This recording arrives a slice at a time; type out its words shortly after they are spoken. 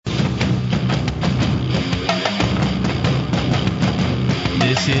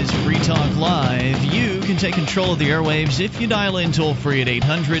This is Free Talk Live. You can take control of the airwaves if you dial in toll-free at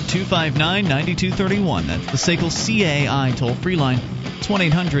 800-259-9231. That's the SACL CAI toll-free line. It's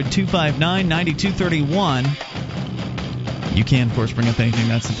 1-800-259-9231. You can, of course, bring up anything.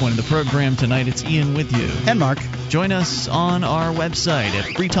 That's the point of the program tonight. It's Ian with you. And Mark. Join us on our website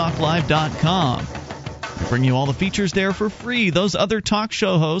at freetalklive.com. We bring you all the features there for free. Those other talk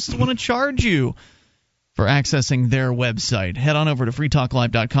show hosts want to charge you for accessing their website. Head on over to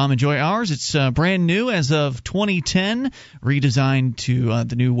freetalklive.com. Enjoy ours. It's brand new as of 2010, redesigned to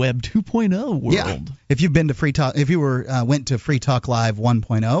the new Web 2.0 world. Yeah. If you've been to Free Talk, if you went to Free Talk Live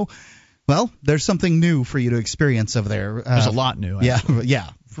 1.0, well, there's something new for you to experience over there. There's a lot new. Actually. Yeah.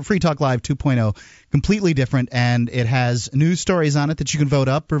 For Free Talk Live 2.0, completely different, and it has news stories on it that you can vote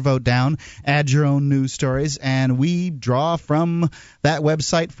up or vote down, add your own news stories, and we draw from that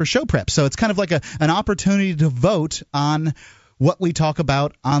website for show prep. So it's kind of like an opportunity to vote on what we talk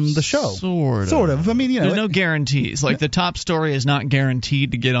about on the show. Sort of. I mean, there's no guarantees. Like the top story is not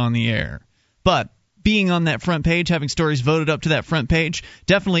guaranteed to get on the air. But being on that front page, having stories voted up to that front page,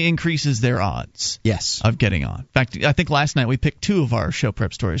 definitely increases their odds. Yes. Of getting on. In fact, I think last night we picked two of our show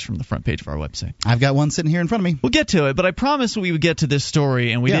prep stories from the front page of our website. I've got one sitting here in front of me. We'll get to it, but I promised we would get to this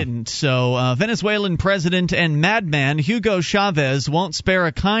story, and we didn't. So Venezuelan president and madman Hugo Chavez won't spare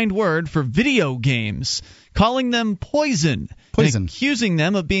a kind word for video games, calling them poison. And accusing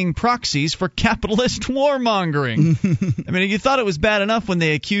them of being proxies for capitalist warmongering. I mean, you thought it was bad enough when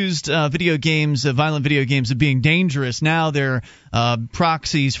they accused violent video games, of being dangerous. Now they're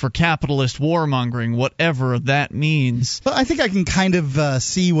proxies for capitalist warmongering, whatever that means. Well, I think I can kind of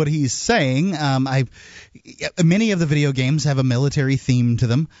see what he's saying. Many of the video games have a military theme to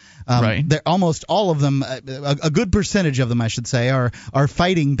them. Right. Almost all of them, a good percentage of them, I should say, are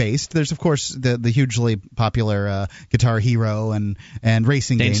fighting based. There's of course the hugely popular Guitar Hero and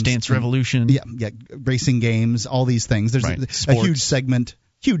racing games. Dance Revolution. Yeah, racing games, all these things. There's a huge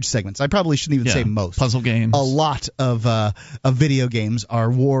segments. I probably shouldn't even say most. Puzzle games. A lot of video games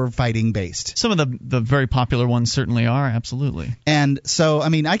are war fighting based. Some of the very popular ones certainly are, absolutely. And so, I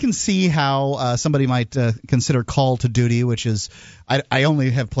mean, I can see how somebody might consider Call to Duty, which is I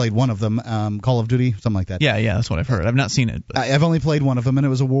only have played one of them, Call of Duty, something like that. Yeah, that's what I've heard. I've not seen it. But. I've only played one of them, and it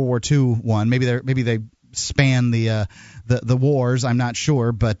was a World War II one. Maybe they span the wars. I'm not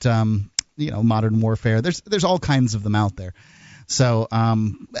sure, but modern warfare. There's all kinds of them out there. So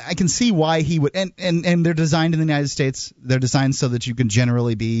I can see why he would, and they're designed in the United States. They're designed so that you can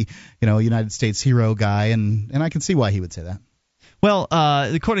generally be, a United States hero guy, and I can see why he would say that. Well,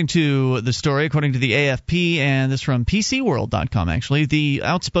 according to the story, according to the AFP, and this from PCWorld.com, actually, the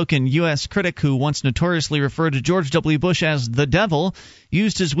outspoken U.S. critic who once notoriously referred to George W. Bush as the devil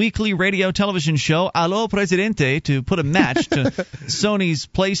used his weekly radio television show, Allo Presidente, to put a match to Sony's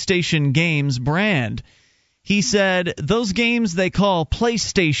PlayStation Games brand. He said, "Those games they call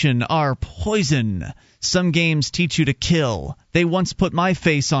PlayStation are poison. Some games teach you to kill. They once put my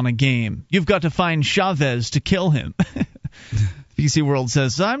face on a game. You've got to find Chavez to kill him." PC World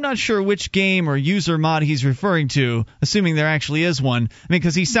says, "I'm not sure which game or user mod he's referring to, assuming there actually is one. I mean,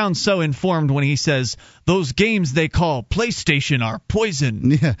 because he sounds so informed when he says, 'Those games they call PlayStation are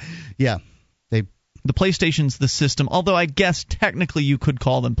poison.'" Yeah. The PlayStation's the system, although I guess technically you could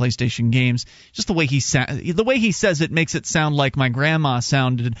call them PlayStation games. Just the way he says it makes it sound like my grandma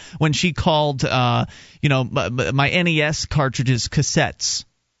sounded when she called my NES cartridges cassettes.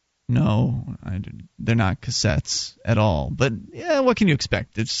 No, they're not cassettes at all. But yeah, what can you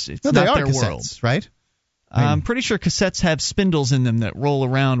expect? It's not their cassettes, world, right? I'm pretty sure cassettes have spindles in them that roll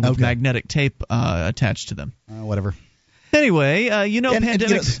around with magnetic tape attached to them. Whatever. Anyway,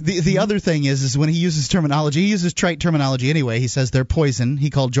 pandemics. The other thing is when he uses terminology, he uses trite terminology anyway. He says they're poison. He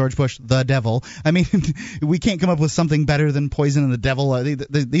called George Bush the devil. I mean, we can't come up with something better than poison and the devil.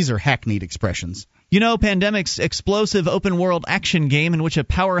 These are hackneyed expressions. Pandemic's explosive open-world action game in which a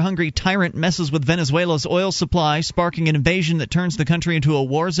power-hungry tyrant messes with Venezuela's oil supply, sparking an invasion that turns the country into a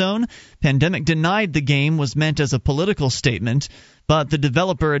war zone. Pandemic denied the game was meant as a political statement, but the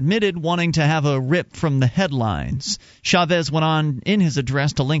developer admitted wanting to have a rip from the headlines. Chavez went on in his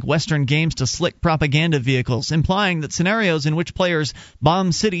address to link Western games to slick propaganda vehicles, implying that scenarios in which players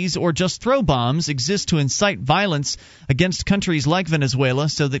bomb cities or just throw bombs exist to incite violence against countries like Venezuela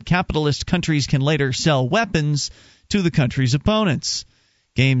so that capitalist countries can later sell weapons to the country's opponents.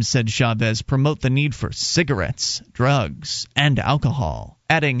 Games, said Chavez, promote the need for cigarettes, drugs, and alcohol,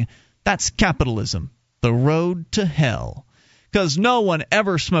 adding, "That's capitalism, the road to hell." because no one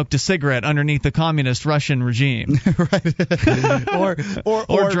ever smoked a cigarette underneath the communist Russian regime. Right.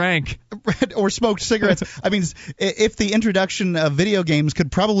 or drank. Or smoked cigarettes. I mean, if the introduction of video games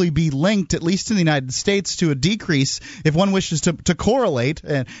could probably be linked, at least in the United States, to a decrease, if one wishes to correlate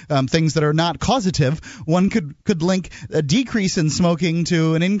things that are not causative, one could link a decrease in smoking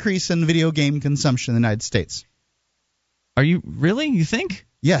to an increase in video game consumption in the United States. Are you really? You think?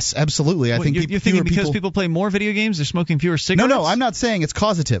 Yes, absolutely. I think you're thinking because people play more video games, they're smoking fewer cigarettes? No, I'm not saying it's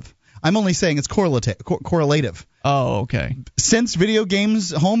causative. I'm only saying it's correlative. Oh, okay. Since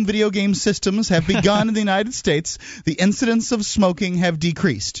home video game systems have begun in the United States, the incidence of smoking have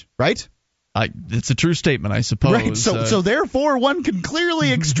decreased, right? It's a true statement, I suppose. Right. So therefore, one can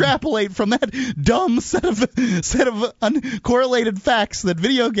clearly extrapolate from that dumb set of uncorrelated facts that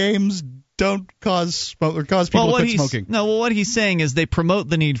video games don't cause people to quit smoking. What he's saying is they promote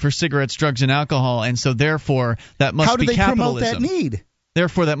the need for cigarettes, drugs, and alcohol, and so therefore that must be capitalism. How do they promote that need?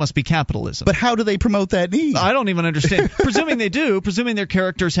 Therefore, that must be capitalism. But how do they promote that need? I don't even understand. Presuming they do, presuming their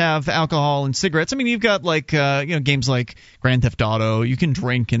characters have alcohol and cigarettes. I mean, you've got games like Grand Theft Auto. You can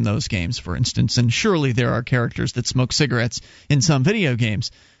drink in those games, for instance, and surely there are characters that smoke cigarettes in some video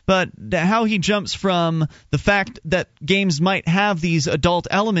games. But how he jumps from the fact that games might have these adult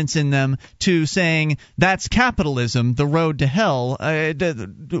elements in them to saying that's capitalism, the road to hell,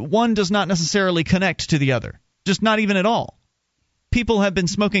 one does not necessarily connect to the other. Just not even at all. People have been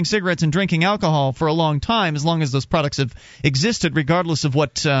smoking cigarettes and drinking alcohol for a long time, as long as those products have existed, regardless of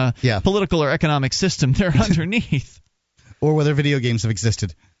what political or economic system they're underneath. Or whether video games have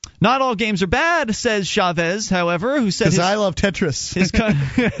existed. Not all games are bad, says Chavez, however, who said... Because I love Tetris.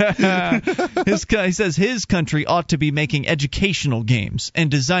 He says his country ought to be making educational games and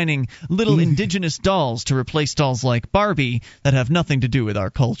designing little indigenous dolls to replace dolls like Barbie that have nothing to do with our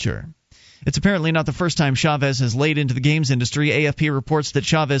culture. It's apparently not the first time Chavez has laid into the games industry. AFP reports that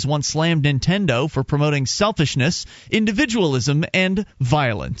Chavez once slammed Nintendo for promoting selfishness, individualism, and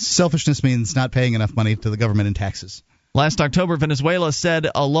violence. Selfishness means not paying enough money to the government in taxes. Last October, Venezuela passed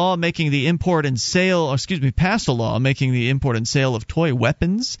a law making the import and sale of toy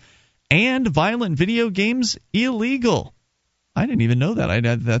weapons and violent video games illegal. I didn't even know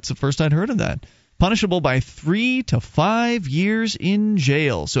that. That's the first I'd heard of that. Punishable by 3 to 5 years in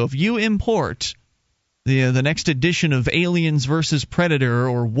jail. So if you import the next edition of Aliens vs. Predator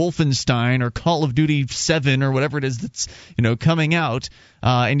or Wolfenstein or Call of Duty 7 or whatever it is that's coming out,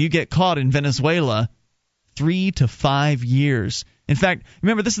 and you get caught in Venezuela, 3 to 5 years. In fact,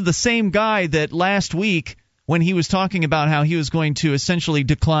 remember, this is the same guy that last week, when he was talking about how he was going to essentially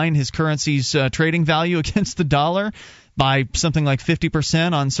decline his currency's trading value against the dollar by something like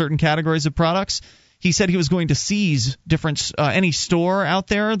 50% on certain categories of products, he said he was going to seize any store out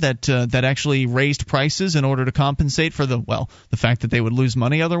there that actually raised prices in order to compensate for the fact that they would lose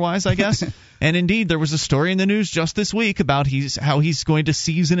money otherwise, I guess. And indeed, there was a story in the news just this week about how he's going to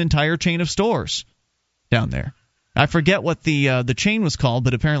seize an entire chain of stores down there. I forget what the chain was called,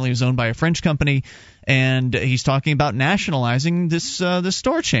 but apparently it was owned by a French company, and he's talking about nationalizing this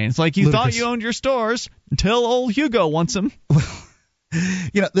store chain. It's like you thought you owned your stores until old Hugo wants them.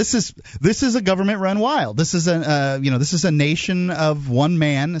 This is a government-run wild. This is a nation of one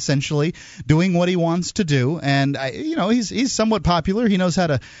man essentially doing what he wants to do, and he's somewhat popular. He knows how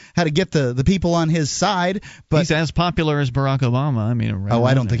to get the people on his side. But he's as popular as Barack Obama. I mean,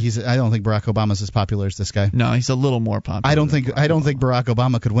 I don't think Barack Obama's as popular as this guy. No, he's a little more popular. I don't think Barack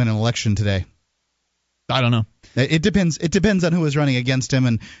Obama could win an election today. I don't know. It depends. It depends on who is running against him,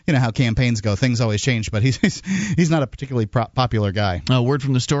 and how campaigns go. Things always change, but he's not a particularly popular guy. Word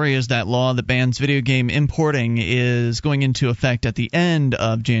from the story is that law that bans video game importing is going into effect at the end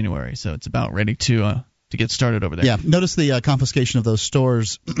of January, so it's about ready to get started over there. Yeah. Notice the confiscation of those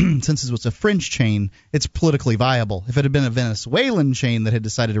stores. Since it was a French chain, it's politically viable. If it had been a Venezuelan chain that had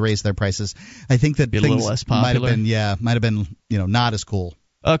decided to raise their prices, I think that things a little less popular. might have been not as cool.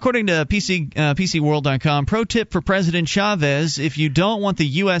 According to PCWorld.com, pro tip for President Chavez: if you don't want the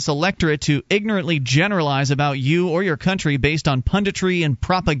U.S. electorate to ignorantly generalize about you or your country based on punditry and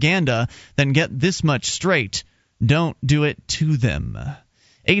propaganda, then get this much straight. Don't do it to them.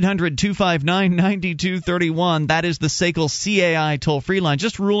 800-259-9231. That is the SACL CAI toll-free line,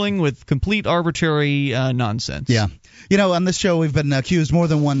 just ruling with complete arbitrary nonsense. Yeah. You know, on this show we've been accused more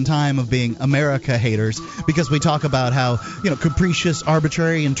than one time of being America haters because we talk about how, capricious,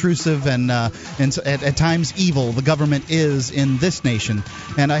 arbitrary, intrusive, and at times evil the government is in this nation.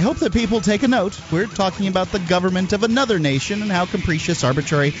 And I hope that people take a note. We're talking about the government of another nation and how capricious,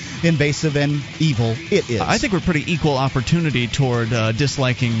 arbitrary, invasive, and evil it is. I think we're pretty equal opportunity toward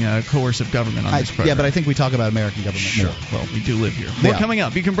disliking coercive government on this program. Yeah, but I think we talk about American government more. Well, we do live here. More coming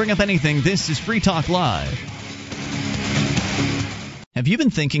up. You can bring up anything. This is Free Talk Live. Have you been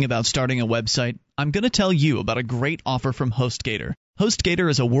thinking about starting a website? I'm going to tell you about a great offer from HostGator. HostGator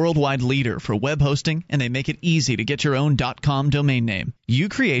is a worldwide leader for web hosting, and they make it easy to get your own .com domain name. You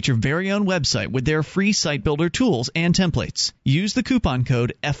create your very own website with their free site builder tools and templates. Use the coupon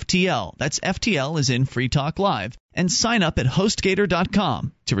code FTL, that's FTL as in Free Talk Live, and sign up at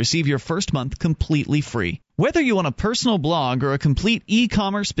HostGator.com to receive your first month completely free. Whether you want a personal blog or a complete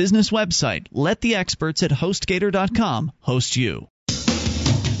e-commerce business website, let the experts at HostGator.com host you.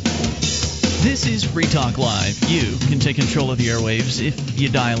 This is Free Talk Live. You can take control of the airwaves if you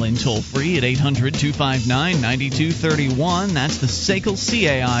dial in toll-free at 800-259-9231. That's the SACL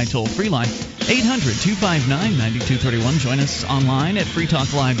CAI toll-free line, 800-259-9231. Join us online at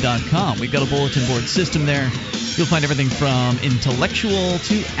freetalklive.com. We've got a bulletin board system there. You'll find everything from intellectual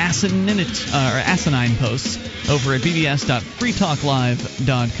to asinine posts over at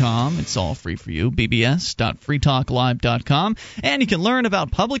bbs.freetalklive.com. It's all free for you, bbs.freetalklive.com. And you can learn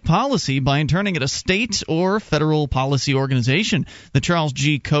about public policy by interning at a state or federal policy organization. The Charles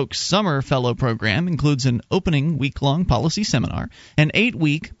G. Koch Summer Fellow Program includes an opening week-long policy seminar, an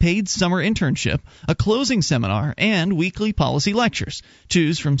 8-week paid summer internship, a closing seminar, and weekly policy lectures.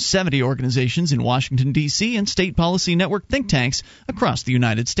 Choose from 70 organizations in Washington, D.C. and state policy network think tanks across the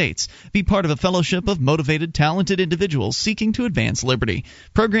United States. Be part of a fellowship of motivated, talented individuals seeking to advance liberty.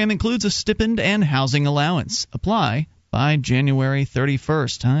 Program includes a stipend and housing allowance. Apply by January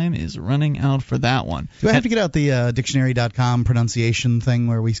 31st. Time is running out for that one. Do I have to get out the dictionary.com pronunciation thing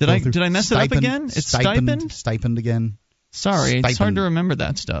where we did I mess it up again? It's stipend? Stipend again. Sorry, Stipend. It's hard to remember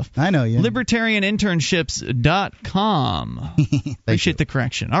that stuff. I know you. Libertarianinternships.com. Appreciate the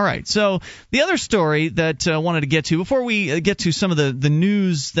correction. All right, so the other story that I wanted to get to, before we get to some of the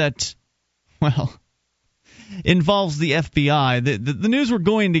news that, involves the FBI, the news we're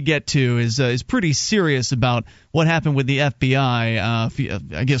going to get to is pretty serious about what happened with the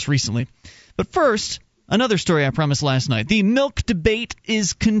FBI, I guess, recently. But first, another story I promised last night. The milk debate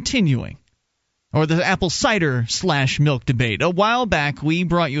is continuing. Or the apple cider / milk debate. A while back, we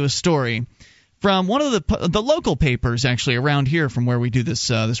brought you a story from one of the local papers, actually, around here from where we do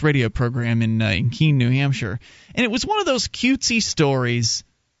this radio program in Keene, New Hampshire. And it was one of those cutesy stories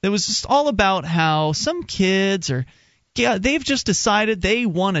that was just all about how some kids they've just decided they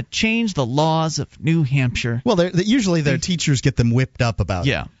want to change the laws of New Hampshire. Well, usually their teachers get them whipped up about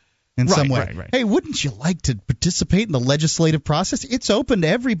it. In some way. Right. Hey, wouldn't you like to participate in the legislative process? It's open to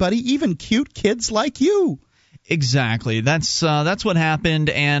everybody, even cute kids like you. Exactly. That's what happened,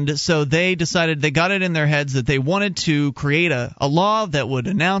 and so they decided, they got it in their heads that they wanted to create a law that would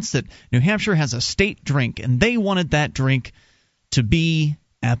announce that New Hampshire has a state drink, and they wanted that drink to be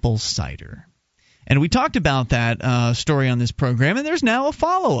apple cider. And we talked about that story on this program, and there's now a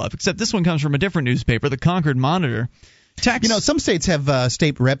follow-up, except this one comes from a different newspaper, the Concord Monitor. Some states have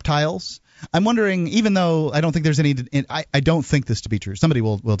state reptiles. I'm wondering, even though I don't think there's any, I don't think this to be true. Somebody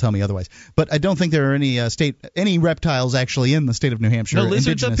will tell me otherwise. But I don't think there are any reptiles actually in the state of New Hampshire. No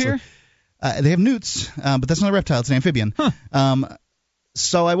lizards up here? They have newts, but that's not a reptile. It's an amphibian. Huh.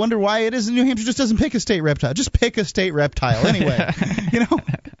 So I wonder why it is in New Hampshire just doesn't pick a state reptile. Just pick a state reptile anyway.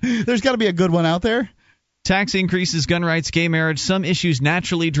 There's got to be a good one out there. Tax increases, gun rights, gay marriage, some issues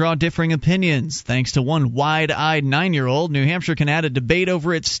naturally draw differing opinions. Thanks to one wide-eyed 9-year-old, New Hampshire can add a debate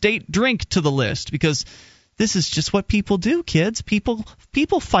over its state drink to the list, because this is just what people do, kids. People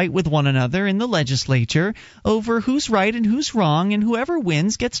fight with one another in the legislature over who's right and who's wrong, and whoever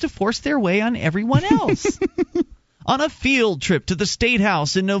wins gets to force their way on everyone else. On a field trip to the State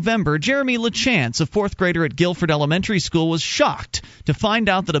House in November, Jeremy LaChance, a fourth grader at Guilford Elementary School, was shocked to find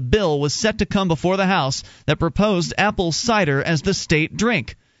out that a bill was set to come before the House that proposed apple cider as the state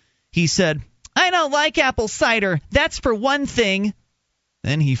drink. He said, "I don't like apple cider. That's for one thing."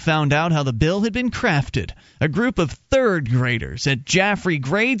 Then he found out how the bill had been crafted. A group of third graders at Jaffrey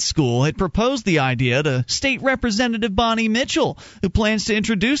Grade School had proposed the idea to State Representative Bonnie Mitchell, who plans to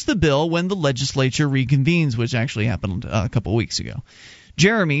introduce the bill when the legislature reconvenes, which actually happened a couple weeks ago.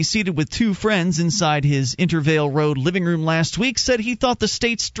 Jeremy, seated with two friends inside his Intervale Road living room last week, said he thought the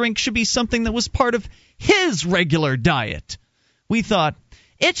state's drink should be something that was part of his regular diet. We thought,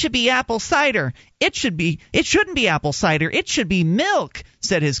 It should be apple cider. It shouldn't be apple cider. It should be milk,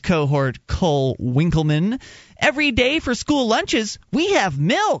 said his cohort Cole Winkleman. Every day for school lunches, we have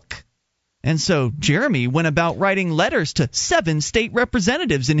milk. And so Jeremy went about writing letters to 7 state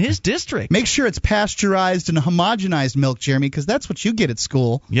representatives in his district. Make sure it's pasteurized and homogenized milk, Jeremy, because that's what you get at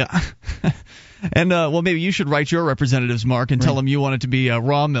school. Yeah. And, well, maybe you should write your representatives, Mark, and tell them you want it to be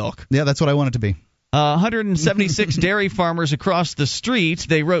raw milk. Yeah, that's what I want it to be. 176 dairy farmers across the street.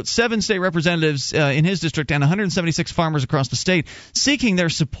 They wrote 7 state representatives in his district and 176 farmers across the state seeking their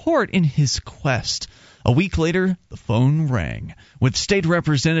support in his quest. A week later, the phone rang, with State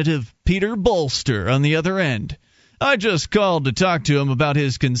Representative Peter Bolster on the other end. I just called to talk to him about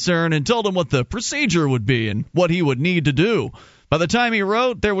his concern and told him what the procedure would be and what he would need to do. By the time he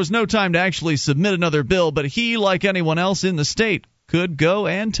wrote, there was no time to actually submit another bill, but he, like anyone else in the state, could go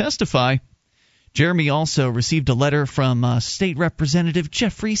and testify. Jeremy also received a letter from State Representative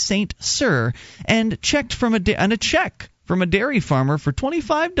Jeffrey St. Cyr and a check from a dairy farmer for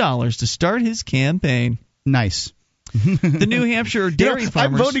 $25 to start his campaign. Nice. The New Hampshire dairy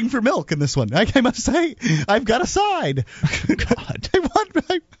farmers. I'm voting for milk in this one. I must say, I've got a side. God.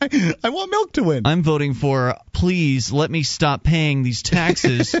 I want milk to win. I'm voting for, please let me stop paying these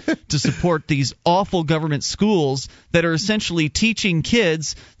taxes to support these awful government schools that are essentially teaching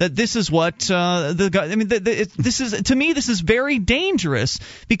kids that this is what this is, to me, this is very dangerous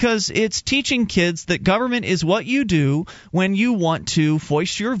because it's teaching kids that government is what you do when you want to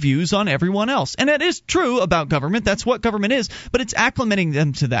voice your views on everyone else. And that is true about government. That's what government is, but it's acclimating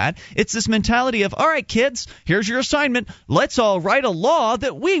them to that. It's this mentality of, all right, kids, here's your assignment. Let's all write a law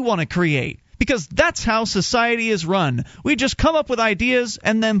that we want to create. Because that's how society is run. We just come up with ideas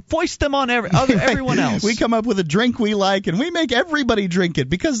and then foist them on everyone else. We come up with a drink we like and we make everybody drink it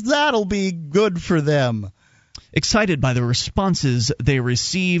because that'll be good for them. Excited by the responses they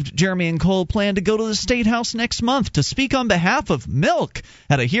received, Jeremy and Cole plan to go to the State House next month to speak on behalf of milk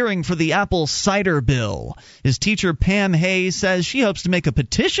at a hearing for the apple cider bill. His teacher, Pam Hayes, says she hopes to make a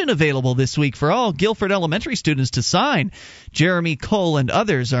petition available this week for all Guilford Elementary students to sign. Jeremy, Cole, and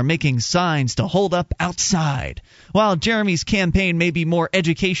others are making signs to hold up outside. While Jeremy's campaign may be more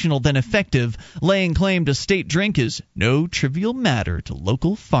educational than effective, laying claim to state drink is no trivial matter to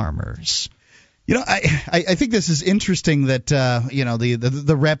local farmers. You know, I think this is interesting that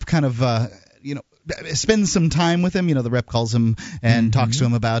the rep kind of spends some time with him. You know, the rep calls him and talks to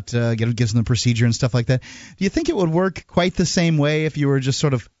him about gives him the procedure and stuff like that. Do you think it would work quite the same way if you were just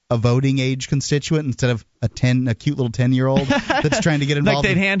sort of a voting age constituent instead of a cute little 10-year-old that's trying to get involved?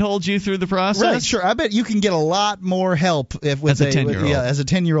 Like they'd handhold you through the process? Right, sure. I bet you can get a lot more help as a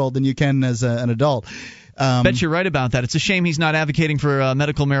 10-year-old than you can as an adult. Bet you're right about that. It's a shame he's not advocating for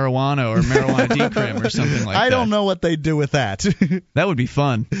medical marijuana or marijuana decrim or something like that. I don't know what they'd do with that. That would be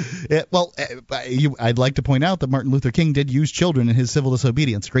fun. I'd like to point out that Martin Luther King did use children in his civil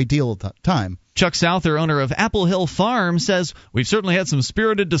disobedience a great deal of time. Chuck Souther, owner of Apple Hill Farm, says, we've certainly had some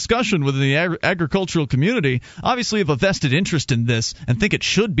spirited discussion within the agricultural community. Obviously, we have a vested interest in this and think it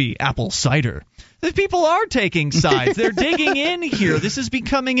should be apple cider. The people are taking sides. They're digging in here. This is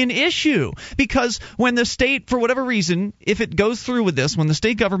becoming an issue because when the state, for whatever reason, if it goes through with this, when the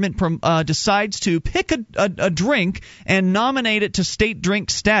state government decides to pick a drink and nominate it to state drink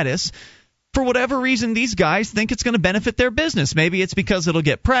status, for whatever reason, these guys think it's going to benefit their business. Maybe it's because it'll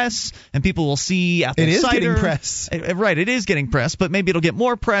get press and people will see apple cider. It is getting press. Right, it is getting press, but maybe it'll get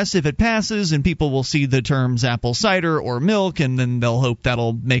more press if it passes and people will see the terms apple cider or milk and then they'll hope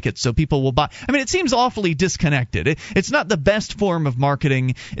that'll make it so people will buy. I mean, it seems awfully disconnected. It's not the best form of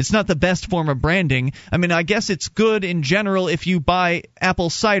marketing. It's not the best form of branding. I mean, I guess it's good in general if you buy apple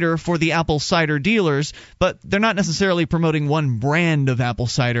cider for the apple cider dealers, but they're not necessarily promoting one brand of apple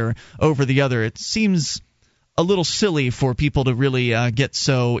cider over the other. It seems a little silly for people to really get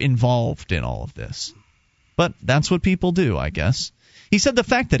so involved in all of this. But that's what people do, I guess. He said the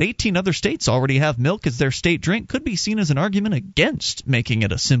fact that 18 other states already have milk as their state drink could be seen as an argument against making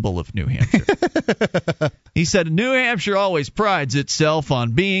it a symbol of New Hampshire. He said, New Hampshire always prides itself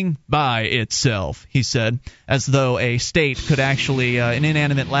on being by itself, he said, as though a state could actually, an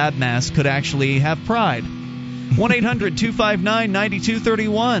inanimate landmass could actually have pride.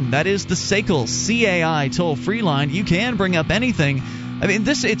 1-800-259-9231. That is the SACL CAI toll-free line. You can bring up anything. I mean,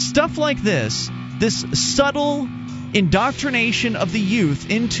 it's stuff like this subtle indoctrination of the youth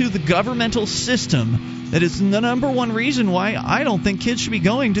into the governmental system that is the number one reason why I don't think kids should be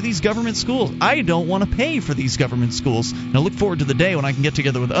going to these government schools. I don't want to pay for these government schools. And I look forward to the day when I can get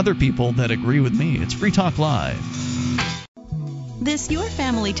together with other people that agree with me. It's Free Talk Live. This Your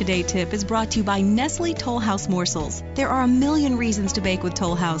Family Today tip is brought to you by Nestle Toll House Morsels. There are a million reasons to bake with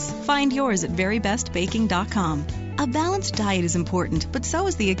Toll House. Find yours at verybestbaking.com. A balanced diet is important, but so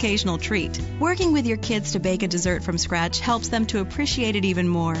is the occasional treat. Working with your kids to bake a dessert from scratch helps them to appreciate it even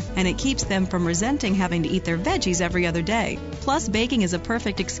more, and it keeps them from resenting having to eat their veggies every other day. Plus, baking is a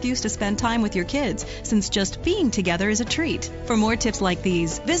perfect excuse to spend time with your kids, since just being together is a treat. For more tips like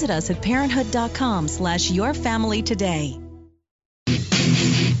these, visit us at parenthood.com/yourfamilytoday.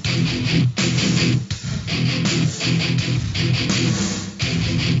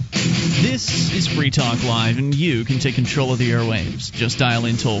 This is Free Talk Live, and you can take control of the airwaves. Just dial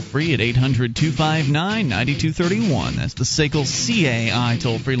in toll-free at 800-259-9231. That's the SACL CAI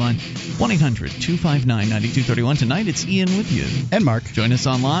toll-free line, 1-800-259-9231. Tonight, it's Ian with you. And Mark. Join us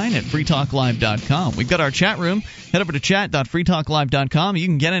online at freetalklive.com. We've got our chat room. Head over to chat.freetalklive.com. You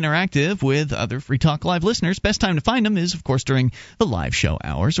can get interactive with other Free Talk Live listeners. Best time to find them is, of course, during the live show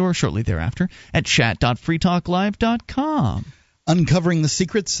hours or shortly thereafter at chat.freetalklive.com. Uncovering the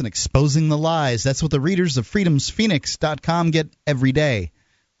secrets and exposing the lies. That's what the readers of freedomsphoenix.com get every day.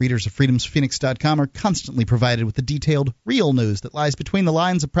 Readers of freedomsphoenix.com are constantly provided with the detailed, real news that lies between the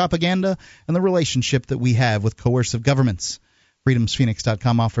lines of propaganda and the relationship that we have with coercive governments.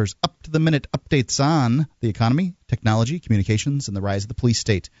 freedomsphoenix.com offers up-to-the-minute updates on the economy, technology, communications, and the rise of the police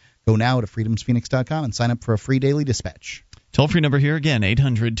state. Go now to freedomsphoenix.com and sign up for a free daily dispatch. Toll-free number here again,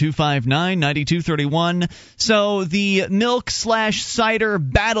 800-259-9231. So the milk/cider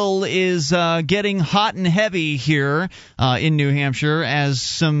battle is getting hot and heavy here in New Hampshire as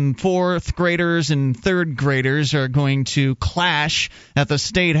some fourth graders and third graders are going to clash at the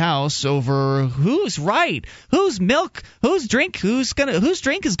state house over who's right, whose drink is going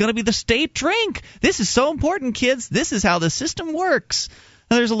to be the state drink. This is so important, kids. This is how the system works.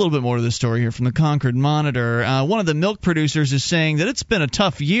 Now, there's a little bit more to the story here from the Concord Monitor. One of the milk producers is saying that it's been a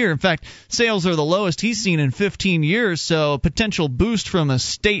tough year. In fact, sales are the lowest he's seen in 15 years, so a potential boost from a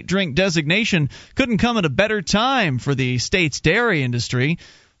state drink designation couldn't come at a better time for the state's dairy industry.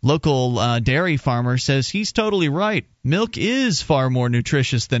 Local dairy farmer says he's totally right. Milk is far more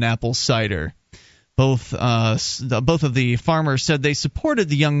nutritious than apple cider. Both of the farmers said they supported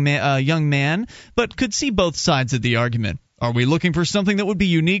the young man, but could see both sides of the argument. Are we looking for something that would be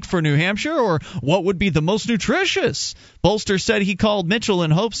unique for New Hampshire, or what would be the most nutritious? Bolster said he called Mitchell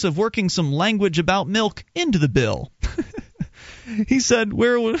in hopes of working some language about milk into the bill. He said,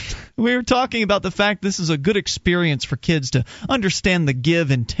 we're talking about the fact this is a good experience for kids to understand the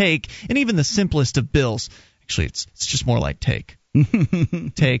give and take, and even the simplest of bills. Actually, it's just more like take.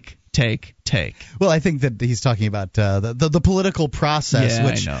 Take. Well, I think that he's talking about the political process,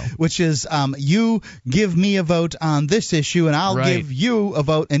 which is you give me a vote on this issue, and I'll give you a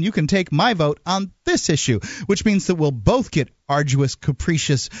vote, and you can take my vote on this issue, which means that we'll both get arduous,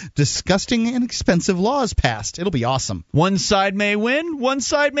 capricious, disgusting, and expensive laws passed. It'll be awesome. One side may win, one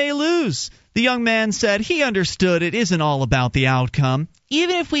side may lose. The young man said he understood it isn't all about the outcome.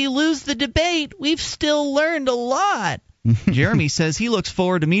 Even if we lose the debate, we've still learned a lot. Jeremy says he looks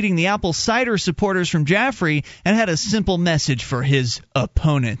forward to meeting the apple cider supporters from Jaffrey and had a simple message for his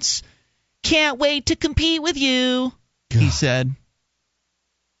opponents. Can't wait to compete with you, he said.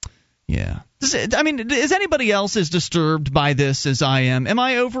 Yeah. Is anybody else as disturbed by this as I am? Am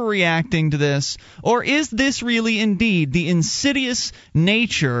I overreacting to this? Or is this really indeed the insidious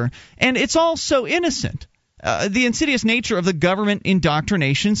nature, and it's all so innocent, the insidious nature of the government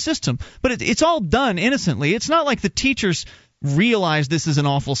indoctrination system? But it's all done innocently. It's not like the teachers realize this is an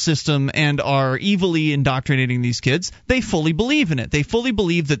awful system and are evilly indoctrinating these kids. They fully believe in it. They fully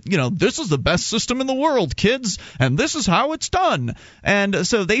believe that, this is the best system in the world, kids, and this is how it's done. And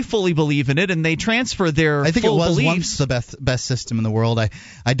so they fully believe in it, and they transfer their I think full it was beliefs. Once the best system in the world. I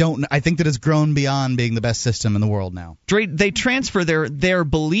think that it's grown beyond being the best system in the world now. They transfer their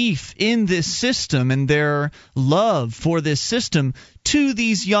belief in this system and their love for this system to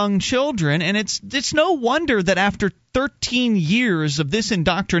these young children, and it's no wonder that after 13 years of this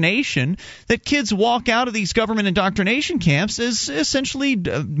indoctrination that kids walk out of these government indoctrination camps as essentially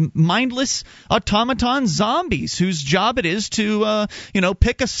mindless automaton zombies whose job it is to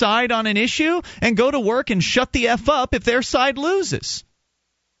pick a side on an issue and go to work and shut the F up if their side loses.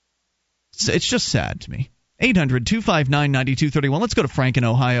 It's just sad to me. 800-259-9231. Let's go to Frank in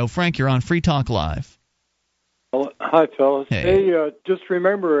Ohio. Frank, you're on Free Talk Live. Well, hi, fellas. Hey, just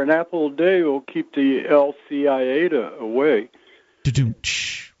remember, an apple a day will keep the LCIA away.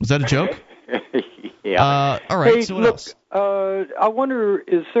 Was that a joke? Yeah. All right, hey, so what look, else? I wonder,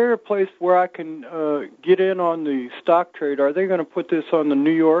 is there a place where I can get in on the stock trade? Are they going to put this on the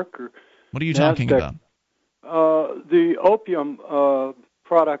New York or What are you NASDAQ? talking about? the opium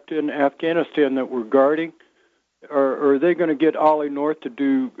product in Afghanistan that we're guarding, are they going to get Ollie North to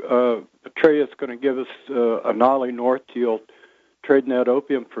do, Petraeus going to give us an Ollie North deal trading that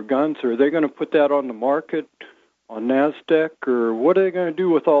opium for guns? Or are they going to put that on the market, on NASDAQ, or what are they going to do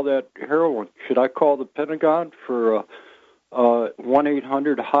with all that heroin? Should I call the Pentagon for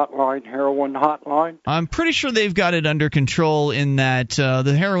 1-800 hotline, heroin hotline? I'm pretty sure they've got it under control in that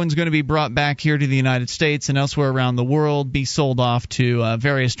the heroin's going to be brought back here to the United States and elsewhere around the world, be sold off to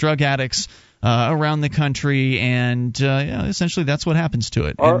various drug addicts around the country, and essentially that's what happens to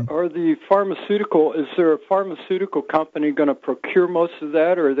it. Is there a pharmaceutical company going to procure most of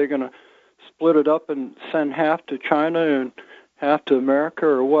that, or are they going to split it up and send half to China and half to America,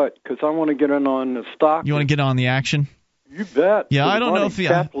 or what? Because I want to get in on the stock. You want to get on the action? You bet. Yeah, I don't know if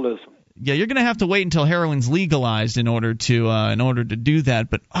capitalism. Yeah, you're going to have to wait until heroin's legalized in order to do that.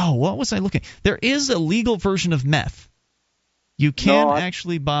 But what was I looking? There is a legal version of meth. You can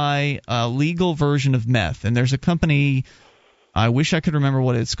actually buy a legal version of meth, and there's a company. I wish I could remember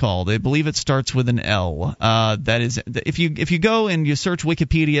what it's called. I believe it starts with an L. That is, if you go and you search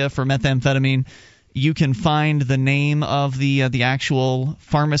Wikipedia for methamphetamine, you can find the name of the actual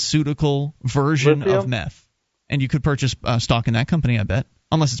pharmaceutical version of meth, and you could purchase stock in that company. I bet,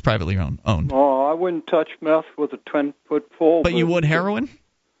 unless it's privately owned. Oh, I wouldn't touch meth with a 10-foot pole. But you would heroin?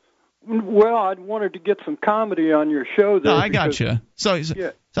 Well, I wanted to get some comedy on your show there. No, I got you. So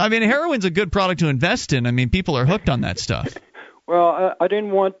I mean, heroin's a good product to invest in. I mean, people are hooked on that stuff. Well, I didn't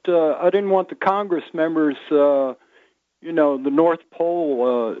want the Congress members, the North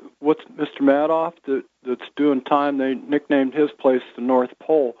Pole. What's Mr. Madoff that's doing time? They nicknamed his place the North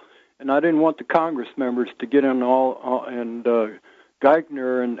Pole, and I didn't want the Congress members to get in and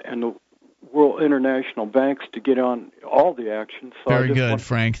Geithner and the World International Banks to get on all the action. So very good,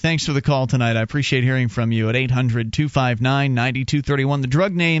 Frank. Thanks for the call tonight. I appreciate hearing from you at 800-259-9231. The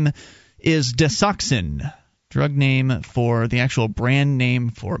drug name is Desoxin. Drug name for the actual brand name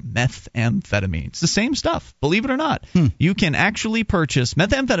for methamphetamine. It's the same stuff, believe it or not. You can actually purchase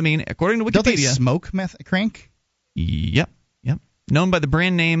methamphetamine, according to Wikipedia. Don't they smoke meth crank? Yep. Known by the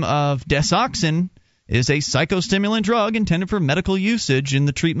brand name of Desoxin, is a psychostimulant drug intended for medical usage in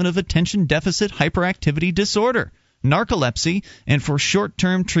the treatment of attention deficit hyperactivity disorder, narcolepsy, and for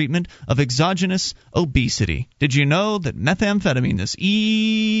short-term treatment of exogenous obesity. Did you know that methamphetamine, this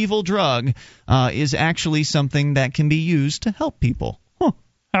evil drug, is actually something that can be used to help people?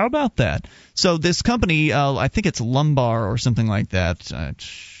 How about that? So this company, I think it's Lumbar or something like that.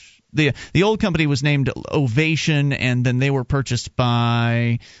 The old company was named Ovation, and then they were purchased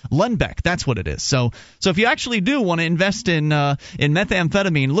by Lundbeck. That's what it is. So if you actually do want to invest in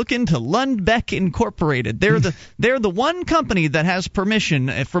methamphetamine, look into Lundbeck Incorporated. They're the one company that has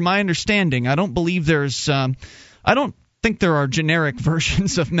permission, from my understanding. I don't believe I don't think there are generic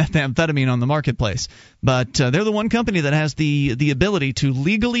versions of methamphetamine on the marketplace, but they're the one company that has the ability to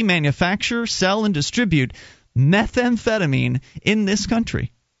legally manufacture, sell, and distribute methamphetamine in this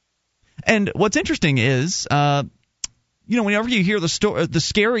country. And what's interesting is, whenever you hear the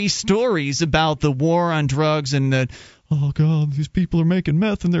scary stories about the war on drugs and that, oh God, these people are making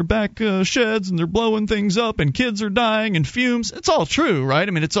meth in their back sheds and they're blowing things up and kids are dying and fumes, it's all true, right? I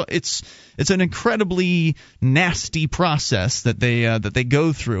mean, it's an incredibly nasty process that they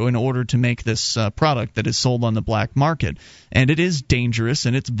go through in order to make this product that is sold on the black market, and it is dangerous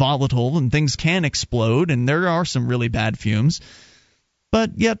and it's volatile and things can explode and there are some really bad fumes.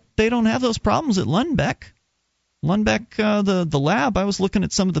 But yet they don't have those problems at Lundbeck. Lundbeck, the lab, I was looking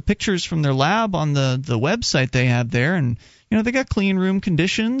at some of the pictures from their lab on the website they have there, and they got clean room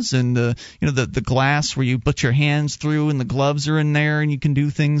conditions and the glass where you put your hands through and the gloves are in there and you can do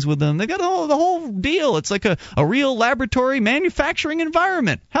things with them. They got the whole deal. It's like a real laboratory manufacturing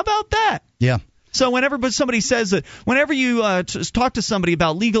environment. How about that? Yeah. So whenever somebody says that, whenever you talk to somebody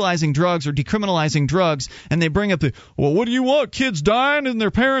about legalizing drugs or decriminalizing drugs, and they bring up what do you want, kids dying in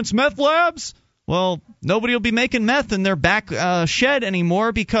their parents' meth labs? Well, nobody will be making meth in their back shed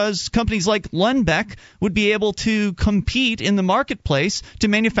anymore because companies like Lundbeck would be able to compete in the marketplace to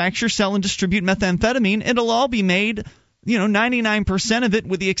manufacture, sell, and distribute methamphetamine. It'll all be made, 99% of it,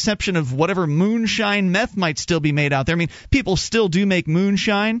 with the exception of whatever moonshine meth might still be made out there. I mean, people still do make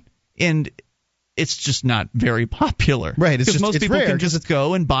moonshine, and it's just not very popular. Right. Because most people can just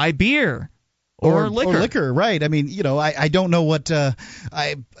go and buy beer or liquor. Or liquor, right. I mean, I don't know what I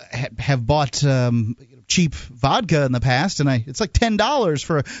have bought cheap vodka in the past, and it's like $10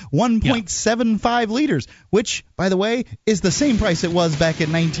 for 1.75 liters, which, by the way, is the same price it was back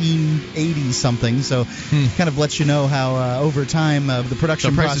in 1980 something. So kind of lets you know how over time the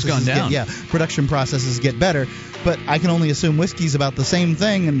production processes gone down. Production processes get better. But I can only assume whiskey's about the same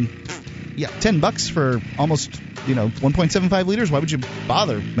thing, and $10 for almost 1.75 liters. Why would you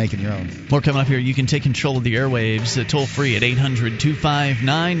bother making your own? More coming up here. You can take control of the airwaves toll free at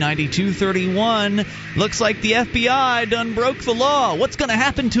 800-259-9231. Looks like the FBI done broke the law. What's going to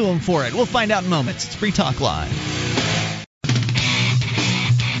happen to them for it? We'll find out in moments. It's Free Talk Live.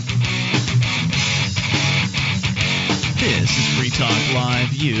 This is Free Talk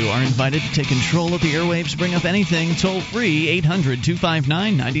Live. You are invited to take control of the airwaves. Bring up anything toll-free,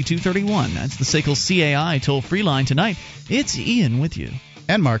 800-259-9231. That's the SACL CAI toll-free line tonight. It's Ian with you.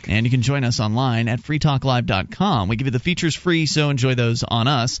 And Mark. And you can join us online at freetalklive.com. We give you the features free, so enjoy those on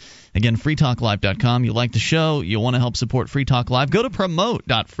us. Again, freetalklive.com. You like the show, you want to help support Free Talk Live, go to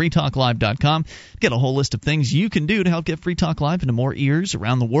promote.freetalklive.com. Get a whole list of things you can do to help get Free Talk Live into more ears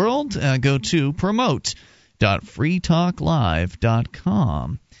around the world. Go to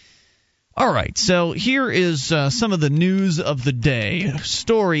promote.freetalklive.com. All right, so here is some of the news of the day.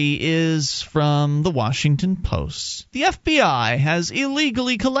 Story is from the Washington Post. The FBI has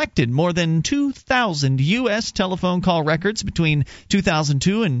illegally collected more than 2,000 U.S. telephone call records between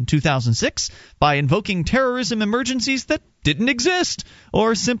 2002 and 2006 by invoking terrorism emergencies that didn't exist,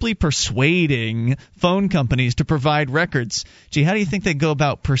 or simply persuading phone companies to provide records. Gee, how do you think they go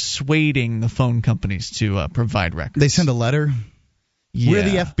about persuading the phone companies to provide records? They send a letter? Yeah. We're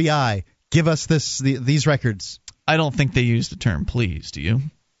the FBI. Give us these records. I don't think they use the term please, do you?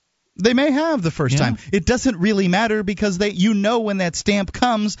 They may have the first time. It doesn't really matter because when that stamp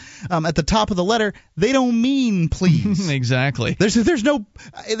comes at the top of the letter, they don't mean please. Exactly. There's no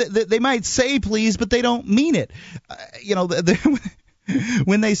they might say please, but they don't mean it.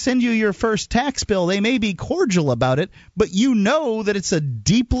 When they send you your first tax bill, they may be cordial about it, but you know that it's a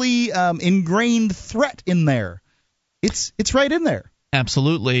deeply ingrained threat in there. It's right in there.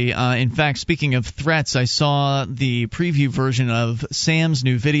 Absolutely. In fact, speaking of threats, I saw the preview version of Sam's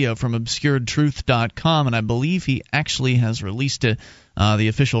new video from obscuredtruth.com, and I believe he actually has released the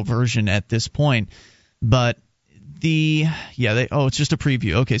official version at this point. But it's just a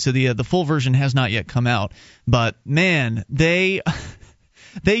preview. Okay, so the full version has not yet come out. But man, they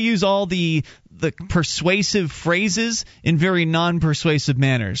use all the persuasive phrases in very non-persuasive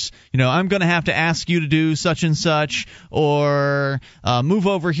manners. I'm going to have to ask you to do such and such, or move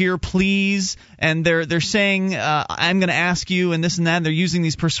over here, please. And they're saying I'm going to ask you and this and that. And they're using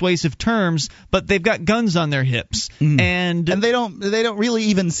these persuasive terms, but they've got guns on their hips, and they don't really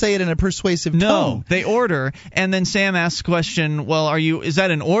even say it in a persuasive tone. No, they order, and then Sam asks a question. Well, is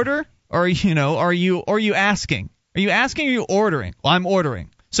that an order, or are you asking? Are you asking, or are you ordering? Well, I'm ordering.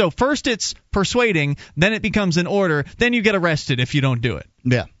 So first it's persuading, then it becomes an order, then you get arrested if you don't do it.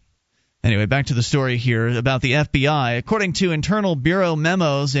 Yeah. Anyway, back to the story here about the FBI. According to internal bureau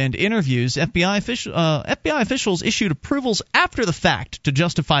memos and interviews, FBI officials issued approvals after the fact to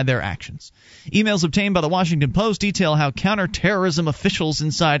justify their actions. Emails obtained by the Washington Post detail how counterterrorism officials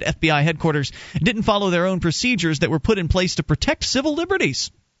inside FBI headquarters didn't follow their own procedures that were put in place to protect civil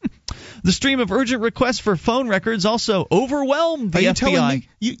liberties. The stream of urgent requests for phone records also overwhelmed the FBI.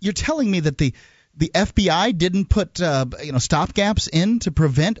 You're telling me that the FBI didn't put stopgaps in to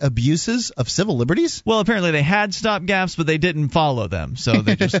prevent abuses of civil liberties? Well, apparently they had stopgaps, but they didn't follow them, so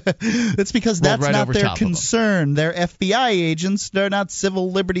they just that's because that's right not over their top concern. They're FBI agents. They're not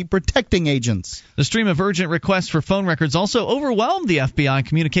civil liberty protecting agents. The stream of urgent requests for phone records also overwhelmed the FBI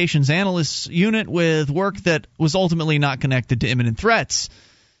Communications Analysts Unit with work that was ultimately not connected to imminent threats.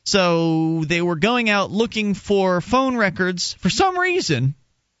 So they were going out looking for phone records for some reason,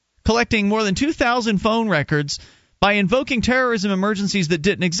 collecting more than 2,000 phone records by invoking terrorism emergencies that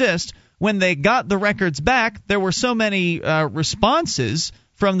didn't exist. When they got the records back, there were so many responses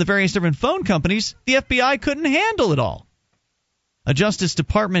from the various different phone companies, the FBI couldn't handle it all. A Justice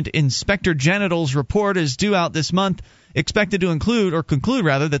Department Inspector General's report is due out this month, expected to conclude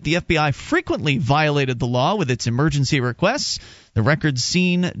that the FBI frequently violated the law with its emergency requests. The records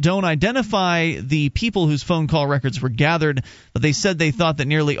seen don't identify the people whose phone call records were gathered, but they said they thought that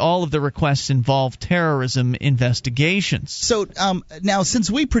nearly all of the requests involved terrorism investigations. So now,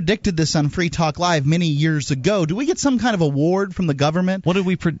 since we predicted this on Free Talk Live many years ago, do we get some kind of award from the government? What did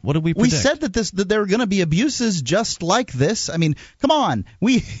we predict? We said that there were going to be abuses just like this. I mean, come on,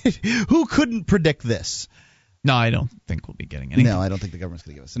 who couldn't predict this? No, I don't think we'll be getting anything. No, I don't think the government's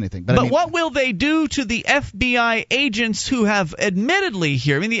going to give us anything. But what will they do to the FBI agents who have admittedly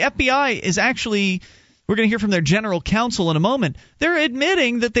here? I mean, the FBI is actually We're going to hear from their general counsel in a moment. They're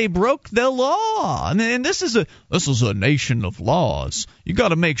admitting that they broke the law. And this is a nation of laws. You got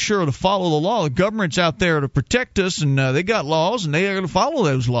to make sure to follow the law. The government's out there to protect us, and they got laws, and they are going to follow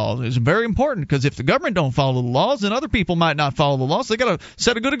those laws. It's very important, because if the government don't follow the laws, then other people might not follow the laws. They got to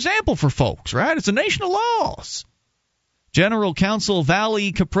set a good example for folks, right? It's a nation of laws. General Counsel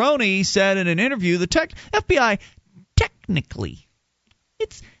Valley Caproni said in an interview the FBI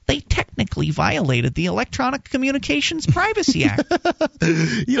they technically violated the Electronic Communications Privacy Act.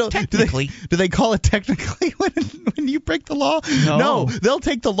 Technically. Do they call it technically when you break the law? No. They'll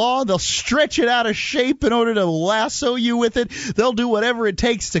take the law, they'll stretch it out of shape in order to lasso you with it. They'll do whatever it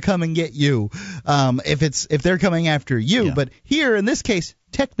takes to come and get you, if they're coming after you. Yeah. But here, in this case,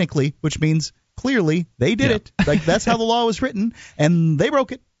 technically, which means clearly they did it. Like, that's how the law was written, and they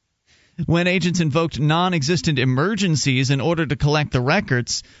broke it. When agents invoked non-existent emergencies in order to collect the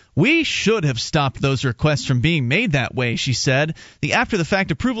records, we should have stopped those requests from being made that way, she said. The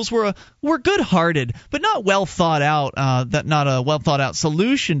after-the-fact approvals were good-hearted, but not well thought out. Not a well-thought-out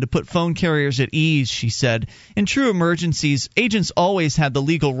solution to put phone carriers at ease, she said. In true emergencies, agents always had the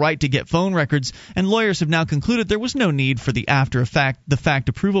legal right to get phone records, and lawyers have now concluded there was no need for the after-the-fact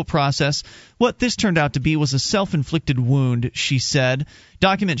approval process. What this turned out to be was a self-inflicted wound, she said.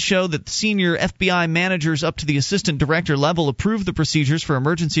 Documents show that the senior FBI managers up to the assistant director level approved the procedures for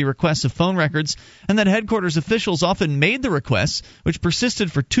emergency requests of phone records, and that headquarters officials often made the requests, which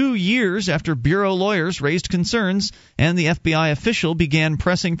persisted for 2 years after bureau lawyers raised concerns and the FBI official began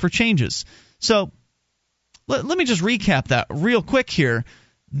pressing for changes. So let me just recap that real quick here.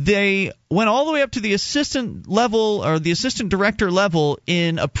 They went all the way up to the assistant level, or the assistant director level,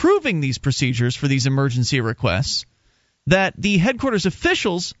 in approving these procedures for these emergency requests, that the headquarters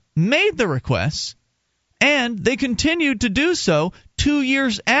officials made the requests, and they continued to do so 2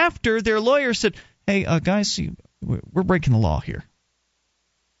 years after their lawyer said, hey, guys, we're breaking the law here.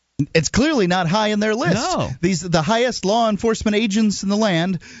 It's clearly not high in their list. No. The highest law enforcement agents in the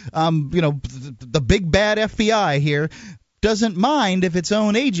land, the big bad FBI here, doesn't mind if its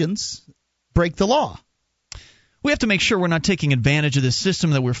own agents break the law. We have to make sure we're not taking advantage of this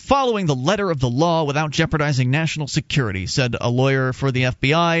system, that we're following the letter of the law without jeopardizing national security, said a lawyer for the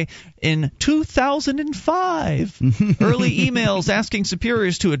FBI in 2005. Early emails asking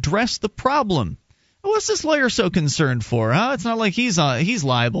superiors to address the problem. What's this lawyer so concerned for? Huh? It's not like he's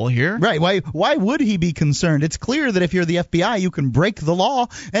liable here. Right. Why would he be concerned? It's clear that if you're the FBI, you can break the law,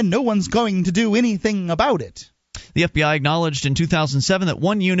 and no one's going to do anything about it. The FBI acknowledged in 2007 that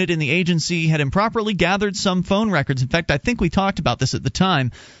one unit in the agency had improperly gathered some phone records. In fact, I think we talked about this at the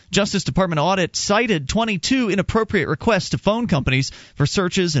time. Justice Department audit cited 22 inappropriate requests to phone companies for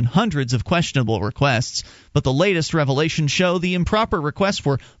searches and hundreds of questionable requests. But the latest revelations show the improper requests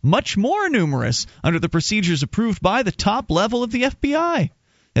were much more numerous under the procedures approved by the top level of the FBI.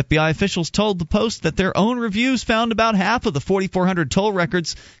 FBI officials told the Post that their own reviews found about half of the 4,400 toll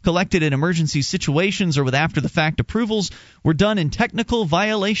records collected in emergency situations or with after-the-fact approvals were done in technical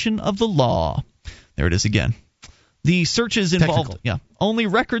violation of the law. There it is again. The searches involved only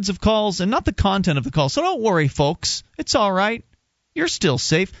records of calls and not the content of the call. So don't worry, folks. It's all right. You're still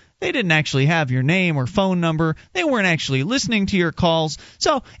safe. They didn't actually have your name or phone number. They weren't actually listening to your calls.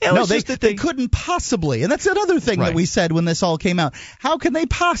 So it was just that they couldn't possibly. And that's another thing that we said when this all came out. How can they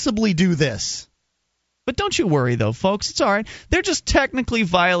possibly do this? But don't you worry, though, folks. It's all right. They're just technically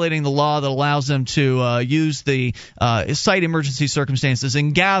violating the law that allows them to use the cite emergency circumstances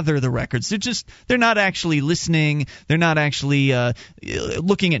and gather the records. They're not actually listening. They're not actually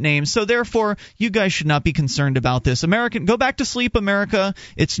looking at names. So therefore, you guys should not be concerned about this. Go back to sleep, America.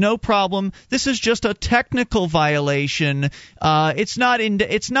 It's no problem. This is just a technical violation. This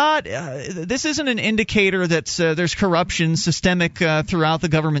isn't an indicator that there's corruption systemic throughout the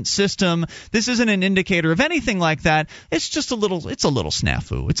government system. This isn't an indicator of anything like that. It's just a little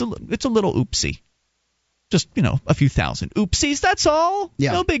snafu. It's a little oopsie. Just, a few thousand oopsies, that's all.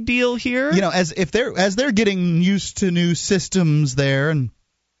 Yeah. No big deal here. As they're getting used to new systems there and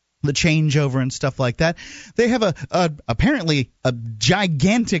the changeover and stuff like that, they have apparently a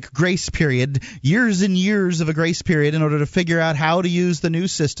gigantic grace period, years and years of a grace period in order to figure out how to use the new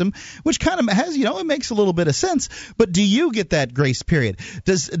system, which kind of has, it makes a little bit of sense. But do you get that grace period?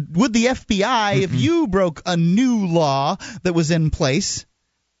 Would the FBI, if you broke a new law that was in place,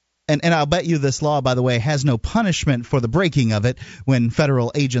 and I'll bet you this law, by the way, has no punishment for the breaking of it when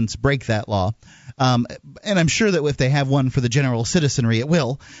federal agents break that law. And I'm sure that if they have one for the general citizenry, it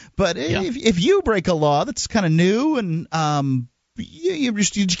will. But if you break a law that's kind of new and you're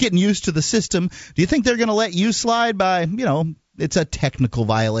just getting used to the system, do you think they're going to let you slide by, it's a technical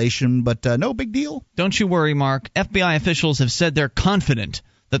violation, but no big deal. Don't you worry, Mark. FBI officials have said they're confident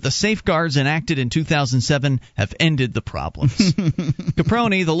that the safeguards enacted in 2007 have ended the problems.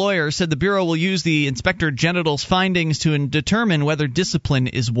 Caproni, the lawyer, said the Bureau will use the Inspector General's findings to determine whether discipline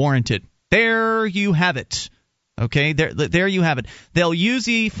is warranted. There you have it. Okay, there you have it. They'll use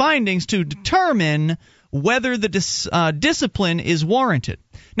the findings to determine whether the discipline is warranted.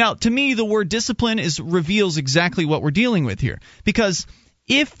 Now, to me, the word discipline reveals exactly what we're dealing with here. Because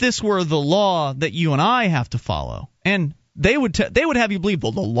if this were the law that you and I have to follow, and they would have you believe,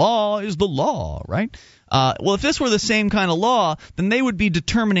 well, the law is the law, right? Well, if this were the same kind of law, then they would be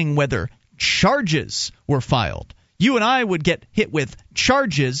determining whether charges were filed. You and I would get hit with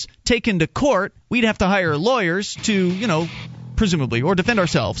charges, taken to court. We'd have to hire lawyers to, presumably, or defend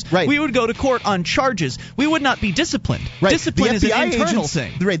ourselves. Right. We would go to court on charges. We would not be disciplined. Right. Discipline is an internal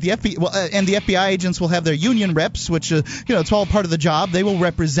thing. Right. The FBI, and the FBI agents will have their union reps, which it's all part of the job. They will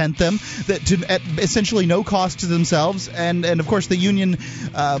represent them at essentially no cost to themselves, and of course the union,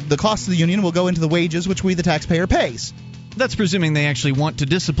 the cost of the union will go into the wages, which we the taxpayer pays. That's presuming they actually want to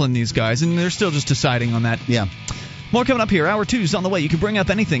discipline these guys, and they're still just deciding on that. Yeah. More coming up here. Hour 2's on the way. You can bring up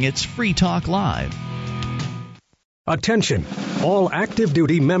anything. It's Free Talk Live. Attention, all active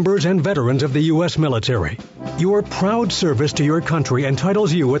duty members and veterans of the U.S. military. Your proud service to your country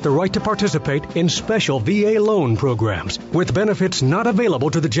entitles you with the right to participate in special VA loan programs with benefits not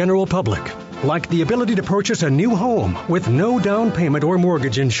available to the general public, like the ability to purchase a new home with no down payment or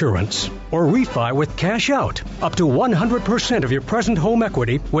mortgage insurance, or refi with cash out, up to 100% of your present home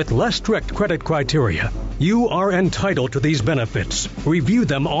equity with less strict credit criteria. You are entitled to these benefits. Review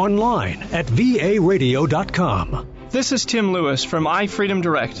them online at varadio.com. This is Tim Lewis from iFreedom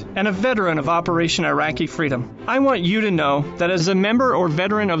Direct and a veteran of Operation Iraqi Freedom. I want you to know that as a member or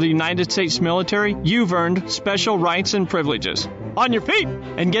veteran of the United States military, you've earned special rights and privileges. On your feet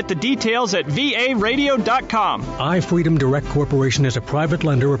and get the details at varadio.com. iFreedom Direct Corporation is a private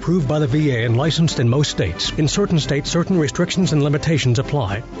lender approved by the VA and licensed in most states. In certain states, certain restrictions and limitations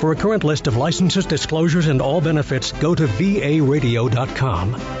apply. For a current list of licenses, disclosures, and all benefits, go to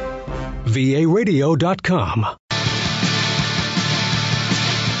varadio.com. varadio.com.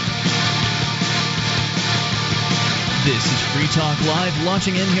 This is Free Talk Live,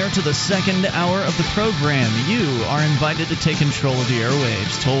 launching in here to the second hour of the program. You are invited to take control of the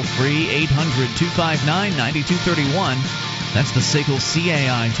airwaves. Toll free, 800-259-9231. That's the SACL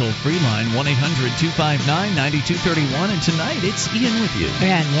CAI toll-free line, 1-800-259-9231. And tonight, it's Ian with you.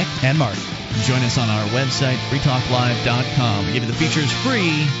 And Nick. And Mark. Join us on our website, freetalklive.com. We give you the features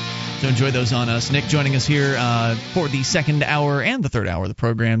free. So enjoy those on us. Nick joining us here for the second hour and the third hour of the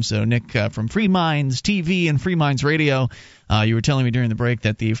program. So Nick from Free Minds TV and Free Minds Radio. You were telling me during the break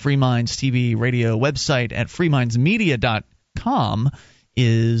that the Free Minds TV radio website at freemindsmedia.com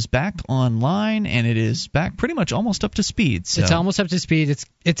is back online, and it is back pretty much almost up to speed. So. It's almost up to speed.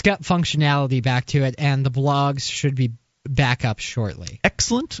 It's got functionality back to it, and the blogs should be back up shortly.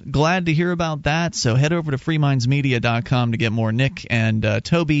 Excellent. Glad to hear about that. So head over to freemindsmedia.com to get more Nick and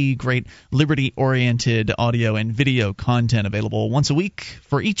Toby, great liberty-oriented audio and video content available once a week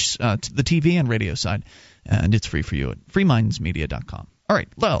for each the TV and radio side. And it's free for you at freemindsmedia.com. All right,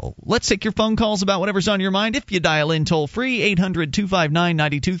 well, let's take your phone calls about whatever's on your mind. If you dial in toll-free,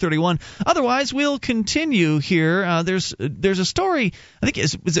 800-259-9231. Otherwise, we'll continue here. There's a story, I think,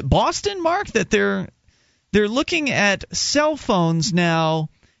 is it Boston, Mark, that they're looking at cell phones now,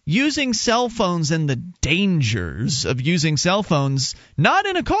 using cell phones and the dangers of using cell phones, not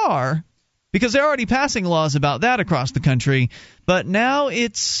in a car, because they're already passing laws about that across the country, but now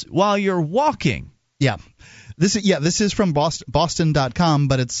it's while you're walking. Yeah. This is from Boston.com,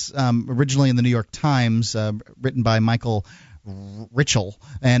 but it's originally in the New York Times, written by Michael Ritchell,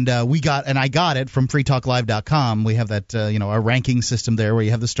 and I got it from freetalklive.com. We have that our ranking system there where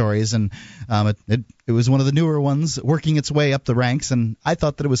you have the stories, and it was one of the newer ones working its way up the ranks, and I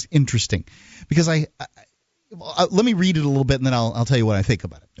thought that it was interesting because let me read it a little bit and then I'll tell you what I think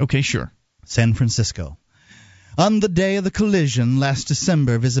about it. Okay, sure. San Francisco. On the day of the collision last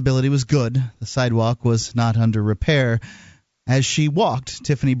December, visibility was good. The sidewalk was not under repair. As she walked,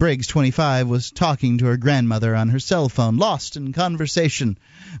 Tiffany Briggs, 25, was talking to her grandmother on her cell phone, lost in conversation.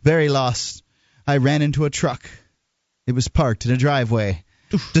 Very lost. I ran into a truck. It was parked in a driveway.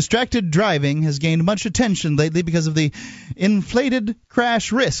 Distracted driving has gained much attention lately because of the inflated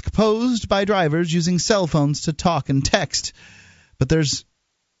crash risk posed by drivers using cell phones to talk and text. But there's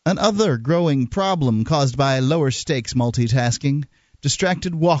another growing problem caused by lower-stakes multitasking.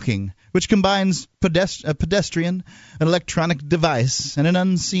 distracted walking, which combines a pedestrian, an electronic device, and an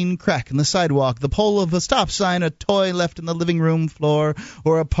unseen crack in the sidewalk, the pole of a stop sign, a toy left in the living room floor,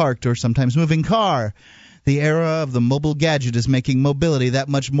 or a parked or sometimes moving car. The era of the mobile gadget is making mobility that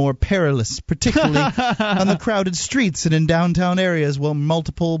much more perilous, particularly on the crowded streets and in downtown areas where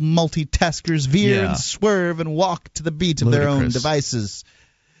multiple multitaskers veer and swerve and walk to the beat of their own devices.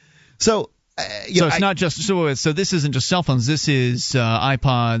 So it's not just so this isn't just cell phones. This is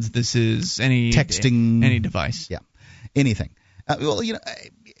iPods. This is any texting, any device. Yeah, anything.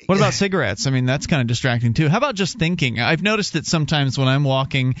 What about cigarettes? I mean, that's kind of distracting too. How about just thinking? I've noticed that sometimes when I'm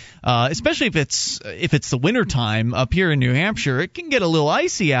walking, especially if it's the wintertime up here in New Hampshire, it can get a little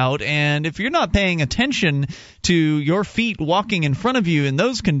icy out, and if you're not paying attention to your feet walking in front of you in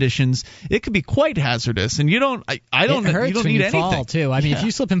those conditions, it could be quite hazardous. And you don't need anything. Fall too. I mean, if you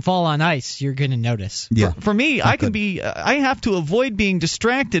slip and fall on ice, you're going to notice. Yeah. For me, I have to avoid being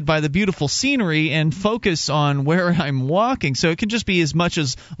distracted by the beautiful scenery and focus on where I'm walking. So it can just be as much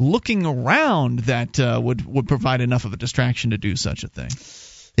as looking around that would provide enough of a distraction to do such a thing.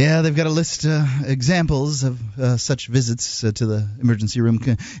 Yeah, they've got a list. Examples of such visits to the emergency room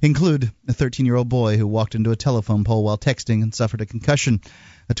include a 13-year-old boy who walked into a telephone pole while texting and suffered a concussion,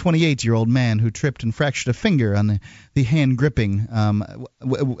 a 28-year-old man who tripped and fractured a finger on the hand gripping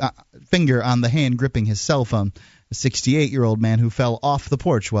his cell phone, a 68-year-old man who fell off the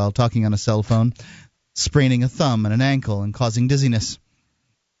porch while talking on a cell phone, spraining a thumb and an ankle and causing dizziness.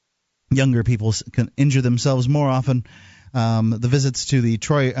 Younger people can injure themselves more often. The visits to the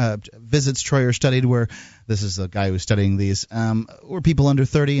Troyer studied were, this is the guy who's studying these, were people under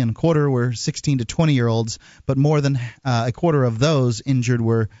 30, and a quarter were 16 to 20-year-olds, but more than a quarter of those injured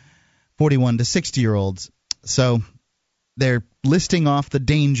were 41 to 60-year-olds. So they're listing off the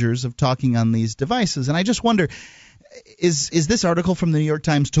dangers of talking on these devices, and I just wonder, is this article from the New York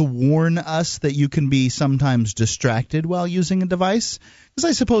Times to warn us that you can be sometimes distracted while using a device? Because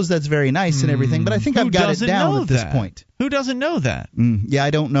I suppose that's very nice and everything, but I think I've got it down at this point. Who doesn't know that? Yeah,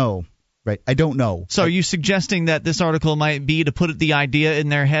 I don't know. Right, I don't know. So are you suggesting that this article might be to put the idea in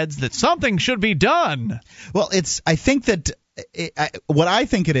their heads that something should be done? Well, I think that what I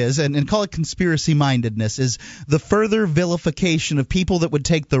think it is, and call it conspiracy-mindedness, is the further vilification of people that would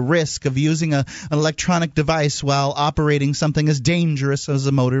take the risk of using an electronic device while operating something as dangerous as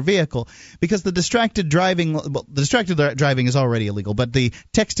a motor vehicle. Because the distracted driving is already illegal, but the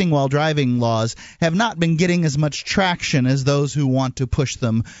texting while driving laws have not been getting as much traction as those who want to push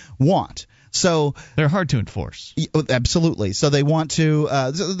them want. So they're hard to enforce. Absolutely. So they want to.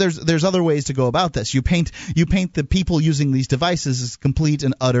 There's other ways to go about this. You paint the people using these devices as complete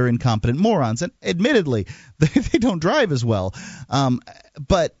and utter incompetent morons, and admittedly, they don't drive as well.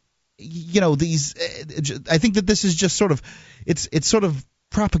 But these. I think that this is just sort of. It's sort of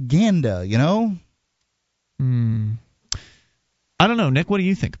propaganda. I don't know, Nick. What do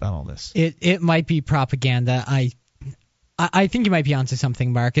you think about all this? It might be propaganda. I think you might be onto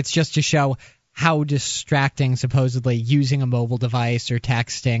something, Mark. It's just to show how distracting supposedly using a mobile device or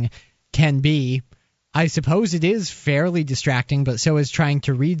texting can be. I suppose it is fairly distracting, but so is trying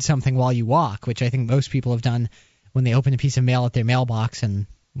to read something while you walk, which I think most people have done when they open a piece of mail at their mailbox and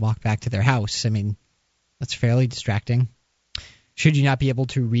walk back to their house. I mean, that's fairly distracting. Should you not be able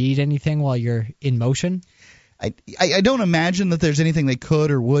to read anything while you're in motion? I don't imagine that there's anything they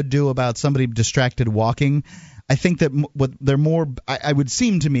could or would do about somebody distracted walking. I think that what they're more, I would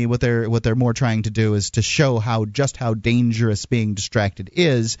seem to me, what they're more trying to do is to show how dangerous being distracted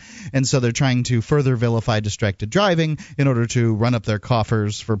is, and so they're trying to further vilify distracted driving in order to run up their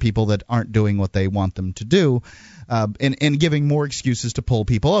coffers for people that aren't doing what they want them to do, and giving more excuses to pull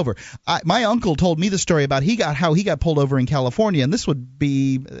people over. My uncle told me the story about how he got pulled over in California, and this would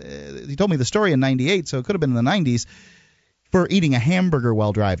be, he told me the story in '98, so it could have been in the '90s, for eating a hamburger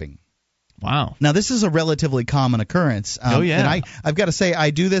while driving. Wow. Now, this is a relatively common occurrence. And I've got to say,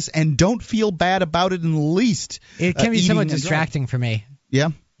 I do this and don't feel bad about it in the least. It can be somewhat distracting for me. Yeah?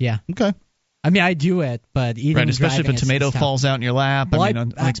 Yeah. Okay. I mean, I do it, but eating and especially driving, if a tomato falls out in your lap. Well,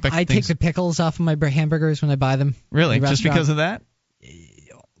 unexpected I things. take the pickles off of my hamburgers when I buy them. Really? Just because of that?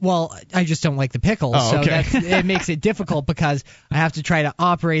 Well, I just don't like the pickles, so it makes it difficult because I have to try to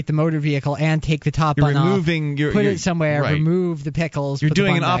operate the motor vehicle and take the top bun off, put it somewhere, right. Remove the pickles. You're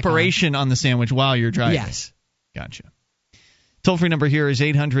doing an operation on the sandwich while you're driving. Yes. Gotcha. Toll-free number here is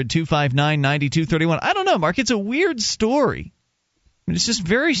 800-259-9231. I don't know, Mark. It's a weird story. I mean, it's just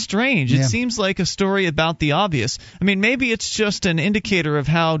very strange. It seems like a story about the obvious. I mean, maybe it's just an indicator of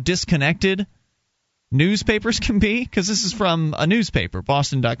how disconnected newspapers can be? Because this is from a newspaper.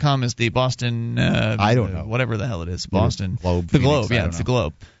 Boston.com is the Boston... I don't know. Whatever the hell it is. Boston. Globe. The Phoenix, Globe, yeah, it's the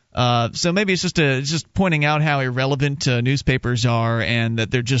Globe. So maybe it's just pointing out how irrelevant newspapers are, and that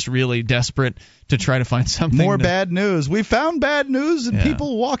they're just really desperate to try to find something. More bad news. We found bad news and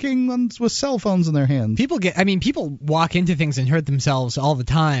people walking with cell phones in their hands. People walk into things and hurt themselves all the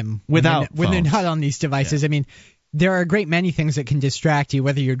time when they're not on these devices. Yeah. I mean, there are a great many things that can distract you,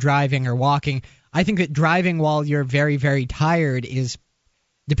 whether you're driving or walking. I think that driving while you're very, very tired is,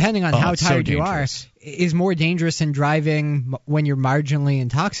 depending on how tired you are, is more dangerous than driving when you're marginally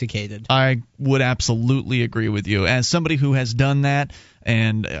intoxicated. I would absolutely agree with you. As somebody who has done that,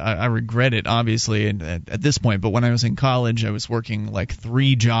 and I regret it, obviously, at this point, but when I was in college, I was working like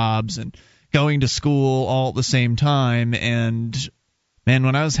 3 jobs and going to school all at the same time, and... man,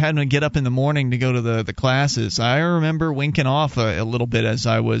 when I was having to get up in the morning to go to the classes, I remember winking off a little bit as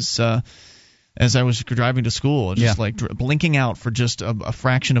I was driving to school, just like blinking out for just a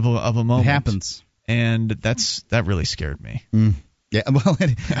fraction of a moment. It happens, and that really scared me. Yeah, well,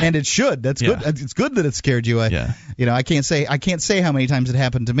 and it should. That's good. It's good that it scared you. You know, I can't say how many times it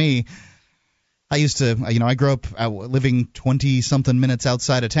happened to me. I used to, I grew up living 20-something minutes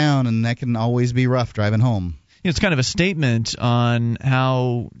outside of town, and that can always be rough driving home. It's kind of a statement on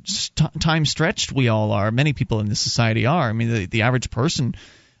how time-stretched we all are. Many people in this society are. I mean, the average person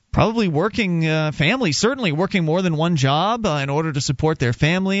probably working, family certainly working more than one job in order to support their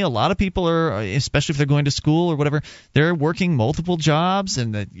family. A lot of people are, especially if they're going to school or whatever, they're working multiple jobs,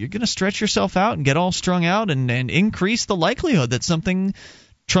 and that you're going to stretch yourself out and get all strung out and increase the likelihood that something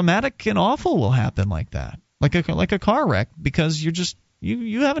traumatic and awful will happen like that, like a car wreck, because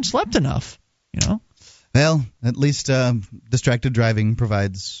you haven't slept enough, Well, at least distracted driving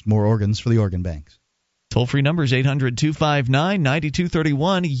provides more organs for the organ banks. Toll-free number is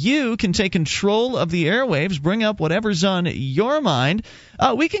 800-259-9231. You can take control of the airwaves, bring up whatever's on your mind.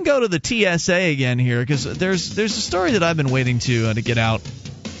 We can go to the TSA again here, because there's a story that I've been waiting to get out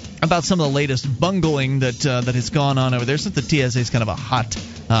about some of the latest bungling that has gone on over there, since the TSA is kind of a hot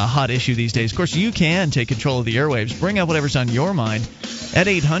issue these days. Of course, you can take control of the airwaves, bring up whatever's on your mind at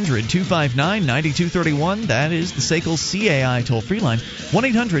 800-259-9231. That is the SACL CAI toll-free line,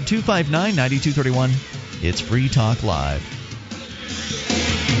 1-800-259-9231. It's Free Talk Live.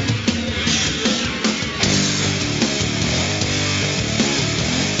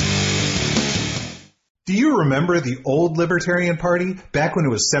 Do you remember the old Libertarian Party, back when it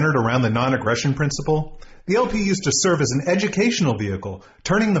was centered around the non-aggression principle? The LP used to serve as an educational vehicle,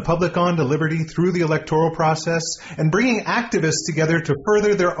 turning the public on to liberty through the electoral process and bringing activists together to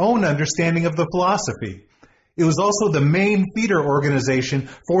further their own understanding of the philosophy. It was also the main feeder organization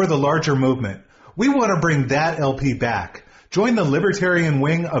for the larger movement. We want to bring that LP back. Join the libertarian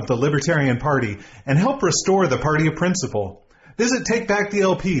wing of the Libertarian Party and help restore the party of principle. Visit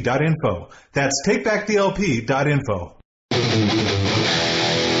TakeBackTheLP.info. That's TakeBackTheLP.info.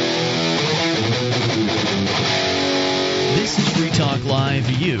 This is Free Talk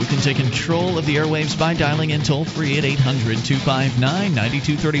Live. You can take control of the airwaves by dialing in toll-free at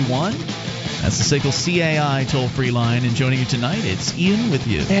 800-259-9231. That's the SACL CAI toll-free line. And joining you tonight, it's Ian with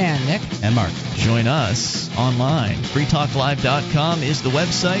you. And Nick. And Mark. Join us online. freetalklive.com is the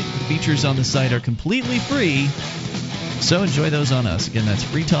website. The features on the site are completely free, so enjoy those on us. Again, that's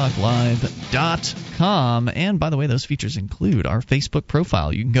freetalklive.com. And by the way, those features include our Facebook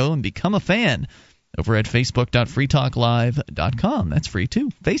profile. You can go and become a fan over at facebook.freetalklive.com. That's free too.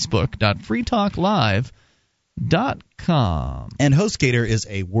 facebook.freetalklive.com. And HostGator is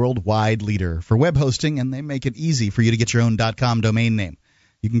a worldwide leader for web hosting, and they make it easy for you to get your own .com domain name.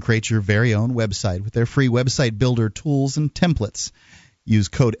 You can create your very own website with their free website builder tools and templates. Use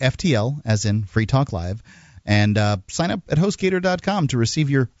code FTL, as in Free Talk Live, and sign up at HostGator.com to receive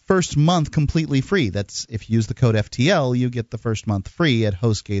your first month completely free. That's if you use the code FTL, you get the first month free at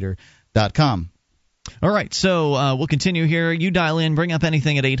HostGator.com. All right, so we'll continue here. You dial in, bring up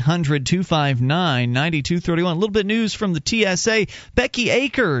anything at 800-259-9231. A little bit of news from the TSA. Becky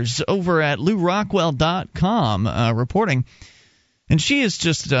Akers over at LouRockwell.com reporting. And she is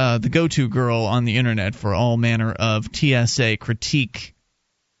just the go-to girl on the Internet for all manner of TSA critique.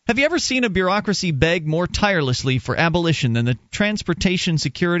 Have you ever seen a bureaucracy beg more tirelessly for abolition than the Transportation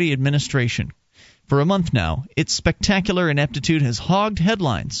Security Administration? For a month now, its spectacular ineptitude has hogged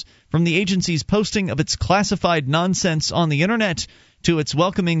headlines, from the agency's posting of its classified nonsense on the Internet to its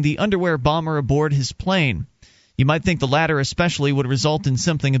welcoming the underwear bomber aboard his plane. You might think the latter especially would result in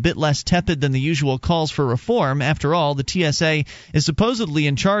something a bit less tepid than the usual calls for reform. After all, the TSA is supposedly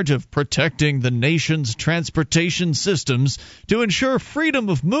in charge of protecting the nation's transportation systems to ensure freedom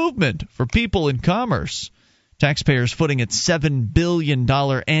of movement for people in commerce. Taxpayers footing its $7 billion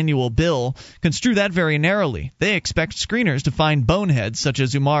annual bill construe that very narrowly. They expect screeners to find boneheads such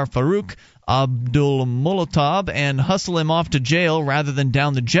as Umar Farouk, Abdul Molotob, and hustle him off to jail rather than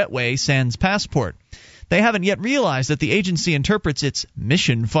down the jetway sans passport. They haven't yet realized that the agency interprets its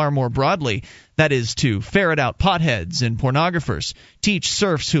mission far more broadly. That is, to ferret out potheads and pornographers, teach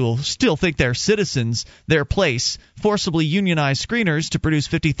serfs who'll still think they're citizens their place, forcibly unionize screeners to produce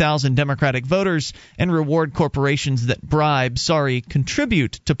 50,000 Democratic voters, and reward corporations that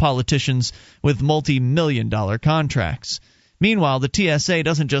contribute to politicians with multi-million-dollar contracts. Meanwhile, the TSA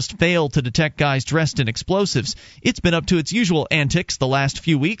doesn't just fail to detect guys dressed in explosives. It's been up to its usual antics the last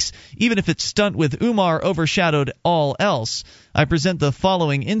few weeks, even if its stunt with Umar overshadowed all else. I present the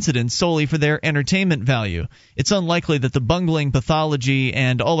following incidents solely for their entertainment value. It's unlikely that the bungling pathology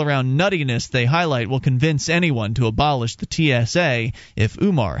and all-around nuttiness they highlight will convince anyone to abolish the TSA if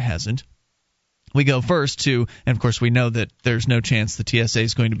Umar hasn't. We go first to, and of course we know that there's no chance the TSA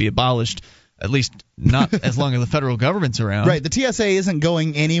is going to be abolished, at least not as long as the federal government's around. Right. The TSA isn't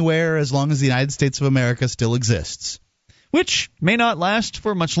going anywhere as long as the United States of America still exists. Which may not last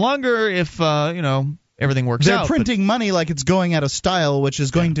for much longer if, everything works out. They're printing money like it's going out of style, which is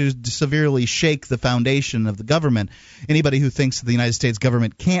going to severely shake the foundation of the government. Anybody who thinks that the United States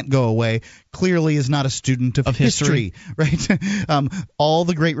government can't go away clearly is not a student of history. Right? All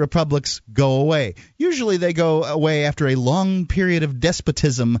the great republics go away. Usually they go away after a long period of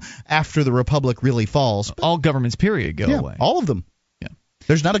despotism after the republic really falls. All governments, period, go away. All of them. Yeah.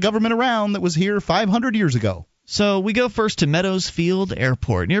 There's not a government around that was here 500 years ago. So we go first to Meadows Field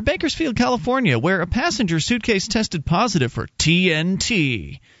Airport near Bakersfield, California, where a passenger suitcase tested positive for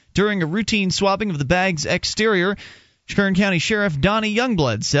TNT. During a routine swabbing of the bag's exterior, Kern County Sheriff Donnie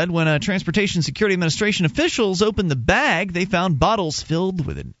Youngblood said when Transportation Security Administration officials opened the bag, they found bottles filled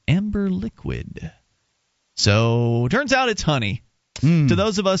with an amber liquid. So turns out it's honey. To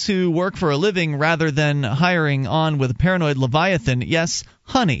those of us who work for a living rather than hiring on with a paranoid leviathan, yes,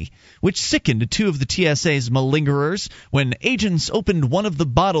 honey, which sickened two of the TSA's malingerers when agents opened one of the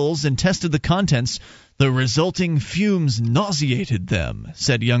bottles and tested the contents. The resulting fumes nauseated them,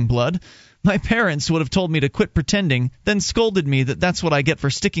 said Youngblood. My parents would have told me to quit pretending, then scolded me that that's what I get for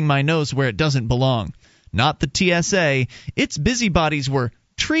sticking my nose where it doesn't belong. Not the TSA. Its busybodies were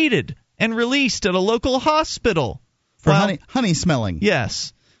treated and released at a local hospital. For honey smelling.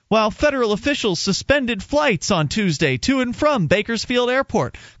 Yes. While federal officials suspended flights on Tuesday to and from Bakersfield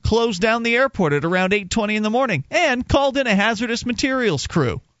Airport, closed down the airport at around 8:20 in the morning, and called in a hazardous materials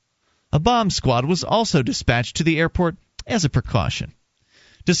crew. A bomb squad was also dispatched to the airport as a precaution.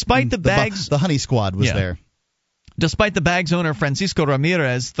 Despite the bags... The honey squad was there. Despite the bag's owner, Francisco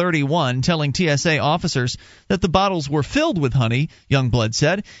Ramirez, 31, telling TSA officers that the bottles were filled with honey, Youngblood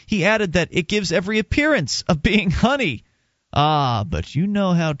said, he added that it gives every appearance of being honey. Ah, but you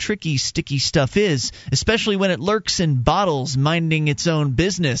know how tricky sticky stuff is, especially when it lurks in bottles minding its own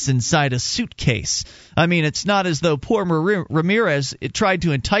business inside a suitcase. I mean, it's not as though poor Ramirez tried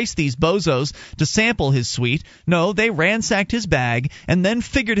to entice these bozos to sample his sweet. No, they ransacked his bag and then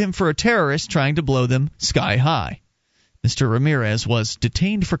figured him for a terrorist trying to blow them sky high. Mr. Ramirez was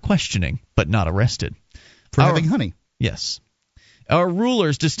detained for questioning, but not arrested. For having honey. Yes. Our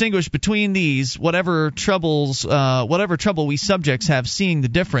rulers distinguish between these, whatever trouble we subjects have seeing the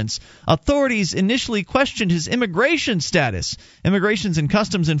difference. Authorities initially questioned his immigration status. Immigrations and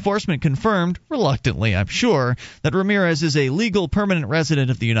Customs Enforcement confirmed, reluctantly I'm sure, that Ramirez is a legal permanent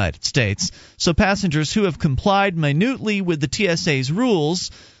resident of the United States. So passengers who have complied minutely with the TSA's rules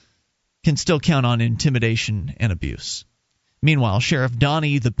can still count on intimidation and abuse. Meanwhile, Sheriff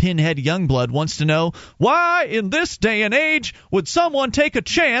Donnie the Pinhead Youngblood wants to know, why in this day and age would someone take a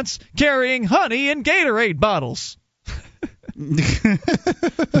chance carrying honey in Gatorade bottles?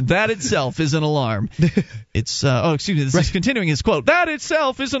 That itself is an alarm. It's this is continuing his quote. That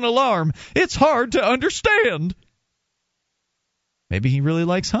itself is an alarm. It's hard to understand. Maybe he really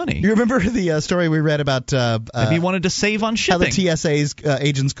likes honey. You remember the story we read about... maybe he wanted to save on shipping. How the TSA's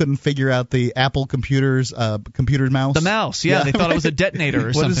agents couldn't figure out the Apple computer's mouse? The mouse, yeah. They thought it was a detonator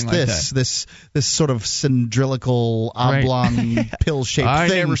or something like that. What is this sort of cylindrical, oblong, pill-shaped thing? I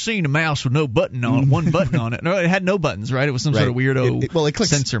never seen a mouse with no button on it. One button on it. No, it had no buttons, right? It was some sort of weirdo it clicks,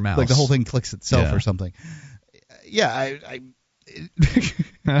 sensor mouse. Like the whole thing clicks itself or something. Yeah,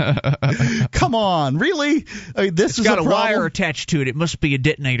 come on, really? I mean, it's got a wire attached to it. It must be a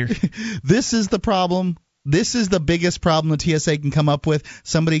detonator. This is the problem This is the biggest problem the TSA can come up with,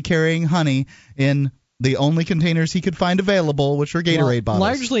 somebody carrying honey in the only containers he could find available, which are Gatorade bottles.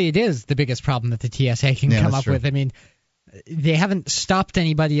 Largely it is the biggest problem that the TSA can come up with. I mean, they haven't stopped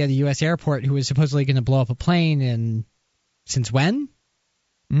anybody at a U.S. airport who was supposedly going to blow up a plane since when?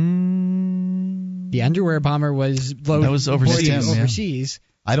 The underwear bomber was loaded. That was overseas.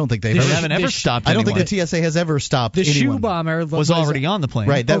 I don't think they haven't ever stopped anyone. I don't think the TSA has ever stopped anyone. The shoe bomber was already on the plane.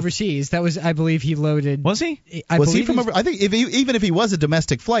 Right, overseas. That was, I believe, he loaded. Was he? I think even if he was a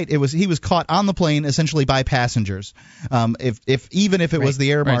domestic flight, he was caught on the plane essentially by passengers. Even if it was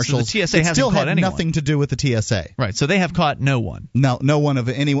the air marshals, so the TSA it still had anyone. nothing to do with the TSA. Right. So they have caught no one. No one of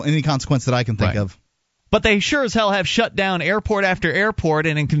any consequence that I can think of. But they sure as hell have shut down airport after airport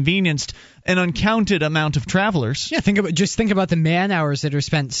and inconvenienced an uncounted amount of travelers. Yeah, think about the man hours that are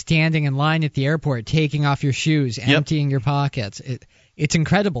spent standing in line at the airport, taking off your shoes, emptying your pockets. It's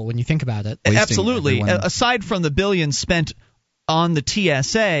incredible when you think about it. Absolutely. Aside from the billions spent on the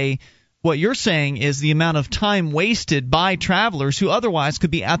TSA, what you're saying is the amount of time wasted by travelers who otherwise could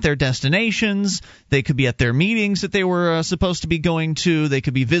be at their destinations, they could be at their meetings that they were supposed to be going to, they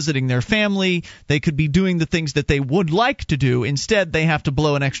could be visiting their family, they could be doing the things that they would like to do. Instead, they have to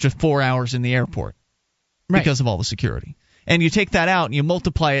blow an extra 4 hours in the airport because of all the security. And you take that out and you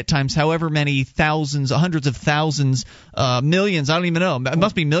multiply it times however many thousands, hundreds of thousands, millions, I don't even know. It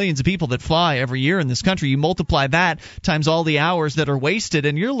must be millions of people that fly every year in this country. You multiply that times all the hours that are wasted,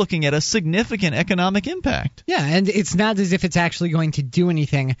 and you're looking at a significant economic impact. Yeah, and it's not as if it's actually going to do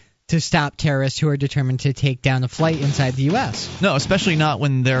anything to stop terrorists who are determined to take down a flight inside the U.S. No, especially not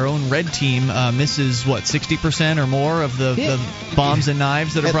when their own red team misses, 60% or more of the bombs and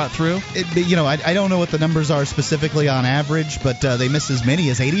knives that are brought through? I don't know what the numbers are specifically on average, but they miss as many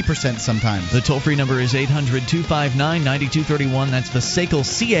as 80% sometimes. The toll-free number is 800-259-9231. That's the SACL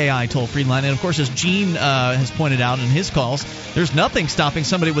CAI toll-free line. And, of course, as Gene has pointed out in his calls, there's nothing stopping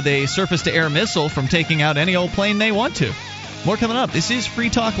somebody with a surface-to-air missile from taking out any old plane they want to. More coming up. This is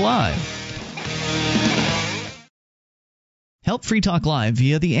Free Talk Live. Help Free Talk Live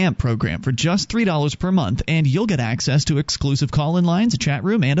via the AMP program for just $3 per month, and you'll get access to exclusive call-in lines, a chat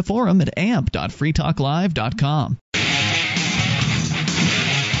room, and a forum at amp.freetalklive.com.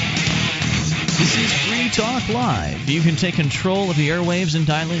 This is Free Talk Live. You can take control of the airwaves and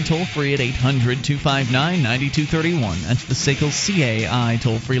dial in toll-free at 800-259-9231. That's the SACL CAI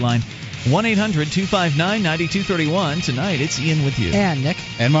toll-free line. 1-800-259-9231. Tonight, it's Ian with you. And Nick.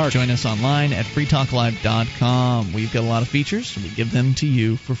 And Mark. Join us online at freetalklive.com. We've got a lot of features, and we give them to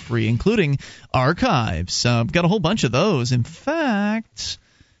you for free, including archives. We've got a whole bunch of those. In fact,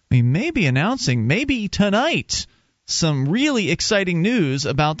 we may be announcing, maybe tonight, some really exciting news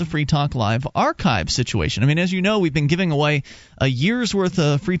about the Free Talk Live archive situation. I mean, as you know, we've been giving away a year's worth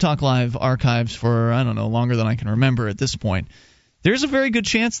of Free Talk Live archives for, I don't know, longer than I can remember at this point. There's a very good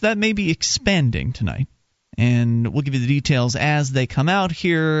chance that may be expanding tonight, and we'll give you the details as they come out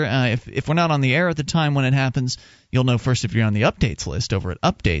here. If we're not on the air at the time when it happens, you'll know first if you're on the updates list over at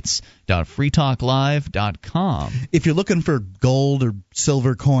updates.freetalklive.com. If you're looking for gold or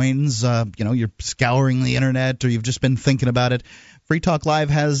silver coins, you're scouring the internet or you've just been thinking about it, Free Talk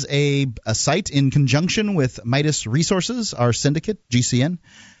Live has a site in conjunction with Midas Resources, our syndicate, GCN,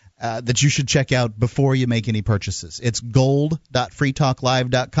 that you should check out before you make any purchases. It's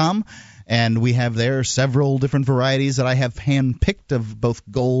gold.freetalklive.com, and we have there several different varieties that I have hand-picked of both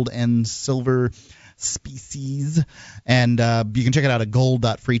gold and silver species, and you can check it out at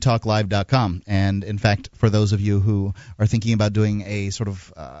gold.freetalklive.com. And, in fact, for those of you who are thinking about doing a sort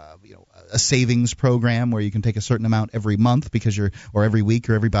of a savings program where you can take a certain amount every month or every week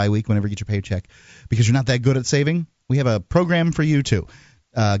or every bi-week whenever you get your paycheck because you're not that good at saving, we have a program for you, too.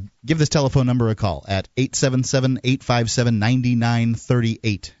 Give this telephone number a call at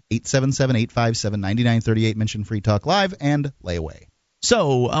 877-857-9938. 877-857-9938. Mention Free Talk Live and lay away.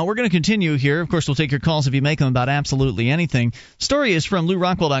 So we're going to continue here. Of course, we'll take your calls if you make them about absolutely anything. Story is from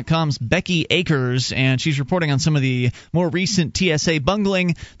LouRockwell.com's Becky Akers, and she's reporting on some of the more recent TSA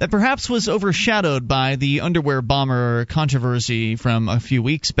bungling that perhaps was overshadowed by the underwear bomber controversy from a few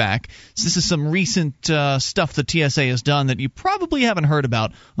weeks back. So this is some recent stuff the TSA has done that you probably haven't heard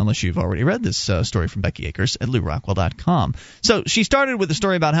about unless you've already read this story from Becky Akers at LouRockwell.com. So she started with a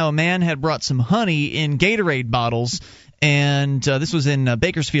story about how a man had brought some honey in Gatorade bottles And this was in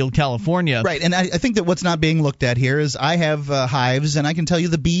Bakersfield, California. Right, and I think that what's not being looked at here is I have hives, and I can tell you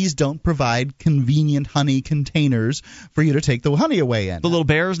the bees don't provide convenient honey containers for you to take the honey away in. The little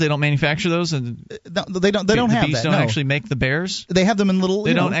bears, they don't manufacture those? And no, they don't have that. The bees don't actually make the bears? They have them in little...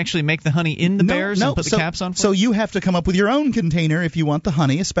 They don't actually make the honey in the bears and put the caps on for So you have to come up with your own container if you want the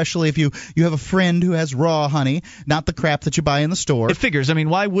honey, especially if you have a friend who has raw honey, not the crap that you buy in the store. It figures. I mean,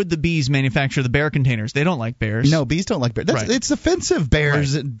 why would the bees manufacture the bear containers? They don't like bears. No, bees don't like bears. It's offensive.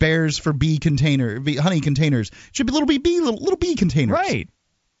 Bears for honey containers should be little bee containers. Right.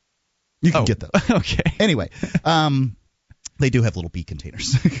 You can get those. Okay. Anyway, they do have little bee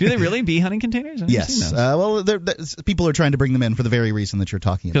containers. Do they really? Bee honey containers? Yes. Well, people are trying to bring them in for the very reason that you're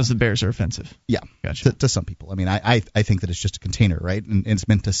talking about. Because the bears are offensive. Yeah. Gotcha. To some people. I mean, I think that it's just a container, right? And it's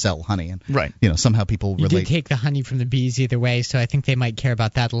meant to sell honey. And, right. Somehow people relate. You did take the honey from the bees either way, so I think they might care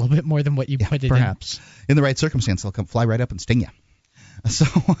about that a little bit more than what you put it perhaps. In the right circumstance, they'll come fly right up and sting you. So,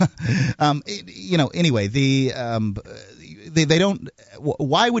 anyway, they don't.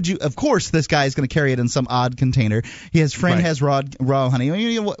 Why would you? Of course, this guy is going to carry it in some odd container. His friend has raw honey. I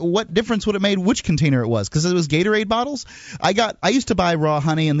mean, what difference would it make which container it was? Because it was Gatorade bottles. I used to buy raw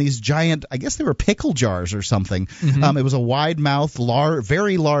honey in these giant. I guess they were pickle jars or something. Mm-hmm. It was a wide mouth,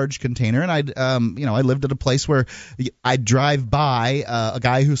 very large container, and I lived at a place where I'd drive by a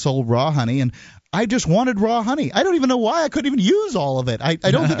guy who sold raw honey, and I just wanted raw honey. I don't even know why I couldn't even use all of it. I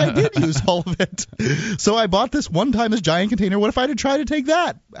don't think I did use all of it. So I bought this this giant container. What if I had tried to take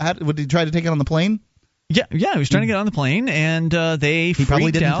that? Would he try to take it on the plane? Yeah, he was trying to get on the plane, and he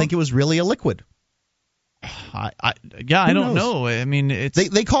probably didn't think it was really a liquid. I don't know. I mean, it's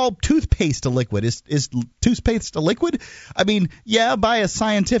they call toothpaste a liquid. Is toothpaste a liquid? I mean, by a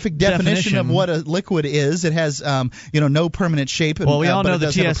scientific definition of what a liquid is, it has no permanent shape. Well, we all know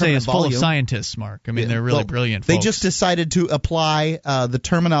the TSA is full of scientists, Mark. I mean, they're really brilliant folks. They just decided to apply the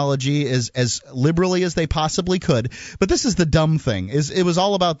terminology as liberally as they possibly could. But this is the dumb thing. It was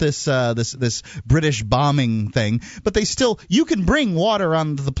all about this British bombing thing. But you can bring water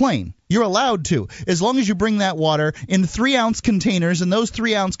onto the plane. You're allowed to, as long as you bring that water in 3-ounce containers, and those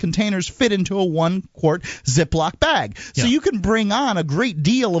 3-ounce containers fit into a 1-quart Ziploc bag. So you can bring on a great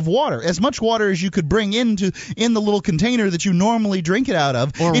deal of water, as much water as you could bring in the little container that you normally drink it out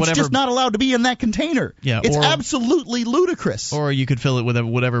of. It's just not allowed to be in that container. Yeah, it's absolutely ludicrous. Or you could fill it with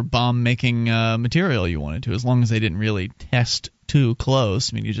whatever bomb-making material you wanted to, as long as they didn't really test too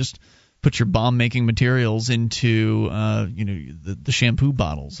close. I mean, you just put your bomb-making materials into the shampoo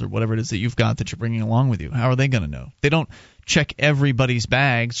bottles or whatever it is that you've got that you're bringing along with you. How are they going to know? They don't check everybody's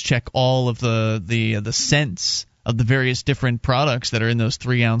bags, check all of the scents of the various different products that are in those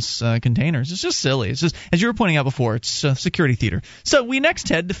 3-ounce containers. It's just silly. It's just, as you were pointing out before, it's security theater. So we next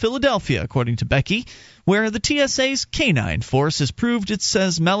head to Philadelphia, according to Becky, where the TSA's canine force has proved it's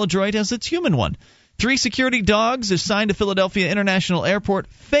as maladroit as its human one. 3 security dogs assigned to Philadelphia International Airport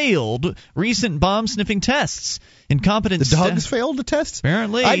failed recent bomb-sniffing tests. Incompetent The dogs failed the test?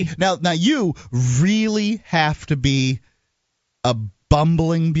 Apparently. Now you really have to be a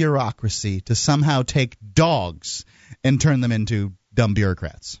bumbling bureaucracy to somehow take dogs and turn them into dumb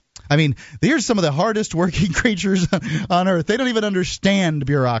bureaucrats. I mean, here's some of the hardest working creatures on earth. They don't even understand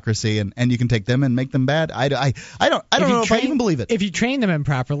bureaucracy, and you can take them and make them bad. I don't know if I even believe it. If you train them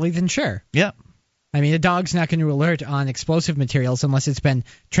improperly, then sure. Yeah. I mean, a dog's not going to alert on explosive materials unless it's been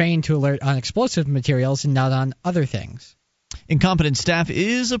trained to alert on explosive materials and not on other things. Incompetent staff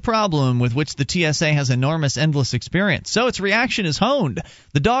is a problem with which the TSA has enormous, endless experience, so its reaction is honed.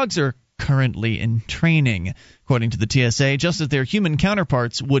 The dogs are currently in training, according to the TSA, just as their human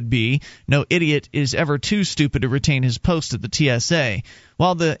counterparts would be. No idiot is ever too stupid to retain his post at the TSA.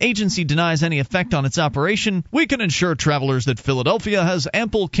 While the agency denies any effect on its operation, we can assure travelers that Philadelphia has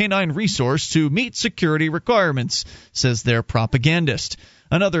ample canine resource to meet security requirements, says their propagandist.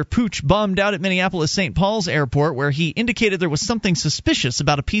 Another pooch bombed out at Minneapolis-St. Paul's airport where he indicated there was something suspicious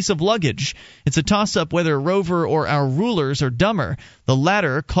about a piece of luggage. It's a toss-up whether Rover or our rulers are dumber. The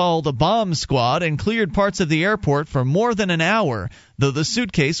latter called a bomb squad and cleared parts of the airport for more than an hour, though the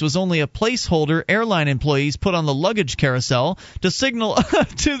suitcase was only a placeholder airline employees put on the luggage carousel to signal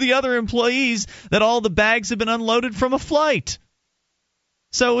to the other employees that all the bags had been unloaded from a flight.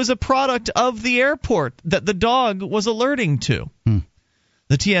 So it was a product of the airport that the dog was alerting to.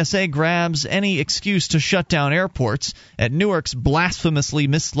 The TSA grabs any excuse to shut down airports. At Newark's blasphemously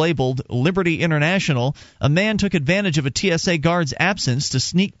mislabeled Liberty International, a man took advantage of a TSA guard's absence to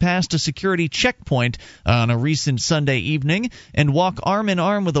sneak past a security checkpoint on a recent Sunday evening and walk arm in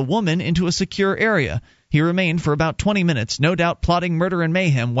arm with a woman into a secure area. He remained for about 20 minutes, no doubt plotting murder and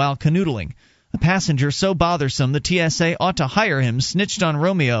mayhem while canoodling. A passenger so bothersome the TSA ought to hire him snitched on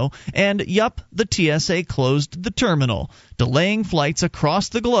Romeo, and yup, the TSA closed the terminal, delaying flights across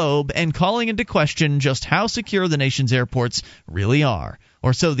the globe and calling into question just how secure the nation's airports really are.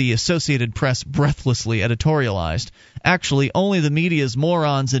 Or so the Associated Press breathlessly editorialized. Actually, only the media's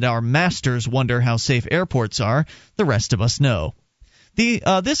morons and our masters wonder how safe airports are. The rest of us know.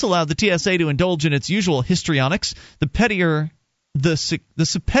 This allowed the TSA to indulge in its usual histrionics. The pettier the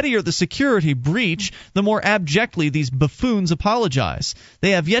security breach, the more abjectly these buffoons apologize.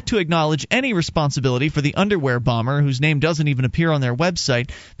 They have yet to acknowledge any responsibility for the underwear bomber, whose name doesn't even appear on their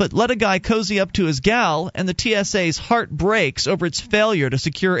website, but let a guy cozy up to his gal, and the TSA's heart breaks over its failure to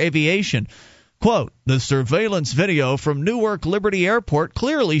secure aviation. Quote, the surveillance video from Newark Liberty Airport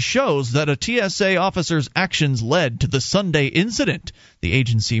clearly shows that a TSA officer's actions led to the Sunday incident, the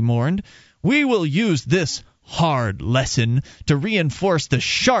agency mourned. We will use this hard lesson to reinforce the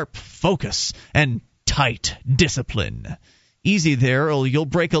sharp focus and tight discipline. Easy there, or you'll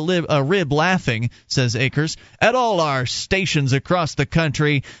break a rib laughing, says Akers, at all our stations across the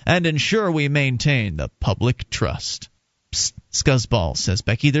country and ensure we maintain the public trust. Psst, scuzzball, says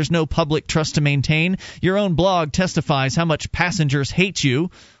Becky. There's no public trust to maintain. Your own blog testifies how much passengers hate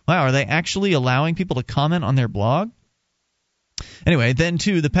you. Wow, are they actually allowing people to comment on their blog? Anyway, then,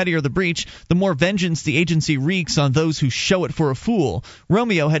 too, the pettier the breach, the more vengeance the agency wreaks on those who show it for a fool.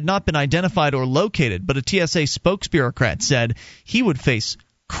 Romeo had not been identified or located, but a TSA spokesbureaucrat said he would face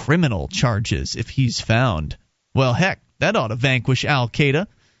criminal charges if he's found. Well, heck, that ought to vanquish Al-Qaeda.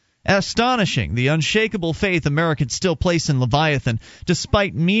 Astonishing, the unshakable faith Americans still place in Leviathan,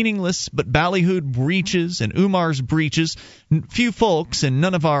 despite meaningless but ballyhooed breaches and Umar's breaches. Few folks and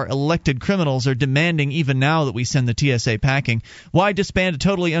none of our elected criminals are demanding even now that we send the TSA packing. Why disband a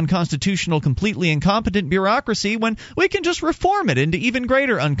totally unconstitutional, completely incompetent bureaucracy when we can just reform it into even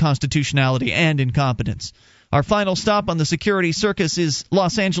greater unconstitutionality and incompetence? Our final stop on the security circus is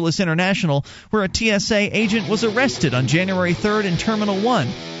Los Angeles International, where a TSA agent was arrested on January 3rd in Terminal 1.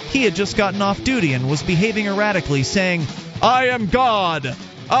 He had just gotten off duty and was behaving erratically, saying, I am God!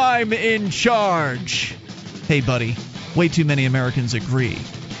 I'm in charge! Hey, buddy, way too many Americans agree.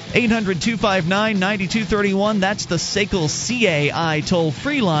 800-259-9231, that's the SACL CAI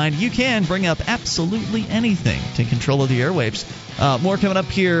toll-free line. You can bring up absolutely anything. Take control of the airwaves. More coming up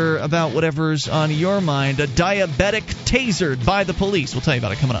here about whatever's on your mind. A diabetic tasered by the police. We'll tell you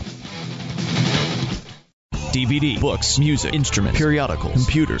about it coming up. DVD, books, music, instruments, periodicals,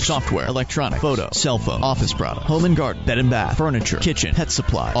 computers, software, electronic, photo, cell phone, office product, home and garden, bed and bath, furniture, kitchen, pet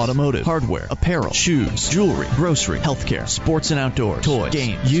supply, automotive, hardware, apparel, shoes, jewelry, grocery, healthcare, sports and outdoors, toys,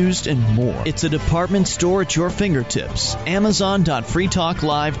 games, used, and more. It's a department store at your fingertips.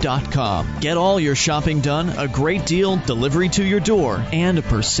 Amazon.freetalklive.com. Get all your shopping done, a great deal, delivery to your door, and a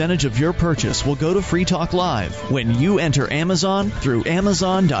percentage of your purchase will go to Free Talk Live when you enter Amazon through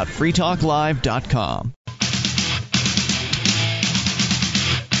Amazon.freetalklive.com.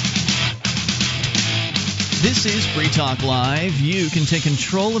 This is Free Talk Live. You can take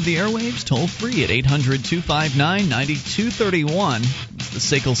control of the airwaves toll-free at 800-259-9231. It's the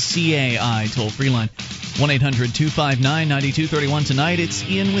SACL CAI toll-free line. 1-800-259-9231. Tonight, it's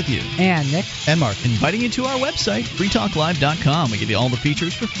Ian with you. And Nick. And Mark. Inviting you to our website, freetalklive.com. We give you all the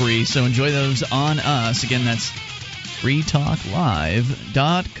features for free, so enjoy those on us. Again, that's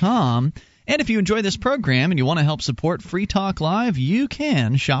freetalklive.com. And if you enjoy this program and you want to help support Free Talk Live, you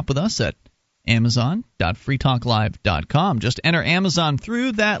can shop with us at Amazon.freetalklive.com. Just enter Amazon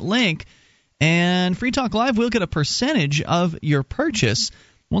through that link, and Free Talk Live will get a percentage of your purchase.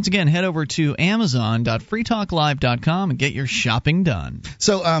 Once again, head over to Amazon.freetalklive.com and get your shopping done.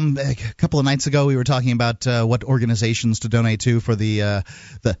 So a couple of nights ago, we were talking about what organizations to donate to for the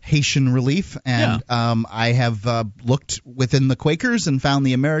Haitian relief, and I have looked within the Quakers and found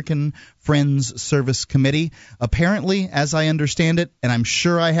the American Friends Service Committee. Apparently, as I understand it, and I'm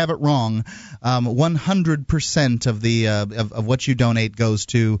sure I have it wrong, 100% of the of what you donate goes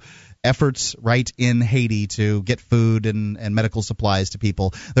to efforts right in Haiti to get food and medical supplies to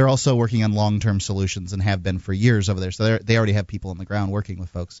people. They're also working on long-term solutions and have been for years over there. So they already have people on the ground working with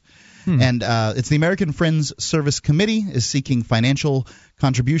folks. And it's the American Friends Service Committee is seeking financial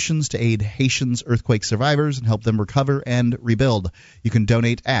contributions to aid Haitians earthquake survivors and help them recover and rebuild. You can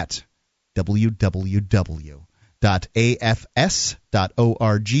donate at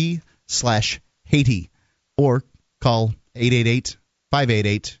www.afs.org/Haiti or call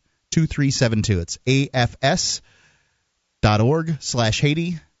 888-588-2372. It's afs.org/Haiti,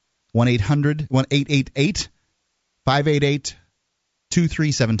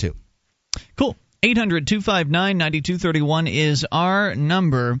 1-800-588-2372. Cool. 800-259-9231 is our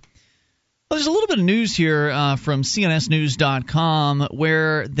number. Well, there's a little bit of news here from CNSnews.com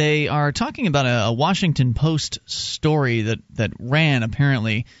where they are talking about a Washington Post story that ran,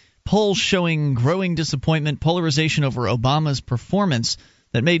 apparently. Polls showing growing disappointment, polarization over Obama's performance,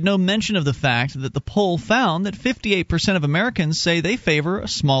 that made no mention of the fact that the poll found that 58% of Americans say they favor a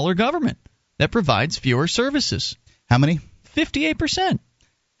smaller government that provides fewer services. How many? 58%.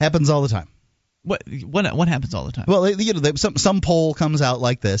 Happens all the time. What happens all the time? Well, some poll comes out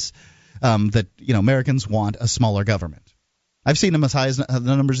like this. That Americans want a smaller government. I've seen them the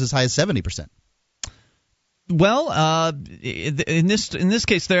numbers as high as 70%. Well, in this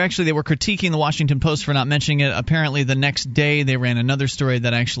case, they were critiquing the Washington Post for not mentioning it. Apparently, the next day they ran another story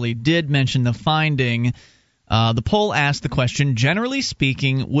that actually did mention the finding. The poll asked the question: generally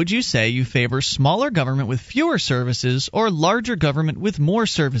speaking, would you say you favor smaller government with fewer services or larger government with more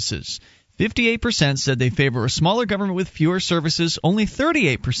services? 58% said they favor a smaller government with fewer services. Only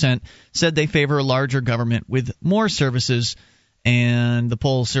 38% said they favor a larger government with more services. And the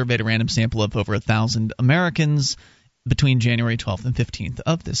poll surveyed a random sample of over 1,000 Americans between January 12th and 15th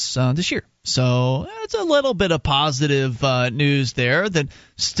of this year. So it's a little bit of positive news there, that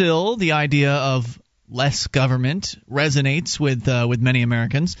still the idea of less government resonates with many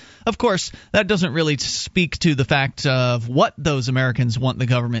Americans. Of course, that doesn't really speak to the fact of what those Americans want the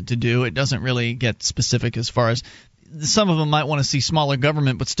government to do. It doesn't really get specific as far as some of them might want to see smaller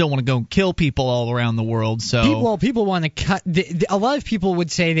government but still want to go kill people all around the world. So people want to cut. A lot of people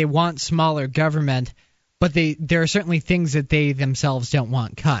would say they want smaller government, but there are certainly things that they themselves don't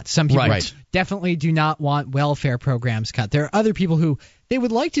want cut. Some people definitely do not want welfare programs cut. There are other people who they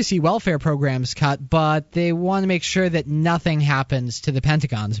would like to see welfare programs cut, but they want to make sure that nothing happens to the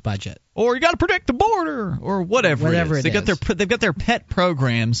Pentagon's budget. Or you got to protect the border, or whatever it is. They've got their pet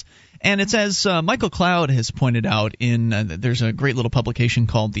programs, and it's as Michael Cloud has pointed out in there's a great little publication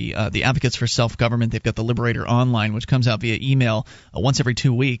called the Advocates for Self-Government. They've got the Liberator Online, which comes out via email once every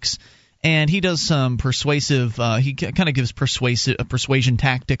 2 weeks. And he does some persuasive. He kind of gives persuasion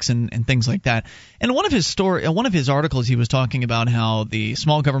tactics and things like that. And one of his articles, he was talking about how the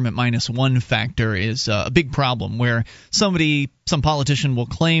small government -1 factor is a big problem, where some politician will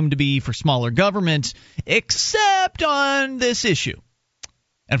claim to be for smaller government, except on this issue.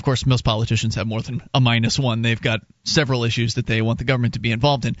 And, of course, most politicians have more than a -1. They've got several issues that they want the government to be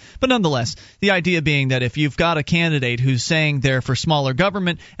involved in. But nonetheless, the idea being that if you've got a candidate who's saying they're for smaller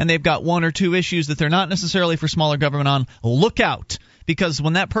government and they've got one or two issues that they're not necessarily for smaller government on, look out. Because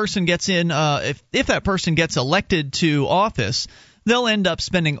when that person gets in, if that person gets elected to office, they'll end up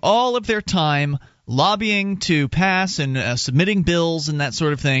spending all of their time lobbying to pass and submitting bills and that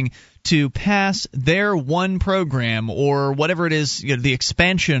sort of thing to pass their one program, or whatever it is, the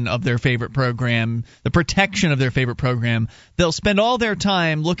expansion of their favorite program, the protection of their favorite program. They'll spend all their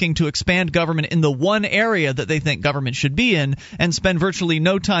time looking to expand government in the one area that they think government should be in, and spend virtually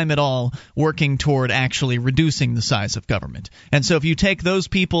no time at all working toward actually reducing the size of government. And so if you take those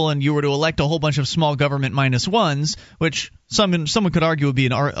people and you were to elect a whole bunch of small government -1s, which someone could argue would be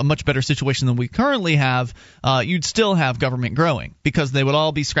a much better situation than we currently have, you'd still have government growing, because they would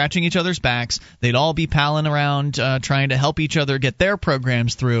all be scratching each other's backs. They'd all be palling around trying to help each other get their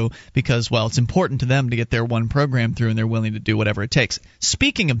programs through, because, well, it's important to them to get their one program through, and they're willing to do whatever it takes.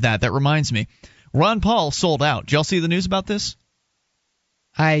 Speaking of that reminds me, Ron Paul sold out. Did y'all see the news about this?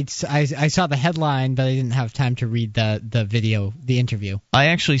 I saw the headline, but I didn't have time to read the video, the interview. I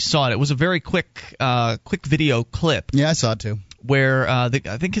actually saw it. It was a very quick video clip. Yeah, I saw it too. Where I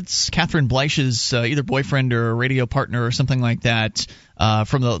think it's Catherine Bleich's either boyfriend or radio partner or something like that.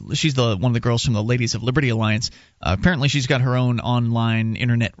 She's one of the girls from the Ladies of Liberty Alliance. Apparently, she's got her own online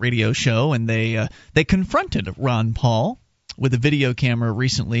internet radio show, and they confronted Ron Paul with a video camera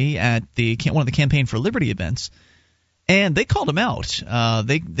recently at one of the Campaign for Liberty events, and they called him out.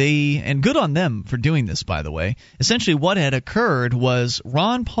 And good on them for doing this, by the way. Essentially, what had occurred was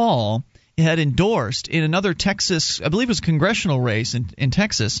Ron Paul had endorsed in another Texas, I believe it was a congressional race in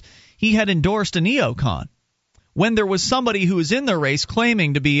Texas, he had endorsed a neocon when there was somebody who was in the race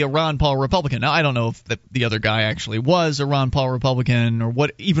claiming to be a Ron Paul Republican. Now, I don't know if the other guy actually was a Ron Paul Republican, or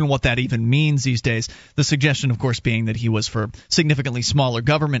what that even means these days. The suggestion, of course, being that he was for significantly smaller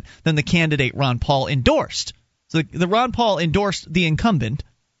government than the candidate Ron Paul endorsed. So the Ron Paul endorsed the incumbent.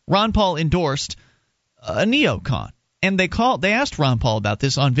 Ron Paul endorsed a neocon. And they asked Ron Paul about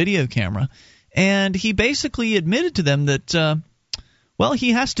this on video camera, and he basically admitted to them that,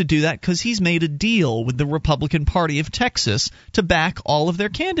 he has to do that because he's made a deal with the Republican Party of Texas to back all of their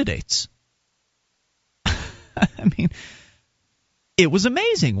candidates. I mean, it was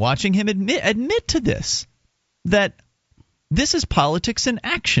amazing watching him admit to this, that this is politics in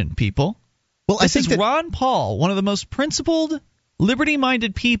action, people. Well, this is Ron Paul, one of the most principled,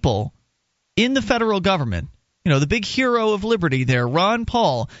 liberty-minded people in the federal government. You know, the big hero of liberty there, Ron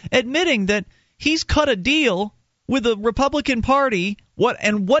Paul, admitting that he's cut a deal with the Republican Party. What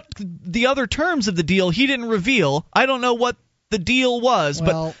the other terms of the deal he didn't reveal. I don't know what the deal was,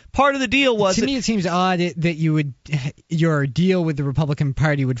 but part of the deal was... To me, it seems odd that your deal with the Republican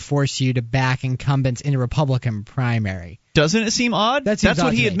Party would force you to back incumbents in a Republican primary. Doesn't it seem odd? That's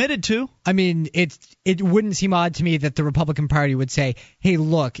what he admitted to. I mean, it wouldn't seem odd to me that the Republican Party would say, hey,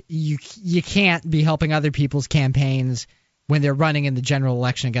 look, you can't be helping other people's campaigns when they're running in the general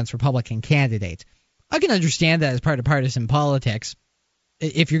election against Republican candidates. I can understand that as part of partisan politics.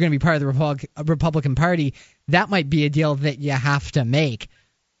 If you're going to be part of the Republican Party, that might be a deal that you have to make.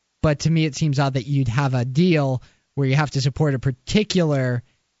 But to me, it seems odd that you'd have a deal where you have to support a particular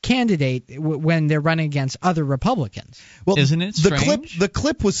candidate when they're running against other Republicans. Well, isn't it strange? The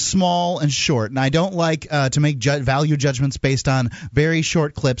clip was small and short, and I don't like to make value judgments based on very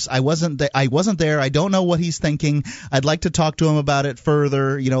short clips. I wasn't there. I don't know what he's thinking. I'd like to talk to him about it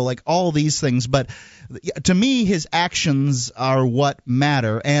further. You know, like all these things, but to me, his actions are what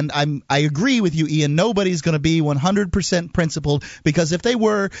matter, and I agree with you, Ian. Nobody's going to be 100% principled, because if they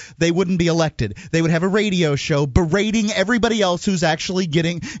were, they wouldn't be elected. They would have a radio show berating everybody else who's actually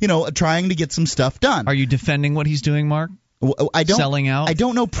trying to get some stuff done. Are you defending what he's doing, Mark? Selling out? I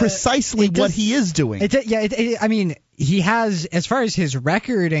don't know precisely what he is doing. I mean, he has, as far as his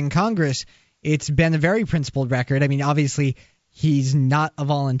record in Congress, it's been a very principled record. I mean, obviously, he's not a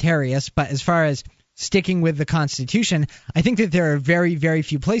voluntarist, but as far as sticking with the Constitution, I think that there are very, very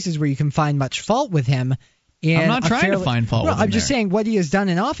few places where you can find much fault with him. I'm not trying to find fault with him. I'm just saying what he has done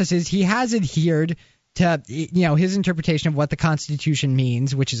in office is he has adhered to his interpretation of what the Constitution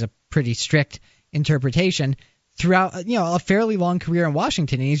means, which is a pretty strict interpretation, throughout a fairly long career in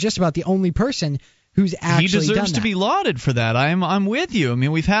Washington, and he's just about the only person who's actually done that. He deserves to be lauded for that. I'm with you. I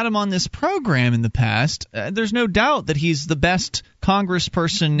mean, we've had him on this program in the past. There's no doubt that he's the best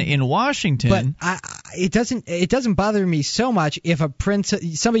congressperson in Washington. But it doesn't bother me so much if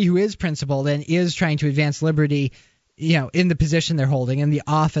somebody who is principled and is trying to advance liberty, in the position they're holding, in the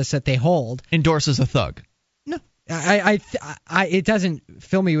office that they hold, endorses a thug. No, it doesn't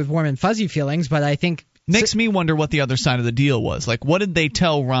fill me with warm and fuzzy feelings, but I think makes me wonder what the other side of the deal was. Like, what did they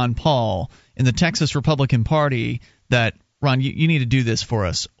tell Ron Paul in the Texas Republican Party that, Ron, you need to do this for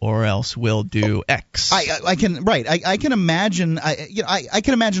us, or else we'll do X? I can imagine. I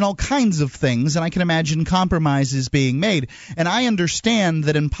can imagine all kinds of things, and I can imagine compromises being made. And I understand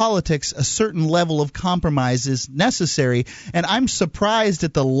that in politics, a certain level of compromise is necessary. And I'm surprised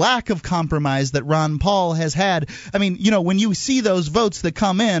at the lack of compromise that Ron Paul has had. I mean, when you see those votes that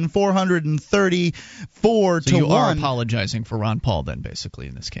come in, 434 to 1. So you are apologizing for Ron Paul, then, basically,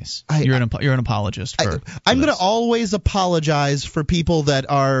 in this case. You're an apologist for. I'm going to always apologize for people that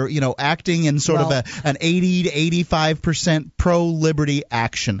are, acting in sort of an 80 to 85% pro-liberty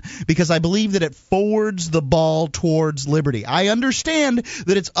action, because I believe that it forwards the ball towards liberty. I understand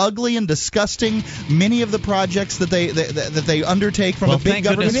that it's ugly and disgusting, many of the projects that they undertake from a big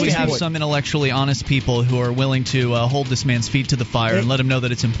government standpoint. Thank goodness we have some intellectually honest people who are willing to hold this man's feet to the fire and let him know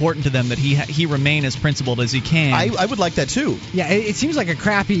that it's important to them that he remain as principled as he can. I would like that too. Yeah, it seems like a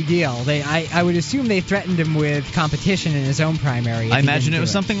crappy deal. I would assume they threatened him with competition in his own primary. I imagine it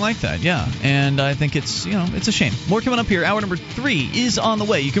was something like that, yeah. And I think it's a shame. More coming up here. Hour number 3 is on the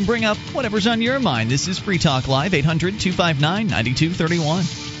way. You can bring up whatever's on your mind. This is Free Talk Live,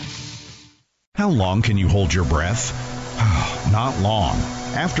 800-259-9231. How long can you hold your breath? Not long.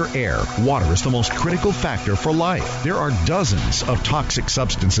 After air, water is the most critical factor for life. There are dozens of toxic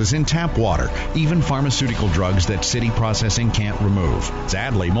substances in tap water, even pharmaceutical drugs that city processing can't remove.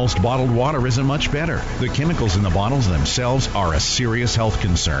 Sadly, most bottled water isn't much better. The chemicals in the bottles themselves are a serious health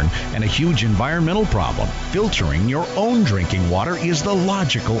concern and a huge environmental problem. Filtering your own drinking water is the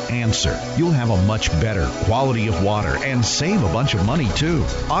logical answer. You'll have a much better quality of water and save a bunch of money, too.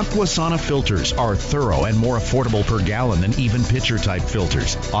 Aquasana filters are thorough and more affordable per gallon than even pitcher-type filters.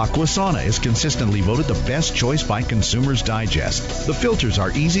 Aquasana is consistently voted the best choice by Consumers Digest. The filters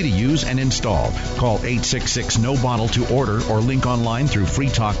are easy to use and install. Call 866-NO-BOTTLE to order or link online through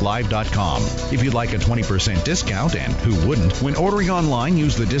freetalklive.com. If you'd like a 20% discount, and who wouldn't, when ordering online,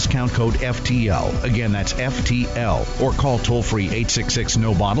 use the discount code FTL. Again, that's FTL. Or call toll-free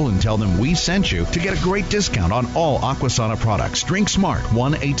 866-NO-BOTTLE and tell them we sent you to get a great discount on all Aquasana products. Drink smart.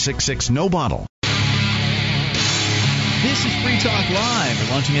 1-866-NO-BOTTLE. This is Free Talk Live.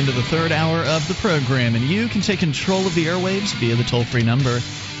 We're launching into the third hour of the program, and you can take control of the airwaves via the toll-free number,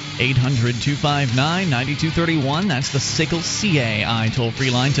 800-259-9231. That's the SACL CAI toll-free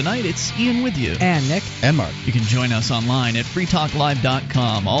line. Tonight, it's Ian with you. And Nick. And Mark. You can join us online at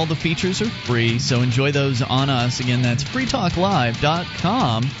freetalklive.com. All the features are free, so enjoy those on us. Again, that's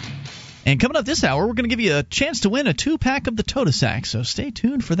freetalklive.com. And coming up this hour, we're going to give you a chance to win a 2-pack of the Totasac, so stay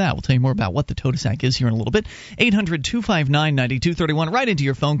tuned for that. We'll tell you more about what the Totasac is here in a little bit. 800-259-9231. Right into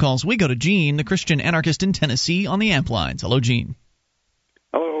your phone calls. We go to Gene, the Christian anarchist in Tennessee, on the amp lines. Hello, Gene.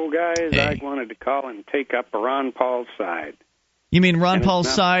 Hello, guys. Hey. I wanted to call and take up Ron Paul's side. You mean Ron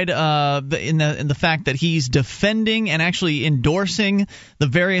Paul's side in the fact that he's defending and actually endorsing the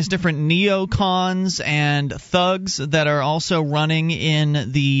various different neocons and thugs that are also running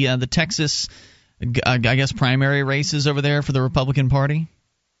in the Texas, I guess, primary races over there for the Republican Party?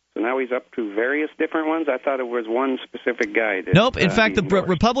 So now he's up to various different ones? I thought it was one specific guy. Nope. In fact, the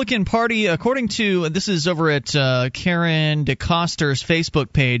Republican Party, according to, this is over at Karen DeCoster's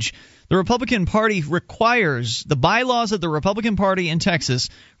Facebook page, the Republican Party requires, the bylaws of the Republican Party in Texas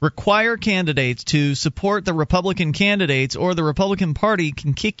require candidates to support the Republican candidates, or the Republican Party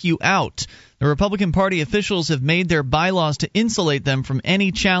can kick you out. The Republican Party officials have made their bylaws to insulate them from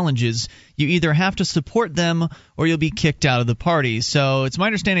any challenges. You either have to support them or you'll be kicked out of the party. So it's my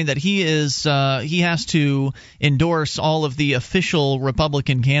understanding that he has to endorse all of the official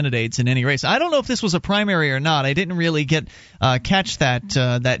Republican candidates in any race. I don't know if this was a primary or not. I didn't really catch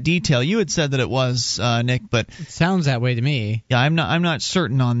that detail. You had said that it was, Nick, but it sounds that way to me. Yeah, I'm not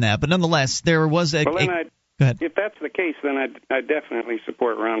certain on that, but nonetheless, there was a. Well, then go ahead. If that's the case, then I definitely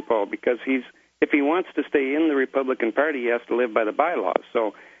support Ron Paul, because if he wants to stay in the Republican Party, he has to live by the bylaws.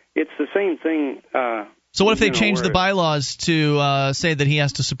 So it's the same thing. So what if they change the bylaws to say that he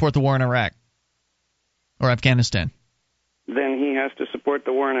has to support the war in Iraq or Afghanistan? Then he has to support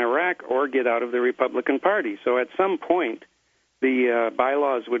the war in Iraq or get out of the Republican Party. So at some point, the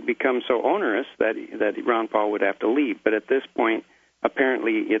bylaws would become so onerous that Ron Paul would have to leave. But at this point,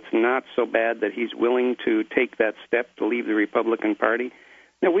 apparently it's not so bad that he's willing to take that step to leave the Republican Party.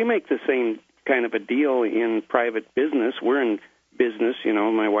 Now, we make the same kind of a deal in private business. We're in business,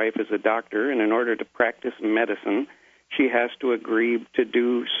 my wife is a doctor, and in order to practice medicine, she has to agree to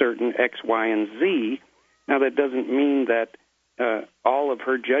do certain X, Y, and Z. Now, that doesn't mean that all of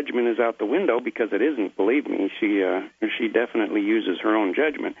her judgment is out the window, because it isn't. Believe me, she definitely uses her own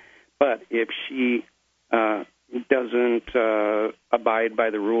judgment. But if she doesn't abide by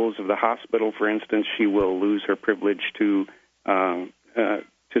the rules of the hospital, for instance, she will lose her privilege to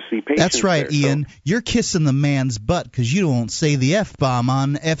see patients. That's right, there. Ian. So, you're kissing the man's butt because you don't say the F-bomb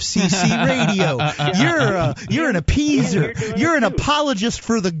on FCC radio. You're an appeaser. You're an apologist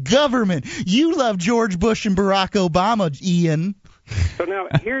for the government. You love George Bush and Barack Obama, Ian. So now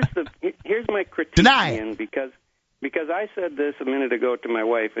here's my critique, Deny it. Ian, because I said this a minute ago to my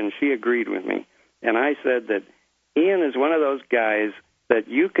wife, and she agreed with me. And I said that Ian is one of those guys that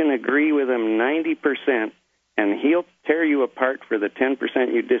you can agree with him 90%, and he'll tear you apart for the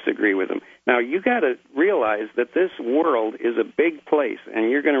 10% you disagree with him. Now, you got to realize that this world is a big place, and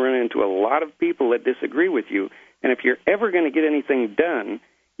you're going to run into a lot of people that disagree with you. And if you're ever going to get anything done,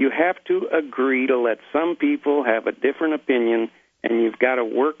 you have to agree to let some people have a different opinion, and you've got to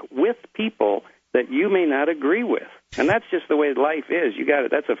work with people that you may not agree with. And that's just the way life is. You got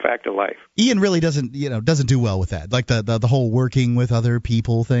it. That's a fact of life. Ian really doesn't do well with that. Like the whole working with other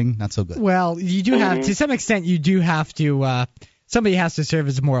people thing, not so good. Well, you do have, to some extent, you do have to, somebody has to serve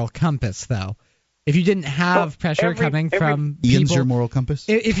as a moral compass, though. If you didn't have pressure coming from people, Ian's your moral compass.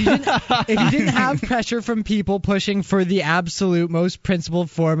 If you didn't have pressure from people pushing for the absolute most principled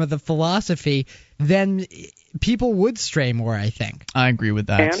form of the philosophy, then people would stray more, I think. I agree with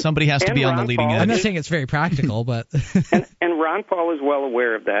that. Somebody has to be on the leading edge. I'm not saying it's very practical, but and Ron Paul is well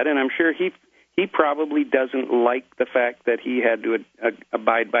aware of that, and I'm sure he probably doesn't like the fact that he had to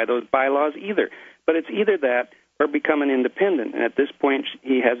abide by those bylaws either. But it's either that or become an independent, and at this point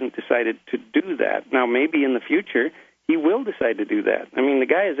he hasn't decided to do that. Now, maybe in the future he will decide to do that. I mean, the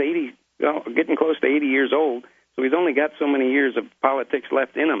guy is getting close to 80 years old, so he's only got so many years of politics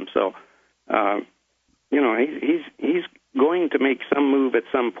left in him. So, he's going to make some move at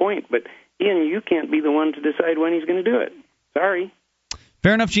some point. But Ian, you can't be the one to decide when he's going to do it. Sorry.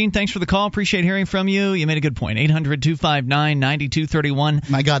 Fair enough, Gene. Thanks for the call. Appreciate hearing from you. You made a good point. 800-259-9231.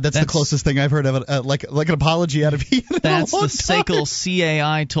 My God, that's the closest thing I've heard of like an apology out of Ian. That's the SACL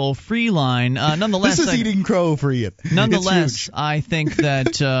CAI toll-free line. Nonetheless, this is eating crow for Ian. Nonetheless, I think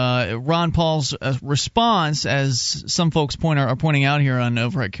that Ron Paul's response, as some folks are pointing out here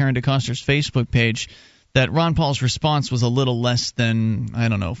over at Karen DeCoster's Facebook page, that Ron Paul's response was a little less than, I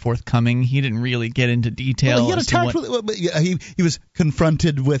don't know, forthcoming. He didn't really get into detail. Well, he had attacked with, he was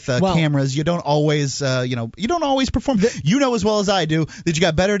confronted with cameras. You don't always, you don't always perform. You know as well as I do that you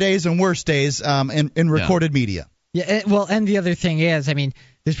got better days and worse days in recorded media. Yeah, well, and the other thing is, I mean,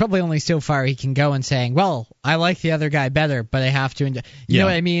 there's probably only so far he can go in saying, well, I like the other guy better, but I have to. You know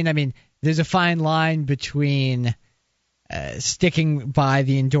what I mean? I mean, there's a fine line between sticking by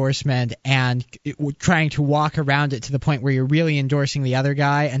the endorsement and trying to walk around it to the point where you're really endorsing the other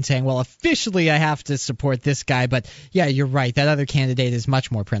guy and saying, well, officially I have to support this guy, but yeah, you're right, that other candidate is much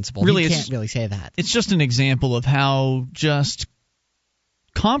more principled. Really, you can't really say that. It's just an example of how just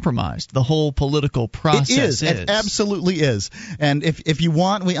compromised the whole political process is. It absolutely is. And if you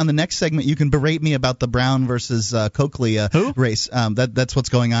want, on the next segment, you can berate me about the Brown versus Coakley race. That's what's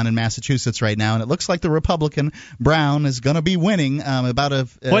going on in Massachusetts right now, and it looks like the Republican Brown is going to be winning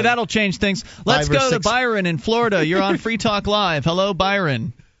Boy, that'll change things. Let's go to Byron in Florida. You're on Free Talk Live. Hello,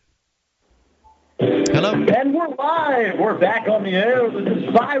 Byron. Hello. And we're live. We're back on the air. This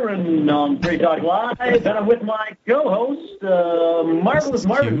is Byron on Free Talk Live, and I'm with my co-host, Marvelous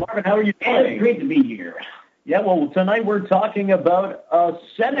Marvin. Marvin, how are you doing? It's great to be here. Yeah, well, tonight we're talking about a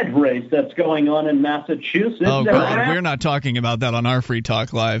Senate race that's going on in Massachusetts. Oh, God, we're not talking about that on our Free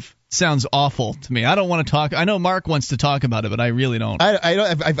Talk Live. Sounds awful to me. I don't want to talk. I know Mark wants to talk about it, but I really don't.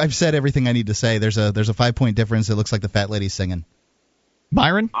 I've said everything I need to say. There's a 5-point difference. It looks like the fat lady's singing.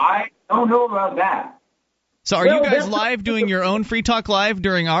 Byron? I don't know about that. So are you guys live doing your own Free Talk Live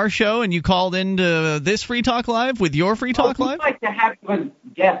during our show, and you called into this Free Talk Live with your Free Talk Live? We'd like to have you as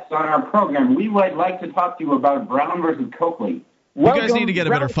guests on our program. We would like to talk to you about Brown versus Coakley. You guys need to get a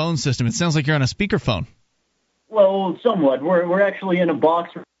better phone system. It sounds like you're on a speakerphone. Well, somewhat. We're actually in a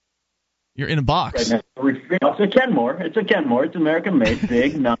box. You're in a box? Right now. It's a Kenmore. It's American made,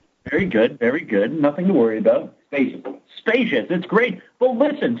 big, not very good, nothing to worry about. Spacious. It's great. Well,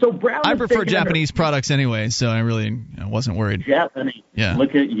 listen, so Brown... I prefer Japanese products anyway, so I really wasn't worried. Japanese. Yeah.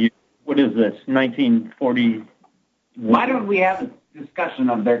 Look at you. What is this, 1940... Why don't we have a discussion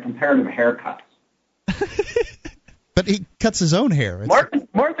of their comparative haircuts? But he cuts his own hair.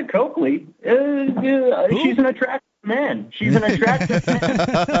 Martha Coakley, she's an attractive man. Sort of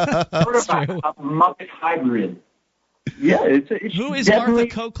a Muppet hybrid. Yeah, who is Martha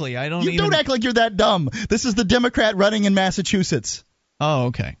Coakley? Don't act like you're that dumb. This is the Democrat running in Massachusetts. Oh,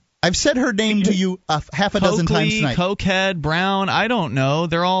 okay. I've said her name to you half a dozen times tonight. Cokehead, Brown, I don't know.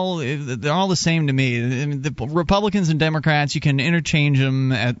 They're all the same to me. I mean, the Republicans and Democrats, you can interchange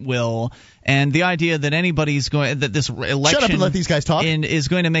them at will. And the idea that that this election shut up and let these guys talk. Is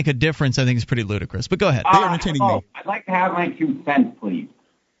going to make a difference, I think, is pretty ludicrous. But go ahead. They're entertaining me. I'd like to have my 2 cents, please.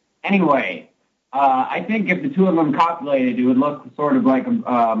 Anyway. I think if the two of them copulated, it would look sort of like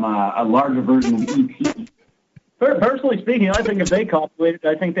a larger version of E.T. Personally speaking, I think if they copulated,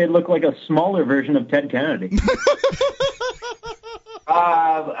 I think they'd look like a smaller version of Ted Kennedy.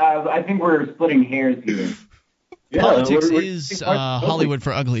 I think we're splitting hairs here. Yeah, Politics is Hollywood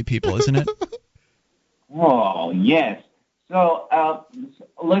for ugly people, isn't it? Oh, yes. So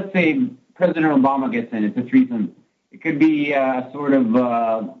let's say President Obama gets in. It's a threesome. It could be sort of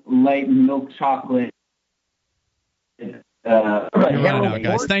light milk chocolate. You're right now,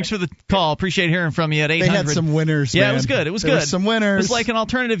 guys. Thanks for the call. Appreciate hearing from you at 800. They had some winners, Yeah, man. it was good. There were some winners. It's like an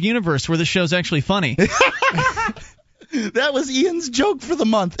alternative universe where the show's actually funny. That was Ian's joke for the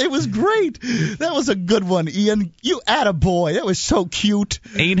month. It was great. That was a good one, Ian. You attaboy. That was so cute.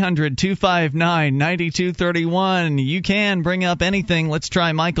 800-259-9231. You can bring up anything. Let's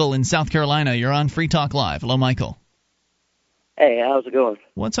try Michael in South Carolina. You're on Free Talk Live. Hello, Michael. Hey, how's it going?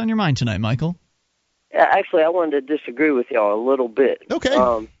 What's on your mind tonight, Michael? Yeah, actually, I wanted to disagree with y'all a little bit. Okay.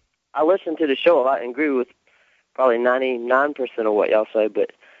 I listen to the show a lot and agree with probably 99% of what y'all say,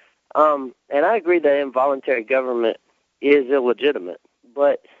 but and I agree that involuntary government is illegitimate,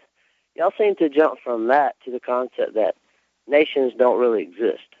 but y'all seem to jump from that to the concept that nations don't really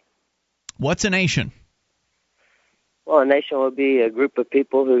exist. What's a nation? Well, a nation would be a group of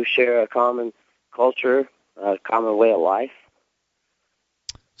people who share a common culture, a common way of life.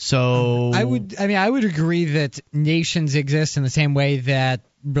 So I would agree that nations exist in the same way that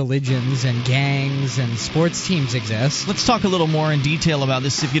religions and gangs and sports teams exist. Let's talk a little more in detail about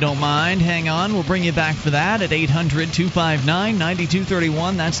this if you don't mind. Hang on, we'll bring you back for that at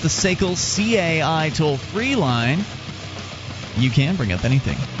 800-259-9231. That's the SACL CAI toll-free line. You can bring up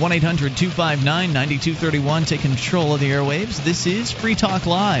anything. 1-800-259-9231. Take control of the airwaves. This is Free Talk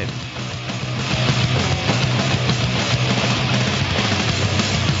Live.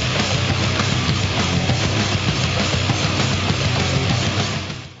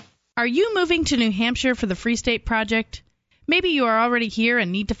 Are you moving to New Hampshire for the Free State Project? Maybe you are already here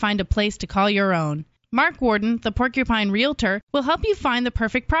and need to find a place to call your own. Mark Warden, the Porcupine Realtor, will help you find the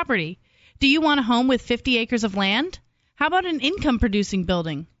perfect property. Do you want a home with 50 acres of land? How about an income-producing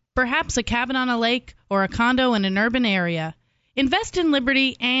building? Perhaps a cabin on a lake or a condo in an urban area. Invest in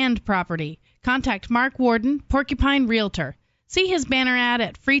liberty and property. Contact Mark Warden, Porcupine Realtor. See his banner ad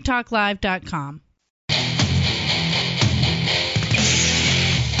at freetalklive.com.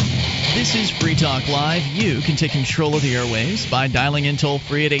 This is Free Talk Live. You can take control of the airwaves by dialing in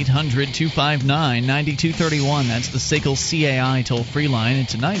toll-free at 800-259-9231. That's the SACL CAI toll-free line. And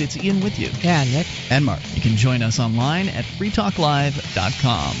tonight it's Ian with you. Yeah, Nick. And Mark. You can join us online at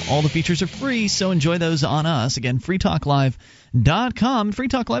freetalklive.com. All the features are free, so enjoy those on us. Again, freetalklive.com. Free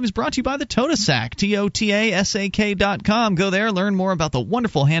Talk Live is brought to you by the Totasak, TOTASAK.com. Go there, learn more about the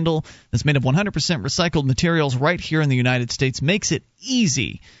wonderful handle that's made of 100% recycled materials right here in the United States. Makes it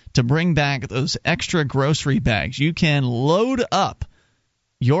easy to bring back those extra grocery bags. You can load up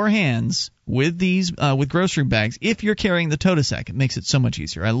your hands with these with grocery bags if you're carrying the Totasak. It makes it so much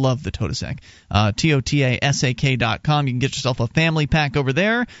easier. I love the Totasak. TOTASAK.com. You can get yourself a family pack over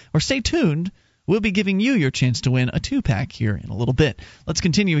there, or stay tuned. We'll be giving you your chance to win a 2-pack here in a little bit. Let's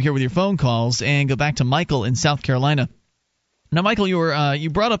continue here with your phone calls and go back to Michael in South Carolina. Now, Michael, you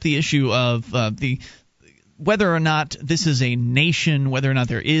brought up the issue of the whether or not this is a nation, whether or not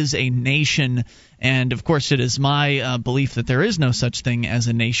there is a nation, and of course it is my belief that there is no such thing as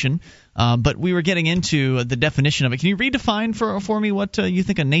a nation, but we were getting into the definition of it. Can you redefine for me what you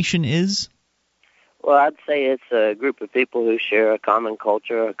think a nation is? Well, I'd say it's a group of people who share a common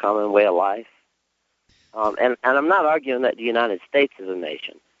culture, a common way of life. And I'm not arguing that the United States is a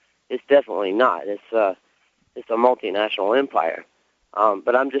nation. It's definitely not. It's a multinational empire.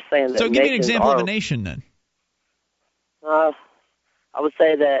 But I'm just saying that. So give me an example of a nation then. I would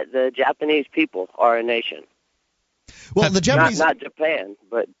say that the Japanese people are a nation. Well, the Japanese, not Japan,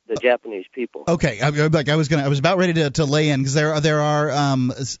 but the Japanese people. Okay, I was about ready to lay in, because there are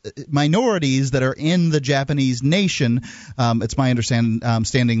minorities that are in the Japanese nation. It's my understanding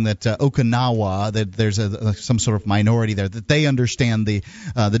that Okinawa, that there's some sort of minority there that they understand the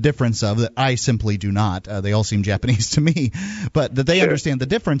difference of, that I simply do not. They all seem Japanese to me, but that they understand the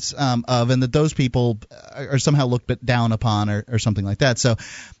difference of, and that those people are somehow looked down upon or something like that. So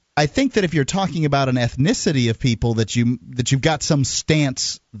I think that if you're talking about an ethnicity of people, that you've got some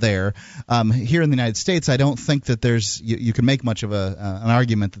stance there. Here in the United States, I don't think that you can make much of an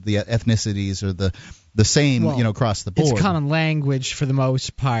argument that the ethnicities are the same, across the board. It's common language for the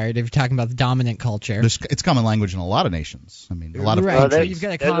most part. If you're talking about the dominant culture, it's common language in a a lot of nations. I mean, a lot of right. countries. So you've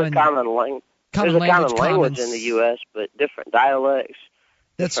got There's a common language in the U.S., but different dialects.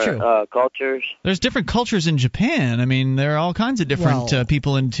 That's true. Cultures. There's different cultures in Japan. I mean, there are all kinds of different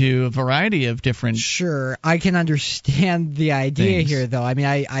people into a variety of different. Sure, I can understand the idea things here, though. I mean,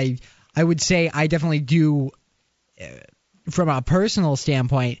 I would say I definitely do, from a personal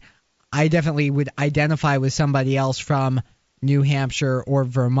standpoint, I definitely would identify with somebody else from New Hampshire or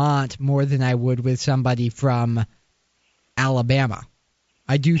Vermont more than I would with somebody from Alabama.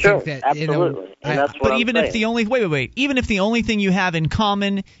 I do think that, absolutely. But even if the only even if the only thing you have in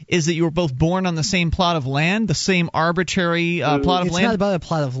common is that you were both born on the same plot of land, the same arbitrary plot of land. It's not about a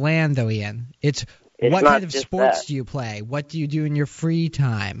plot of land, though, Ian. It's what kind of sports do you play? What do you do in your free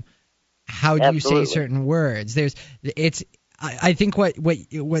time? How do you say certain words? I think what.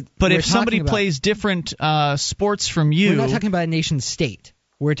 But if somebody plays different sports from you, we're not talking about a nation state.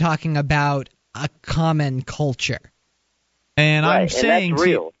 We're talking about a common culture. And right,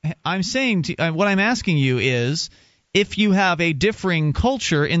 I'm saying what I'm asking you is, if you have a differing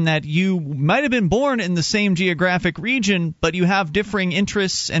culture in that you might have been born in the same geographic region, but you have differing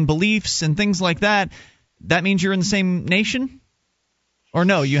interests and beliefs and things like that, that means you're in the same nation? Or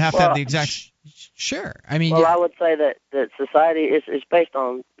no, you have to have the exact. Sure. I mean, I would say that society is based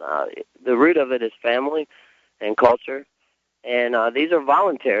on the root of it is family and culture, and these are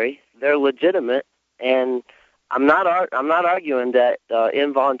voluntary. They're legitimate, and I'm not arguing that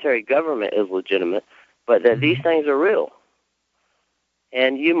involuntary government is legitimate, but that these things are real.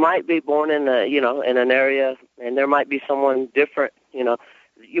 And you might be born in in an area, and there might be someone different.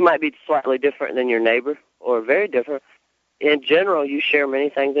 You might be slightly different than your neighbor, or very different. In general, you share many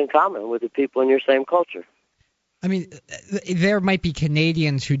things in common with the people in your same culture. I mean, there might be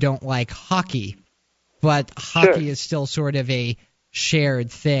Canadians who don't like hockey, but hockey is still sort of a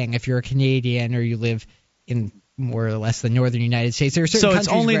shared thing. If you're a Canadian or you live in more or less the northern United States, there are certain countries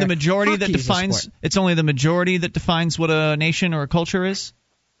it's only where the majority that defines. It's only the majority that defines what a nation or a culture is.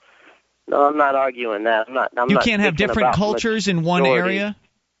 No, I'm not arguing that. I'm you not can't have different cultures in one area.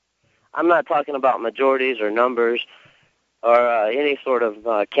 I'm not talking about majorities or numbers or any sort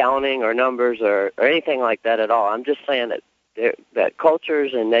of counting or numbers or anything like that at all. I'm just saying that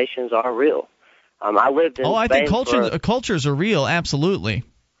cultures and nations are real. I lived in Spain. I think cultures are real. Absolutely,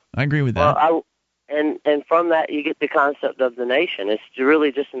 I agree with that. Well, and from that you get the concept of the nation. It's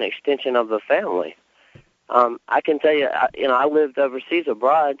really just an extension of the family. I can tell you, I lived overseas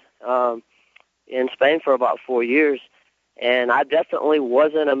abroad in Spain for about 4 years, and I definitely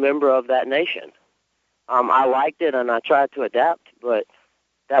wasn't a member of that nation. I liked it and I tried to adapt, but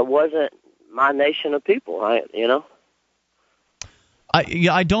that wasn't my nation of people.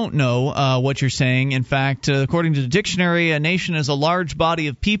 I don't know what you're saying. In fact, according to the dictionary, a nation is a large body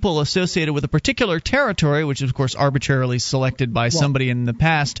of people associated with a particular territory, which is, of course, arbitrarily selected by somebody in the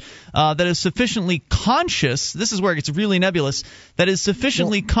past, that is sufficiently conscious — this is where it gets really nebulous — that is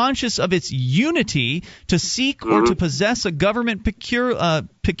sufficiently conscious of its unity to seek or to possess a government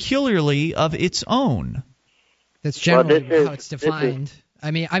peculiarly of its own. That's generally how it's defined.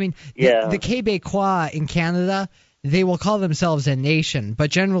 I mean, the Québécois in Canada, they will call themselves a nation,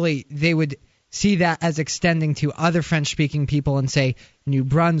 but generally they would see that as extending to other French-speaking people in, say, New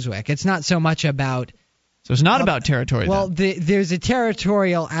Brunswick. It's not so much about... So it's not about territory, well, there's a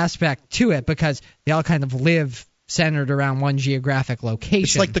territorial aspect to it because they all kind of live centered around one geographic location.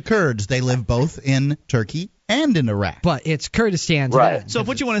 It's like the Kurds. They live both in Turkey and in Iraq. But it's Kurdistan. Right. So if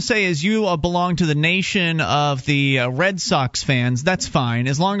what you want to say is you belong to the nation of the Red Sox fans, that's fine,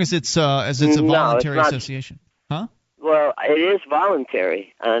 as long as it's a voluntary association. Huh? Well, it is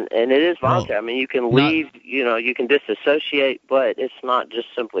voluntary, and it is voluntary. I mean, you can leave, you can disassociate, but it's not just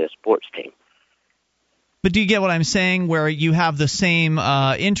simply a sports team. But do you get what I'm saying, where you have the same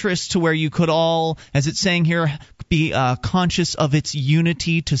interests, to where you could all, as it's saying here, be conscious of its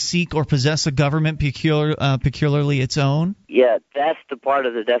unity to seek or possess a government peculiarly its own? Yeah, that's the part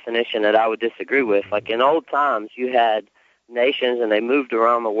of the definition that I would disagree with. Like in old times, you had nations, and they moved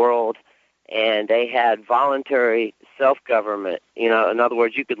around the world, and they had voluntary self-government. In other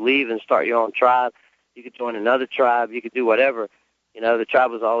words, you could leave and start your own tribe. You could join another tribe. You could do whatever. The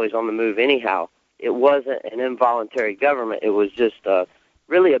tribe was always on the move anyhow. It wasn't an involuntary government. It was just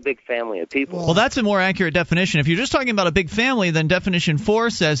really a big family of people. Well, that's a more accurate definition. If you're just talking about a big family, then definition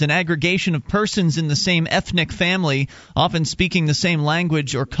 4 says an aggregation of persons in the same ethnic family, often speaking the same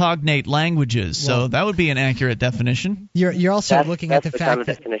language or cognate languages. So that would be an accurate definition. You're also looking at the fact kind of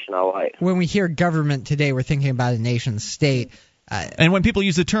that definition I like. When we hear government today, we're thinking about a nation state. And when people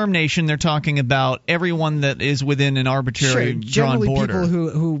use the term nation, they're talking about everyone that is within an arbitrary drawn border. Generally, people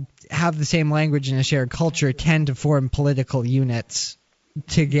who have the same language and a shared culture tend to form political units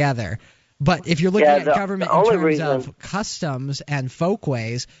together. But if you're looking at government in terms of customs and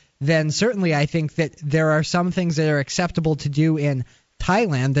folkways, then certainly I think that there are some things that are acceptable to do in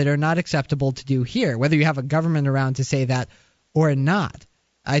Thailand that are not acceptable to do here, whether you have a government around to say that or not.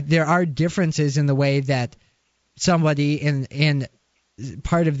 There are differences in the way that somebody in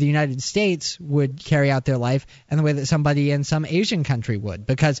part of the United States would carry out their life and the way that somebody in some Asian country would,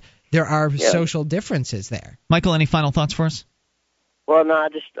 because there are social differences there. Michael, any final thoughts for us? Well, no, I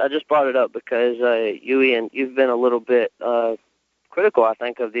just brought it up because you've been a little bit critical, I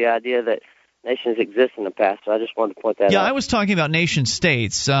think, of the idea that nations exist in the past, so I just wanted to point that out. Yeah, I was talking about nation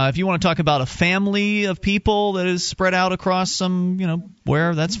states. If you want to talk about a family of people that is spread out across some,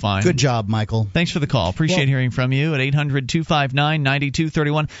 where, that's fine. Good job, Michael. Thanks for the call. Appreciate hearing from you at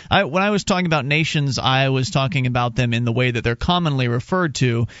 800-259-9231. When I was talking about nations, I was talking about them in the way that they're commonly referred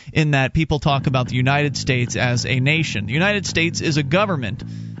to, in that people talk about the United States as a nation. The United States is a government.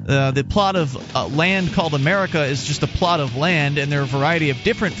 The plot of land called America is just a plot of land, and there are a variety of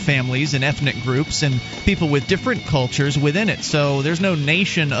different families and ethnic groups and people with different cultures within it. So there's no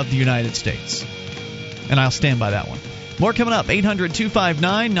nation of the United States. And I'll stand by that one. More coming up.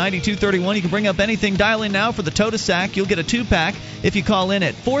 800-259-9231. You can bring up anything. Dial in now for the Total Sack. You'll get a 2-pack if you call in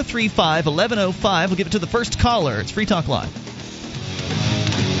at 435-1105. We'll give it to the first caller. It's Free Talk Live.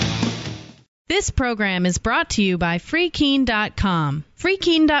 This program is brought to you by FreeKeene.com.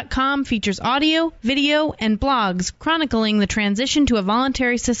 FreeKeene.com features audio, video, and blogs chronicling the transition to a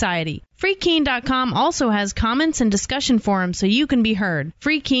voluntary society. FreeKeene.com also has comments and discussion forums so you can be heard.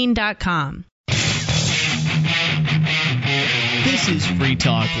 FreeKeene.com. This is Free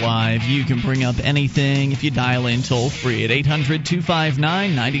Talk Live. You can bring up anything if you dial in toll-free at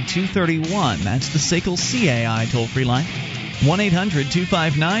 800-259-9231. That's the SACL CAI toll-free line.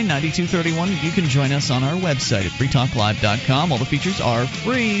 1-800-259-9231. You can join us on our website at freetalklive.com. All the features are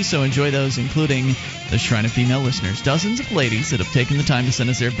free, so enjoy those, including the Shrine of Female Listeners. Dozens of ladies that have taken the time to send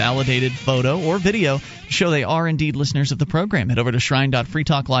us their validated photo or video to show they are indeed listeners of the program. Head over to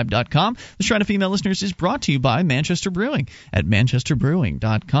shrine.freetalklive.com. The Shrine of Female Listeners is brought to you by Manchester Brewing at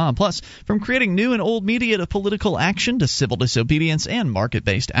manchesterbrewing.com. Plus, from creating new and old media to political action to civil disobedience and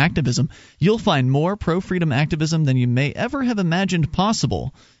market-based activism, you'll find more pro-freedom activism than you may ever have imagined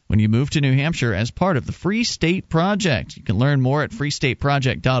possible when you move to New Hampshire as part of the Free State Project. You can learn more at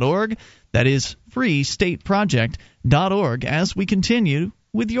freestateproject.org. That is freestateproject.org as we continue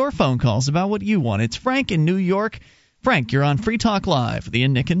with your phone calls about what you want. It's Frank in New York. Frank, you're on Free Talk Live with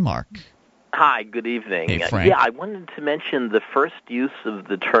Ian, Nick, and Mark. Hi, good evening. Hey, Frank. Yeah, I wanted to mention the first use of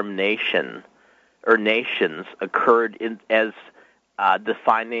the term nation or nations occurred as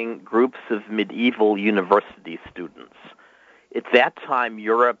defining groups of medieval university students. At that time,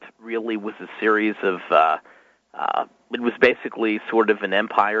 Europe really was a series of, it was basically sort of an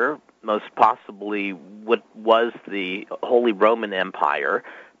empire, most possibly what was the Holy Roman Empire,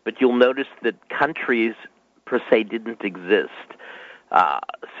 but you'll notice that countries per se didn't exist.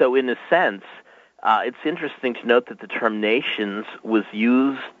 So in a sense, it's interesting to note that the term nations was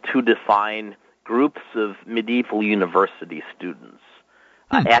used to define groups of medieval university students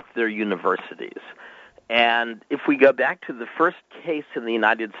at their universities. And if we go back to the first case in the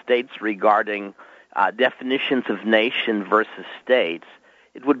United States regarding definitions of nation versus state,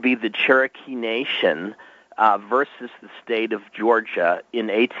 it would be the Cherokee Nation versus the state of Georgia in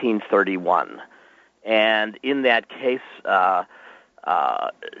 1831. And in that case,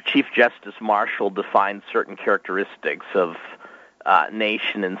 Chief Justice Marshall defined certain characteristics of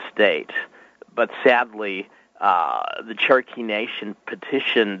nation and state. But sadly, the Cherokee Nation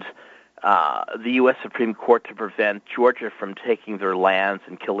petitioned the U.S. Supreme Court to prevent Georgia from taking their lands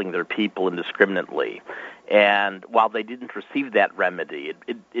and killing their people indiscriminately. And while they didn't receive that remedy,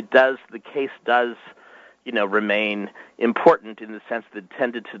 the case does, remain important in the sense that it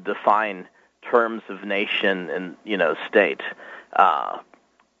tended to define terms of nation and, state.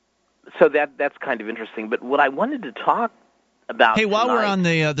 So that's kind of interesting. But what I wanted to talk about while we're on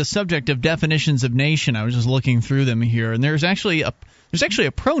the subject of definitions of nation, I was just looking through them here, and there's actually a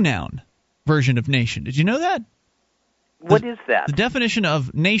pronoun version of nation. Did you know that? What is that? The definition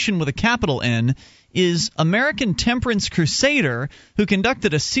of nation with a capital N is American temperance crusader who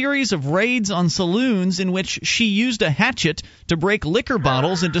conducted a series of raids on saloons in which she used a hatchet to break liquor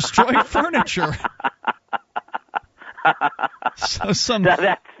bottles and destroy furniture.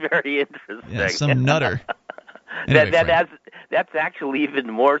 That's very interesting. Yeah, some nutter. Anyway, that's actually even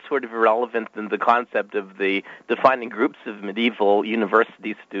more sort of irrelevant than the concept of the defining groups of medieval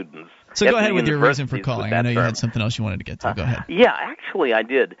university students. So go ahead with your reason for calling. I know you had something else you wanted to get to. Go ahead. Yeah, actually I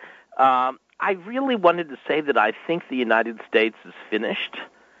did. I really wanted to say that I think the United States is finished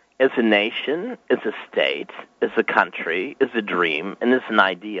as a nation, as a state, as a country, as a dream, and as an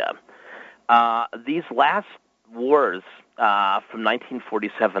idea. These last wars from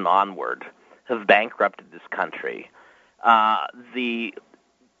 1947 onward have bankrupted this country. The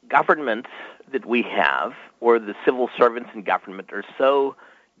government that we have, or the civil servants in government, are so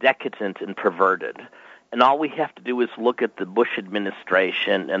decadent and perverted. And all we have to do is look at the Bush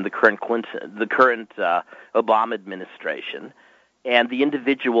administration and the current Obama administration, and the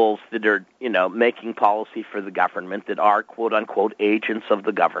individuals that are, making policy for the government that are quote unquote agents of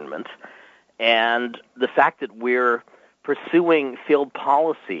the government, and the fact that we're pursuing failed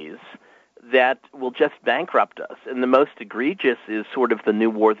policies that will just bankrupt us. And the most egregious is sort of the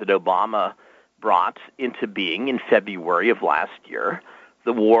new war that Obama brought into being in February of last year,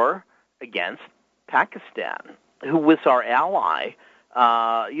 the war against Pakistan, who was our ally,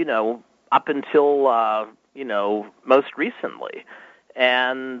 up until, most recently.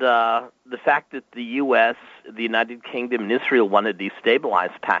 And the fact that the U.S., the United Kingdom, and Israel want to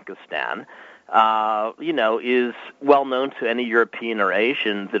destabilize Pakistan, is well known to any European or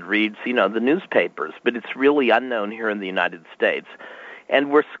Asian that reads, the newspapers, but it's really unknown here in the United States.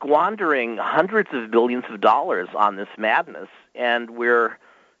 And we're squandering hundreds of billions of dollars on this madness, and we're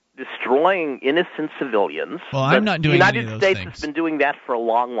destroying innocent civilians. Well, I'm not doing any of those things. The United States has been doing that for a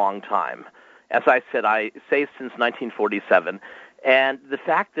long, long time. As I said, I say since 1947. And the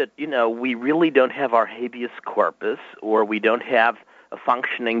fact that, we really don't have our habeas corpus, or we don't have a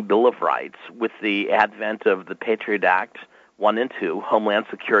functioning Bill of Rights with the advent of the Patriot Act 1 and 2, Homeland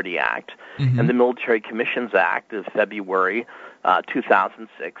Security Act, and the Military Commissions Act of February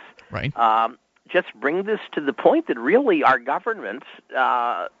 2006. Right. Just bring this to the point that really our government,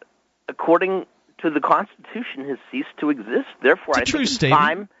 according to the Constitution has ceased to exist. Therefore, I think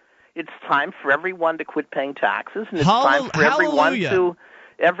it's time for everyone to quit paying taxes, and it's time for everyone to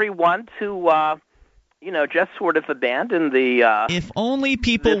just sort of abandon the. If only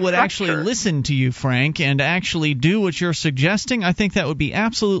people would actually listen to you, Frank, and actually do what you're suggesting, I think that would be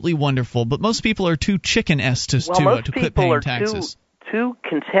absolutely wonderful. But most people are too chicken-esque to quit paying taxes. Too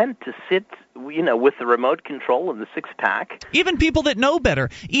content to sit, with the remote control and the six-pack. Even people that know better,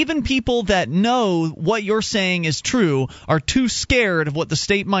 even people that know what you're saying is true, are too scared of what the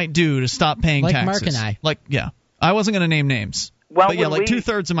state might do to stop paying taxes. Like Mark and I. I wasn't going to name names. Well, but like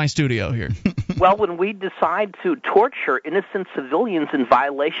 2/3 of my studio here. Well, when we decide to torture innocent civilians in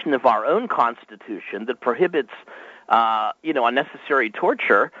violation of our own Constitution that prohibits, unnecessary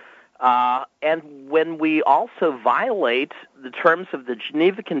torture, and when we also violate the terms of the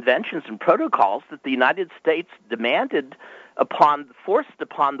Geneva Conventions and protocols that the United States forced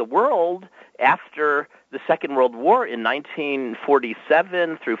upon the world after the Second World War in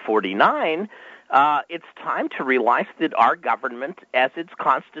 1947 through 49, it's time to realize that our government, as it's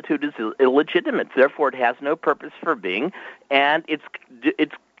constituted, is illegitimate. Therefore, it has no purpose for being, and it's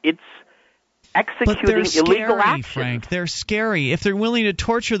executing illegal actions. Frank, they're scary. If they're willing to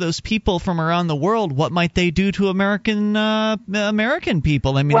torture those people from around the world, what might they do to American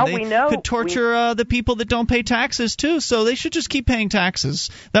people? I mean, they could torture the people that don't pay taxes too. So they should just keep paying taxes.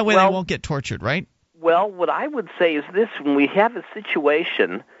 That way, they won't get tortured, right? Well, what I would say is this: when we have a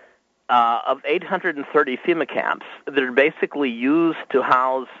situation of 830 FEMA camps that are basically used to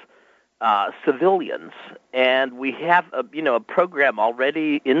house civilians, and we have a program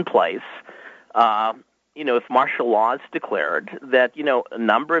already in place. If martial law is declared, that, a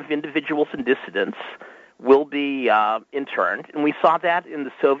number of individuals and dissidents will be interned. And we saw that in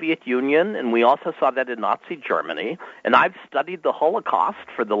the Soviet Union, and we also saw that in Nazi Germany. And I've studied the Holocaust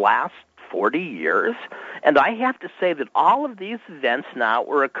for the last 40 years, and I have to say that all of these events now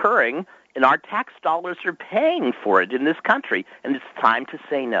are occurring, and our tax dollars are paying for it in this country. And it's time to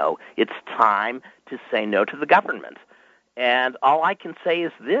say no. It's time to say no to the government. And all I can say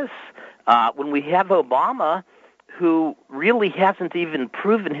is this. When we have Obama, who really hasn't even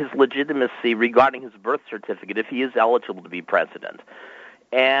proven his legitimacy regarding his birth certificate, if he is eligible to be president,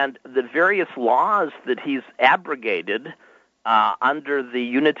 and the various laws that he's abrogated under the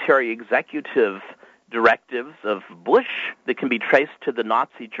unitary executive directives of Bush that can be traced to the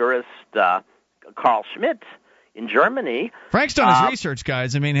Nazi jurist Carl Schmitt in Germany. Frank's done his research,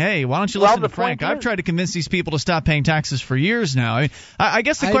 guys. I mean, hey, why don't you listen to Frank? I've tried to convince these people to stop paying taxes for years now. I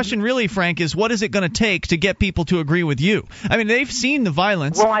guess the question really, Frank, is what is it going to take to get people to agree with you? I mean, they've seen the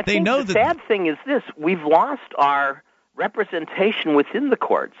violence. Well, I think the sad thing is this. We've lost our representation within the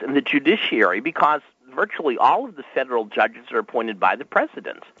courts and the judiciary because virtually all of the federal judges are appointed by the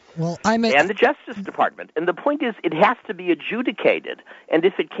president and the Justice Department. And the point is, it has to be adjudicated. And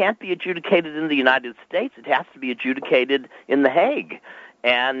if it can't be adjudicated in the United States, it has to be adjudicated in The Hague.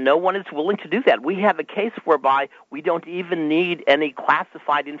 And no one is willing to do that. We have a case whereby we don't even need any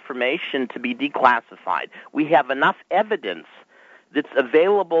classified information to be declassified. We have enough evidence that's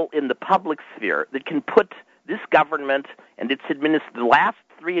available in the public sphere that can put this government and its the last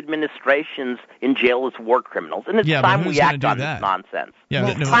 3 administrations in jail as war criminals. And it's time we act on this nonsense.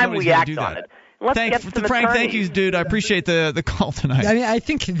 It's time we act on it. Frank, thank you, dude. I appreciate the call tonight. I mean, I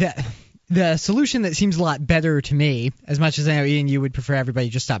think that the solution that seems a lot better to me, as much as I know, Ian, you would prefer everybody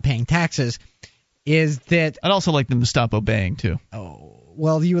just stop paying taxes, is that... I'd also like them to stop obeying, too. Oh,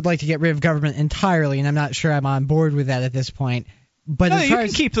 well, you would like to get rid of government entirely, and I'm not sure I'm on board with that at this point. But you can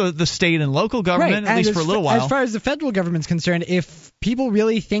keep the state and local government, at least for a little while. As far as the federal government's concerned, if people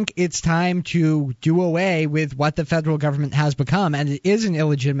really think it's time to do away with what the federal government has become, and it is an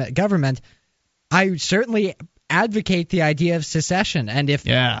illegitimate government, I certainly advocate the idea of secession. And if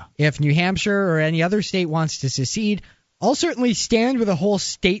New Hampshire or any other state wants to secede, I'll certainly stand with a whole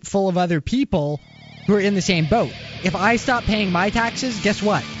state full of other people who are in the same boat. If I stop paying my taxes, guess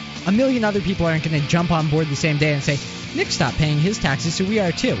what? A million other people aren't going to jump on board the same day and say, Nick stopped paying his taxes, so we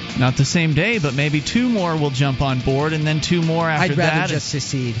are too. Not the same day, but maybe 2 more will jump on board, and then 2 more after that. I'd rather just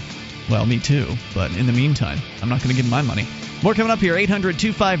secede. Well, me too. But in the meantime, I'm not going to give them my money. More coming up here,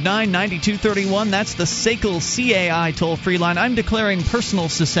 800-259-9231. That's the SACL CAI toll-free line. I'm declaring personal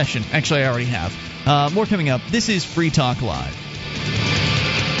secession. Actually, I already have. More coming up. This is Free Talk Live.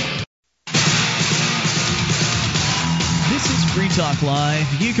 This is Free Talk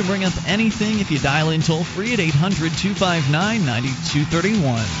Live. You can bring up anything if you dial in toll-free at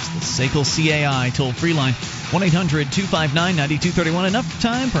 800-259-9231. It's the SACL CAI toll-free line, 1-800-259-9231. Enough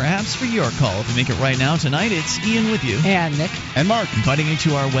time, perhaps, for your call. If you make it right now tonight, it's Ian with you. And Nick. And Mark. Inviting you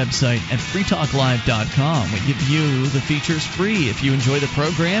to our website at freetalklive.com. We give you the features free. If you enjoy the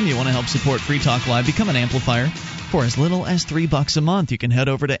program, you want to help support Free Talk Live, become an amplifier. For as little as $3 a month, you can head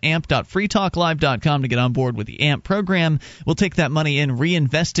over to amp.freetalklive.com to get on board with the AMP program. We'll take that money and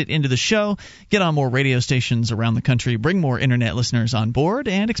reinvest it into the show, get on more radio stations around the country, bring more internet listeners on board,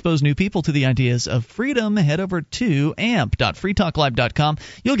 and expose new people to the ideas of freedom. Head over to amp.freetalklive.com.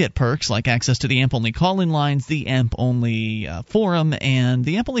 You'll get perks like access to the AMP-only call-in lines, the AMP-only forum, and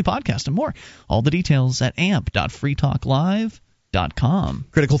the AMP-only podcast, and more. All the details at amp.freetalklive.com.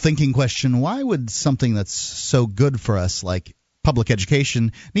 Critical thinking question: why would something that's so good for us, like public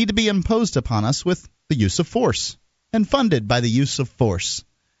education, need to be imposed upon us with the use of force and funded by the use of force?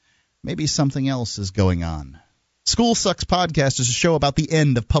 Maybe something else is going on. School Sucks Podcast is a show about the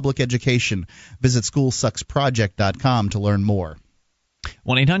end of public education. Visit schoolsucksproject.com to learn more.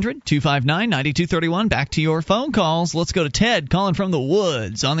 1-800-259-9231. Back to your phone calls. Let's go to Ted calling from the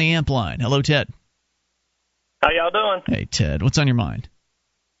woods on the AMP line. Hello, Ted. How y'all doing? Hey, Ted. What's on your mind?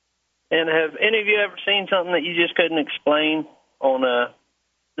 And have any of you ever seen something that you just couldn't explain on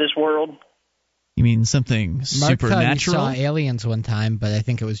this world? You mean something Mark supernatural? thought he saw aliens one time, but I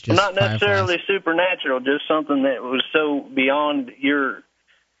think it was just Not necessarily fireflies. supernatural, just something that was so beyond your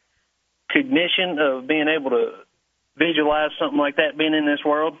cognition of being able to visualize something like that being in this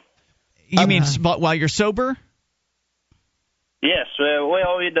world. You mean while you're sober? Yes,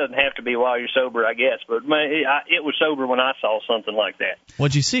 well, it doesn't have to be while you're sober, I guess, but it was sober when I saw something like that.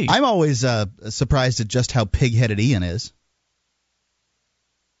 What'd you see? I'm always surprised at just how pig-headed Ian is.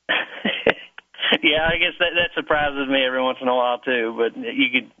 Yeah, I guess that surprises me every once in a while too. But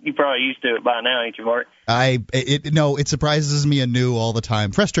you're probably used to it by now, ain't you, Mark? It surprises me anew all the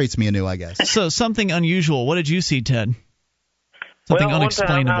time. Frustrates me anew, I guess. So something unusual. What did you see, Ted? Something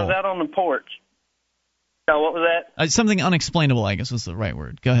unexplainable. One time I was out on the porch. Oh, what was that? Something unexplainable, I guess was the right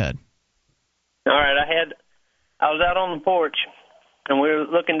word. Go ahead. All right, I was out on the porch, and we were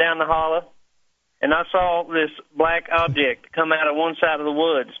looking down the hollow, and I saw this black object come out of one side of the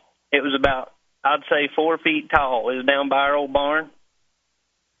woods. It was about, I'd say, 4 feet tall. It was down by our old barn,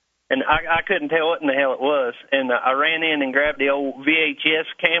 and I couldn't tell what in the hell it was. And I ran in and grabbed the old VHS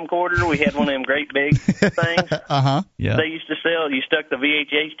camcorder. We had one of them great big things. Yeah. They used to sell. You stuck the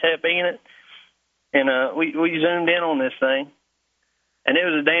VHS tape in it. And we zoomed in on this thing, and it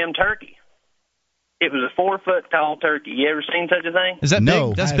was a damn turkey. It was a 4 foot tall turkey. You ever seen such a thing? Is that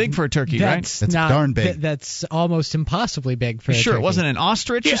big? That's big for a turkey, right? That's darn big. That's almost impossibly big for a turkey. Sure it wasn't an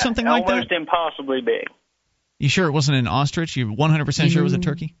ostrich or something like that? Almost impossibly big. You sure it wasn't an ostrich? You 100% sure it was a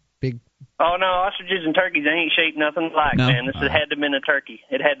turkey? Big. Oh, no, ostriches and turkeys, they ain't shaped nothing alike, man. This had to have been a turkey.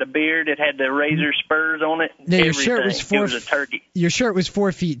 It had the beard. It had the razor spurs on it. Now, everything. you're sure it was a turkey. You're sure it was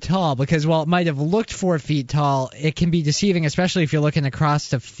 4 feet tall? Because while it might have looked 4 feet tall, it can be deceiving, especially if you're looking across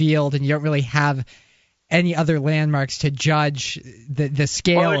the field and you don't really have any other landmarks to judge the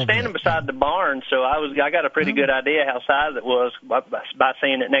scale of it. Well, we're standing beside the barn, so I got a pretty good idea how size it was by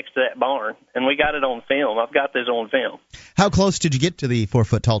seeing it next to that barn, and we got it on film. I've got this on film. How close did you get to the 4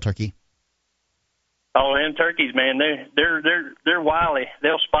 foot tall turkey? Oh, them turkeys, man, they're wily.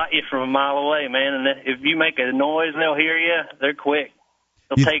 They'll spot you from a mile away, man. And if you make a noise, they'll hear you. They're quick.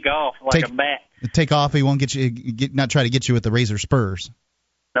 They'll take off like a bat. Take off. He won't not try to get you with the razor spurs.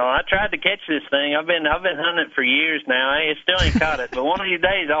 No, I tried to catch this thing. I've been hunting it for years now. I still ain't caught it. But one of these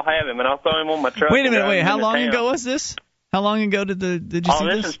days I'll have him, and I'll throw him on my truck. Wait a minute. How long ago was this? How long ago did you see this? Oh,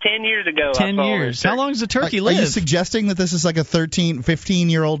 this is 10 years ago. 10 years. How long does a turkey live? Are you suggesting that this is like a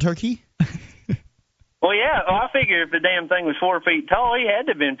 15-year-old turkey? Well, yeah. I figure if the damn thing was 4 feet tall, he had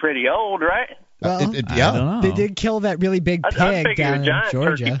to have been pretty old, right? Well, I don't know. They did kill that really big pig I figure down a in giant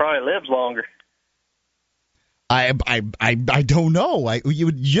Georgia. turkey probably lives longer. I don't know. You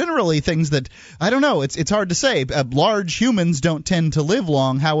would generally things that I don't know. It's hard to say. Large humans don't tend to live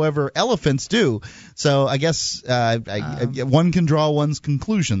long. However, elephants do. So I guess one can draw one's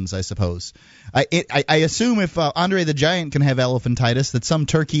conclusions, I suppose. I assume if Andre the Giant can have elephantitis, that some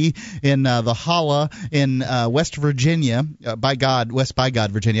turkey in the Holla in West Virginia, West by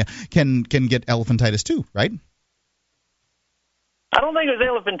God, Virginia, can get elephantitis too, right? I don't think it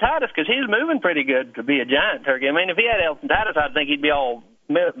was elephantitis because he was moving pretty good to be a giant turkey. I mean, if he had elephantitis, I'd think he'd be all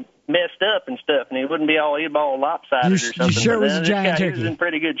messed up and stuff, and he'd be all lopsided or something. You sure it was a giant turkey? He was in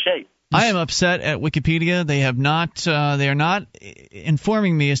pretty good shape. I am upset at Wikipedia. They have not. They are not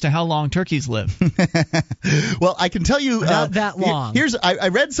informing me as to how long turkeys live. Well, I can tell you not that long. I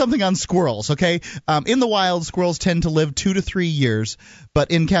read something on squirrels. Okay, in the wild, squirrels tend to live 2 to 3 years,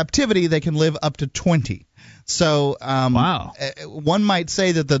 but in captivity they can live up to 20. So wow. One might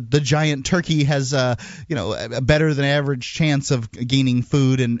say that the giant turkey has a better than average chance of gaining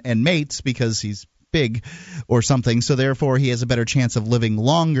food and mates because he's big or something, so therefore he has a better chance of living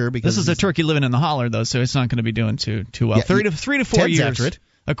longer. Because this is a turkey living in the holler, though, so it's not going to be doing too well. Yeah, 3 to 4 Ted's years. After it.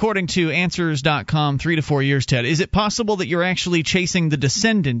 According to Answers.com, 3 to 4 years, Ted. Is it possible that you're actually chasing the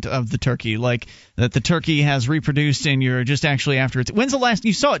descendant of the turkey, like that the turkey has reproduced and you're just actually after it? When's the last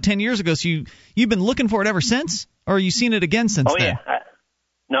you saw it? 10 years ago, so you've been looking for it ever since, or have you seen it again since then? Yeah.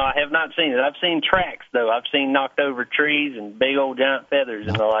 No, I have not seen it. I've seen tracks, though. I've seen knocked over trees and big old giant feathers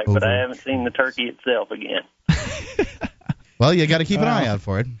and the like, but I haven't seen the turkey itself again. Well, you got to keep an eye out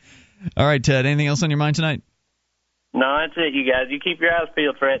for it. All right, Ted. Anything else on your mind tonight? No, that's it, you guys. You keep your eyes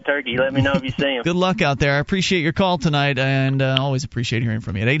peeled for that turkey. Let me know if you see him. Good luck out there. I appreciate your call tonight, and always appreciate hearing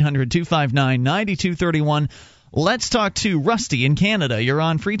from you at 800-259-9231. Let's talk to Rusty in Canada. You're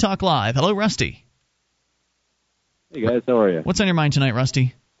on Free Talk Live. Hello, Rusty. Hey, guys. How are you? What's on your mind tonight,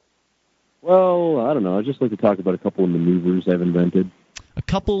 Rusty? Well, I don't know. I'd just like to talk about a couple of maneuvers I've invented. A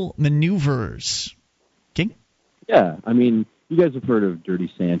couple maneuvers. Okay. Yeah, I mean, you guys have heard of Dirty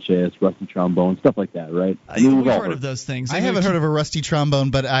Sanchez, Rusty Trombone, stuff like that, right? We've heard of those things. I haven't heard of a rusty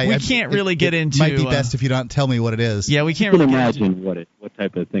trombone, but we can't really get into. It might be best if you don't tell me what it is. Yeah, we can't really imagine what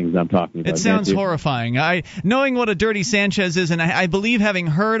type of things I'm talking about. It sounds horrifying. Knowing what a Dirty Sanchez is, and I believe having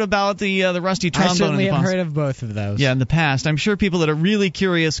heard about the rusty trombone. I certainly have heard of both of those. Yeah, in the past. I'm sure people that are really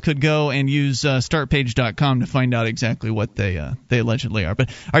curious could go and use startpage.com to find out exactly what they allegedly are. But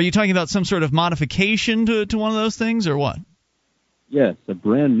are you talking about some sort of modification to one of those things, or what? Yes, a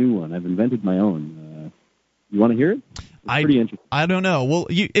brand new one. I've invented my own. You want to hear it? It's pretty interesting. I don't know. Well,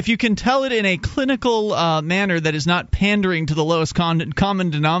 if you can tell it in a clinical manner that is not pandering to the lowest common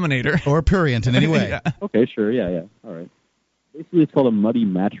denominator. Or prurient in any way. Yeah. Okay, sure. Yeah. All right. Basically, it's called a muddy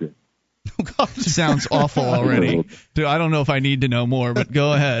mattress. Oh, God. Sounds awful already. Dude, I don't know if I need to know more, but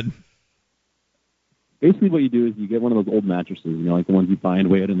go ahead. Basically, what you do is you get one of those old mattresses, like the ones you find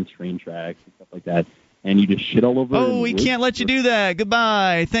way out in the train tracks and stuff like that, and you just shit all over it. Oh, we can't let you do that.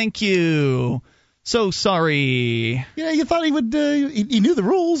 Goodbye. Thank you. So sorry. Yeah, you thought he would. He knew the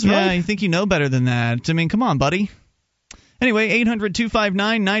rules, right? Yeah, I think you know better than that. I mean, come on, buddy. Anyway,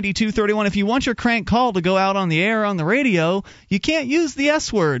 800-259-9231. If you want your crank call to go out on the air on the radio, you can't use the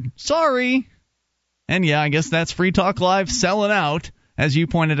S word. Sorry. And yeah, I guess that's Free Talk Live selling out, as you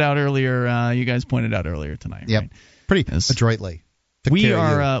pointed out earlier. You guys pointed out earlier tonight. Yep. Right? Pretty adroitly. We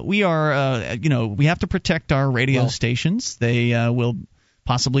have to protect our radio stations. They will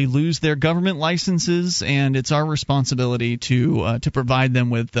possibly lose their government licenses, and it's our responsibility to provide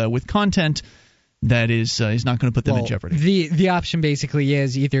them with content that is not going to put them in jeopardy. The option basically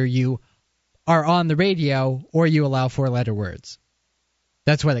is either you are on the radio or you allow 4-letter words.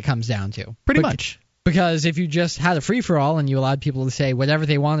 That's what it comes down to. Pretty much. Because if you just had a free-for-all and you allowed people to say whatever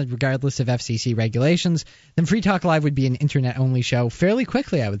they wanted regardless of FCC regulations, then Free Talk Live would be an Internet-only show fairly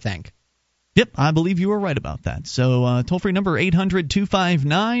quickly, I would think. Yep, I believe you were right about that. So toll-free number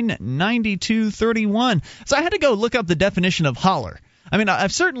 800-259-9231. So I had to go look up the definition of holler. I mean,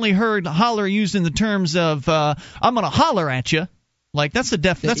 I've certainly heard holler used in the terms of I'm going to holler at you. Like, that's a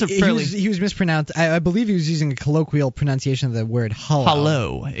fairly... He was mispronounced. I believe he was using a colloquial pronunciation of the word hello.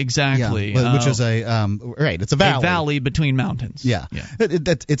 Hello, exactly. Yeah, which is it's a valley. A valley between mountains. Yeah.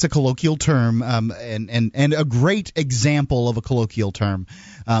 It's a colloquial term, and a great example of a colloquial term.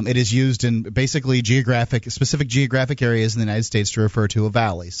 It is used in basically specific geographic areas in the United States to refer to a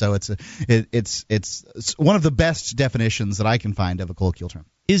valley. So it's one of the best definitions that I can find of a colloquial term.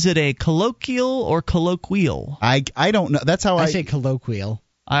 Is it a colloquial or colloquial? I don't know. That's how I say colloquial.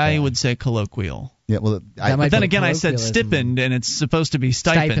 I would say colloquial. Yeah, well, but then again, I said stipend, and it's supposed to be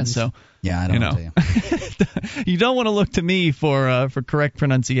stipend. So yeah, I don't know. You don't want to look to me for correct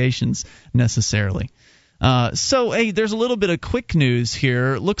pronunciations necessarily. So hey, there's a little bit of quick news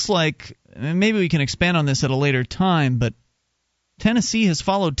here. Looks like maybe we can expand on this at a later time, but Tennessee has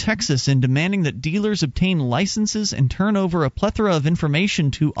followed Texas in demanding that dealers obtain licenses and turn over a plethora of information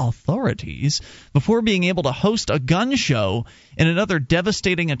to authorities before being able to host a gun show in another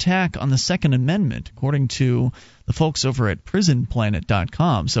devastating attack on the Second Amendment, according to the folks over at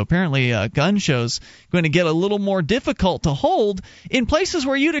PrisonPlanet.com. So apparently gun shows going to get a little more difficult to hold in places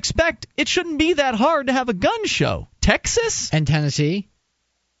where you'd expect it shouldn't be that hard to have a gun show. Texas? And Tennessee?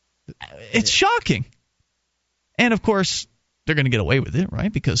 It's shocking. And, of course, they're going to get away with it,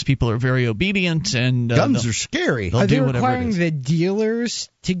 right? Because people are very obedient and guns are scary. They'll Are they do whatever requiring it is. the dealers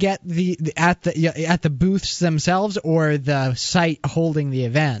to get at the booths themselves, or the site holding the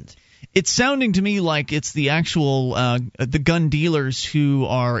event? It's sounding to me like it's the actual the gun dealers who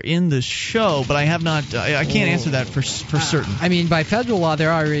are in the show, but I have not. I can't answer that for certain. I mean, by federal law,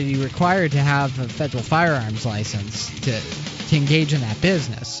 they're already required to have a federal firearms license to engage in that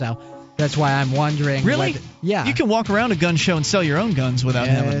business. So that's why I'm wondering. Really? Yeah. You can walk around a gun show and sell your own guns without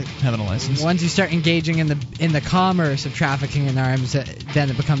having a license. Once you start engaging in the commerce of trafficking in arms,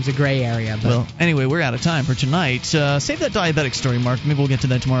 then it becomes a gray area. But well, anyway, we're out of time for tonight. Save that diabetic story, Mark. Maybe we'll get to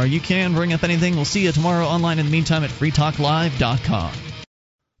that tomorrow. You can bring up anything. We'll see you tomorrow online in the meantime at freetalklive.com.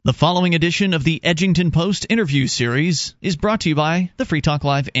 The following edition of the Edgington Post interview series is brought to you by the Free Talk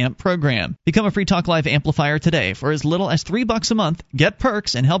Live AMP program. Become a Free Talk Live amplifier today for as little as $3 a month. Get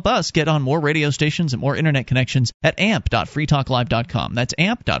perks and help us get on more radio stations and more internet connections at amp.freetalklive.com. That's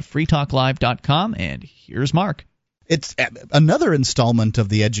amp.freetalklive.com. And here's Mark. It's another installment of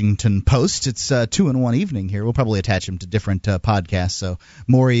the Edgington Post. It's 2-in-1 evening here. We'll probably attach them to different podcasts. So,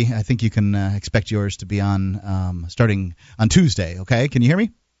 Maury, I think you can expect yours to be on starting on Tuesday. Okay? Can you hear me?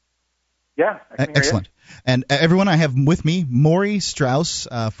 Yeah, I can excellent. Hear you. And everyone, I have with me Maury Strauss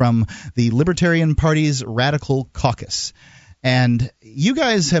from the Libertarian Party's Radical Caucus. And you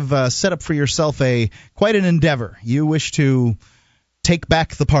guys have set up for yourself quite an endeavor. You wish to take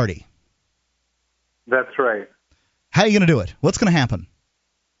back the party. That's right. How are you going to do it? What's going to happen?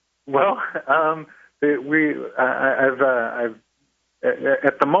 Well, I've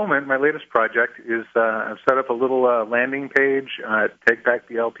at the moment, my latest project is I've set up a little landing page at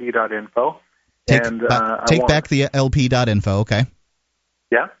takebackTheLP.info. TakebackTheLP.info, okay.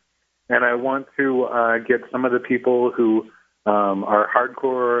 Yeah, and I want to get some of the people who are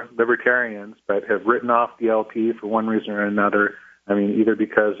hardcore libertarians but have written off the LP for one reason or another. I mean, either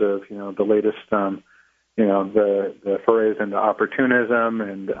because of the latest the forays into opportunism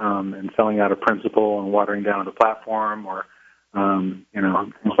and selling out a principle and watering down the platform, or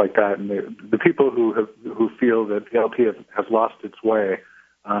things like that. And the people who feel that the LP has lost its way,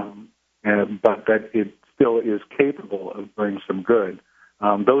 but that it still is capable of doing some good.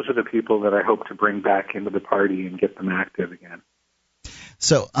 Those are the people that I hope to bring back into the party and get them active again.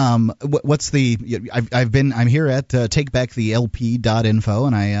 So, what's the? I'm here at takebackTheLP.info,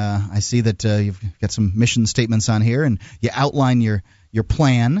 and I see that you've got some mission statements on here, and you outline your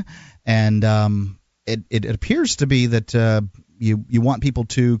plan, and it appears to be that you want people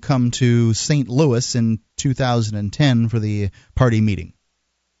to come to St. Louis in 2010 for the party meeting.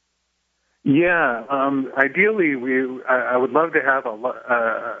 Yeah, ideally, I would love to have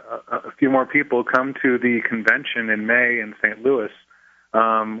a few more people come to the convention in May in St. Louis.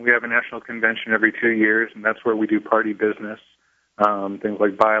 We have a national convention every 2 years, and that's where we do party business, things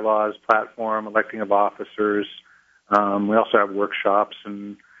like bylaws, platform, electing of officers. We also have workshops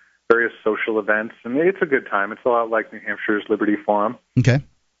and various social events, and it's a good time. It's a lot like New Hampshire's Liberty Forum. Okay.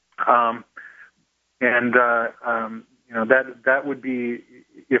 That would be,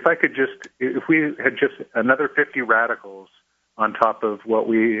 if we had just another 50 radicals on top of what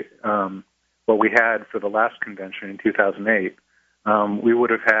we had for the last convention in 2008. We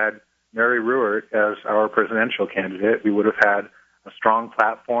would have had Mary Ruart as our presidential candidate. We would have had a strong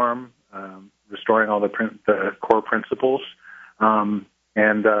platform, restoring all the core principles, and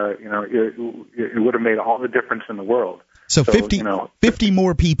it would have made all the difference in the world. So 50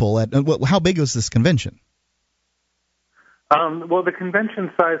 more people. How big was this convention? Well, the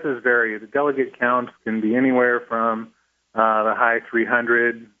convention sizes vary. The delegate counts can be anywhere from the high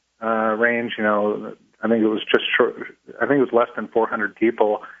 300 range. I think it was less than 400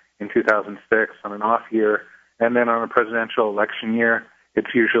 people in 2006 on an off year, and then on a presidential election year,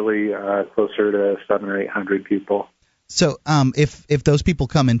 it's usually closer to 700 or 800 people. So, if those people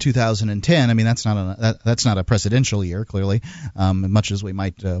come in 2010, I mean that's not a presidential year, clearly, much as we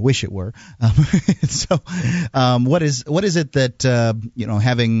might wish it were. What is it that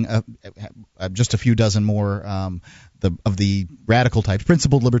having just a few dozen more of the radical types,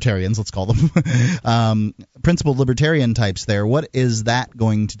 principled libertarians, let's call them, principled libertarian types there, what is that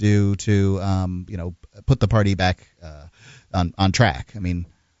going to do to put the party back on track? I mean,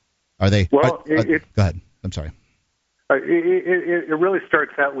 are they? Well, go ahead. I'm sorry. It really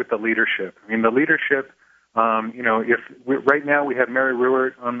starts out with the leadership. I mean, the leadership. Right now we have Mary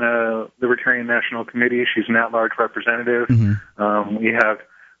Ruart on the Libertarian National Committee. She's an at-large representative. Mm-hmm. We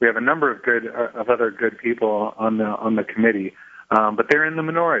have a number of other good people on the committee, but they're in the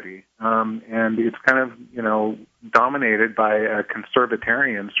minority, and it's kind of dominated by a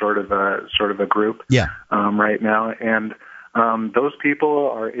conservatarian sort of a group. Yeah. Right now, and those people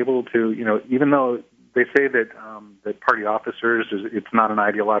are able to, even though they say that party officers, it's not an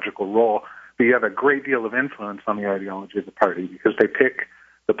ideological role, but you have a great deal of influence on the ideology of the party because they pick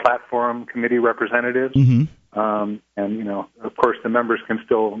the platform committee representatives. And, of course, the members can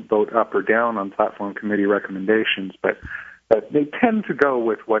still vote up or down on platform committee recommendations, but they tend to go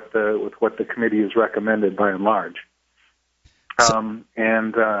with what the committee has recommended by and large.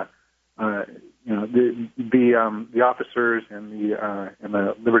 The officers and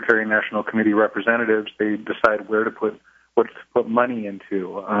the Libertarian National Committee representatives, they decide what to put money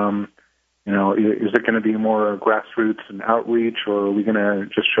into. Is it going to be more grassroots and outreach, or are we going to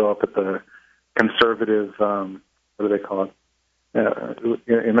just show up at the conservative? What do they call it?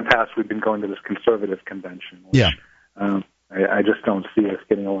 In the past, we've been going to this conservative convention, which I just don't see us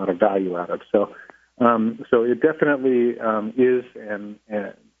getting a lot of value out of. So it definitely is, and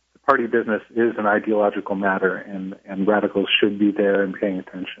party business is an ideological matter, and radicals should be there and paying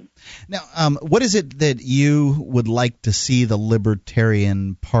attention. Now, what is it that you would like to see the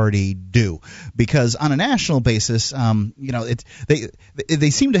Libertarian Party do? Because on a national basis, they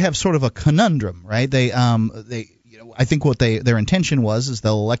seem to have sort of a conundrum, right? I think what their intention is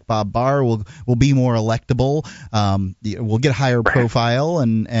they'll elect Bob Barr, will be more electable, will get higher profile,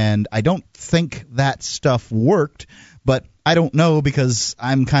 and I don't think that stuff worked. But I don't know because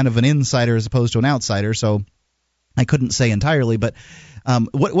I'm kind of an insider as opposed to an outsider, so I couldn't say entirely. But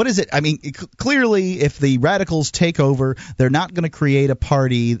what is it? I mean, clearly, if the radicals take over, they're not going to create a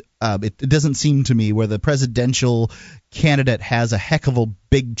party. It doesn't seem to me where the presidential candidate has a heck of a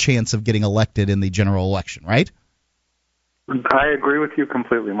big chance of getting elected in the general election, right? I agree with you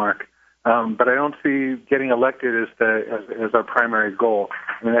completely, Mark. But I don't see getting elected as our primary goal.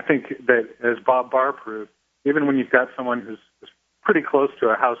 I mean, I think that, as Bob Barr proved, even when you've got someone who's pretty close to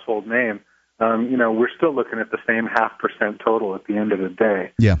a household name, we're still looking at the same 0.5% total at the end of the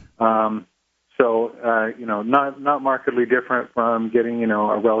day. Yeah. Not markedly different from getting,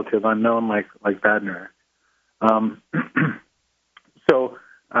 a relative unknown like Badner.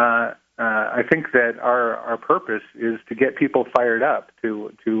 I think that our purpose is to get people fired up,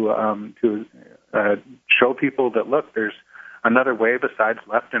 to show people that, look, there's another way besides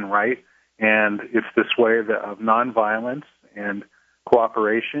left and right. And it's this way of nonviolence and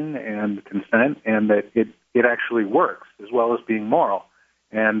cooperation and consent, and that it actually works as well as being moral.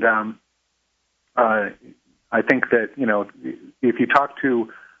 And I think that, if you talk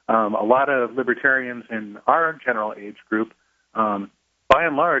to a lot of libertarians in our general age group, by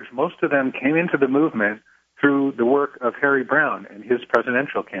and large, most of them came into the movement through the work of Harry Brown and his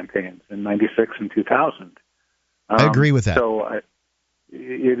presidential campaigns in '96 and 2000. I agree with that. So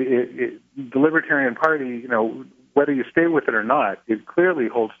the Libertarian Party, whether you stay with it or not, it clearly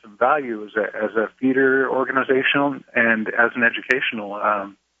holds some value as a feeder organization and as an educational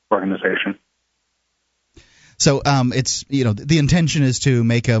organization. So it's the intention is to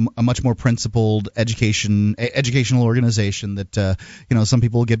make a much more principled educational organization that some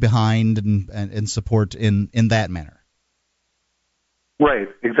people will get behind and support in that manner. Right,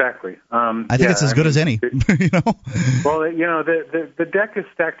 exactly. I think it's as good as any. Well, the deck is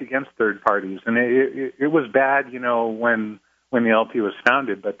stacked against third parties, and it was bad, when the LP was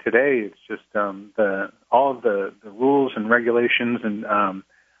founded. But today, it's just all of the rules and regulations and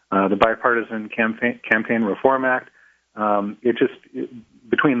the Bipartisan Campaign Reform Act.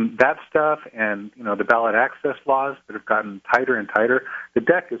 Between that stuff and the ballot access laws that have gotten tighter and tighter, the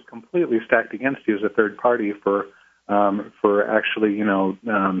deck is completely stacked against you as a third party for actually,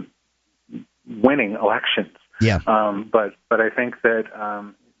 winning elections. Yeah. But I think that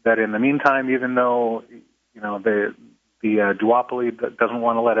in the meantime, even though the duopoly doesn't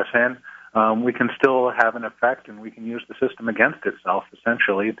want to let us in, we can still have an effect, and we can use the system against itself,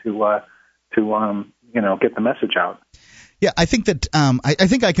 essentially, to get the message out. Yeah, I think that I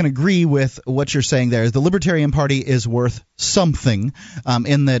think I can agree with what you're saying there. The Libertarian Party is worth something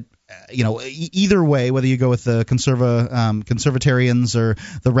in that. Either way, whether you go with the conservatarians or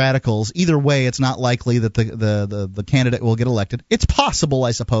the radicals, either way, it's not likely that the candidate will get elected. It's possible,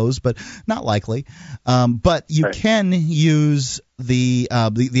 I suppose, but not likely. But you can use the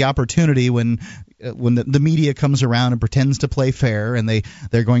opportunity when the media comes around and pretends to play fair, and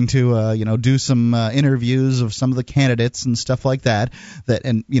they're going to do some interviews of some of the candidates and stuff like that.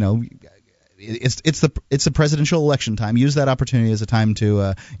 It's the presidential election time. Use that opportunity as a time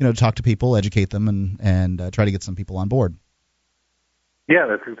to talk to people, educate them, and try to get some people on board. Yeah,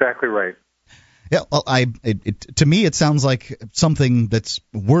 that's exactly right. Yeah, well, to me it sounds like something that's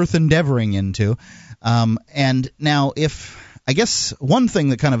worth endeavoring into. And now, if I guess one thing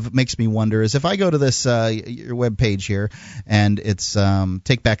that kind of makes me wonder is if I go to this your web page here, and it's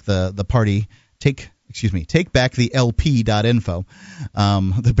takebacktheLP.info.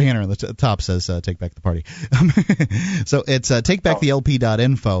 The banner at the top says "Take Back the Party," so it's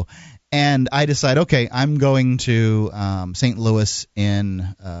takebacktheLP.info. And I decide, okay, I'm going to St. Louis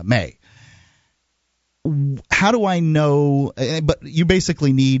in May. How do I know? But you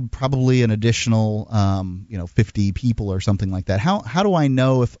basically need probably an additional, 50 people or something like that. How do I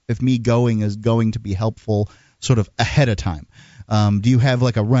know if me going is going to be helpful, sort of ahead of time? Do you have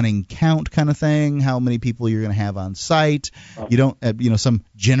like a running count kind of thing? How many people you're going to have on site? You don't, some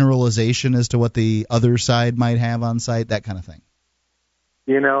generalization as to what the other side might have on site, that kind of thing.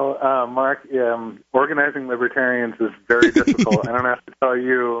 Mark, organizing libertarians is very difficult. I don't have to tell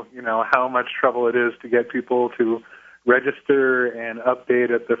you, how much trouble it is to get people to register and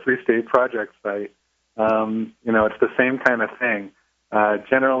update at the Free State Project site. It's the same kind of thing.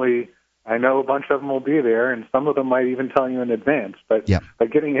 Generally, I know a bunch of them will be there, and some of them might even tell you in advance. But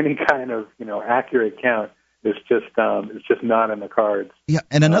getting any kind of accurate count is just not in the cards. Yeah,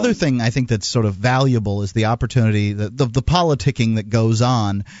 and another thing I think that's sort of valuable is the opportunity, the politicking that goes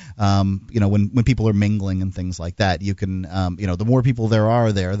on. When people are mingling and things like that, you can the more people there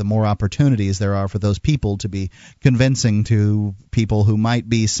are there, the more opportunities there are for those people to be convincing to people who might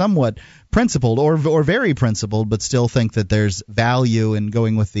be somewhat principled or very principled, but still think that there's value in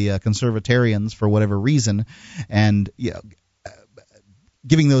going with the conservatarians for whatever reason, and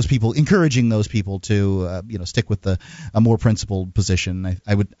encouraging those people to stick with a more principled position.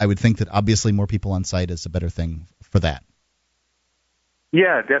 I would think that obviously more people on site is a better thing for that.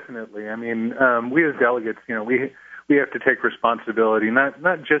 Yeah, definitely. I mean, we as delegates, we have to take responsibility,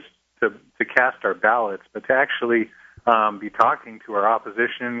 not just to cast our ballots, but to actually be talking to our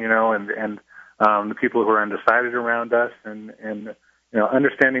opposition, and the people who are undecided around us, and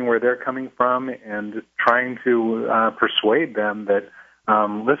understanding where they're coming from and trying to persuade them that.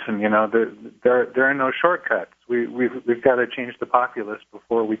 Listen, there are no shortcuts. We've got to change the populace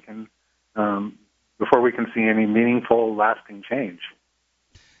before we can see any meaningful, lasting change.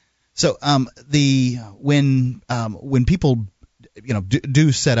 So when people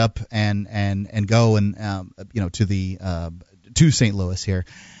do set up and go and to St. Louis here,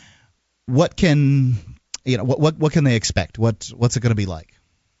 what can they expect? What's it going to be like?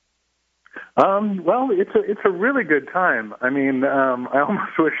 Well, it's a really good time. I mean, I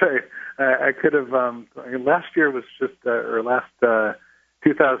almost wish I could have. Last year was just,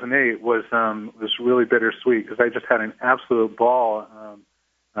 2008 was really bittersweet because I just had an absolute ball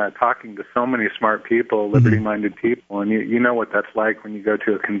talking to so many smart people, liberty-minded people, and you know what that's like when you go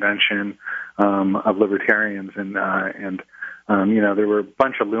to a convention of libertarians, and there were a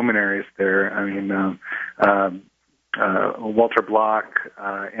bunch of luminaries there. I mean. Walter Block,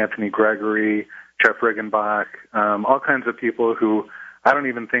 Anthony Gregory, Jeff Riggenbach, all kinds of people who I don't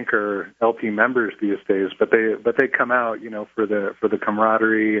even think are LP members these days, but they come out, for the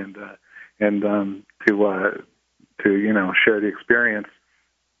camaraderie and to share the experience.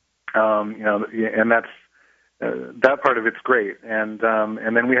 And that's that part of it's great. And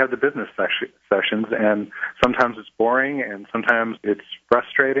then we have the business sessions, and sometimes it's boring, and sometimes it's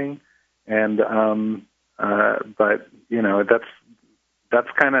frustrating, and but that's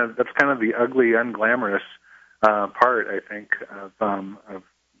kind of the ugly, unglamorous part, I think, of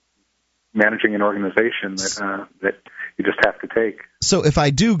managing an organization that you just have to take. So if I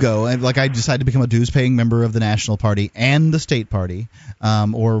do go, and I decide to become a dues-paying member of the National Party and the State Party,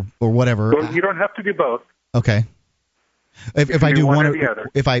 or whatever. Well, you don't have to do both. Okay. If I do one or the other,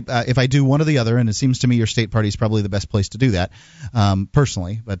 if I do one or the other, and it seems to me your State Party is probably the best place to do that,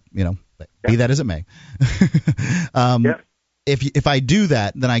 personally. But be that as it may. If I do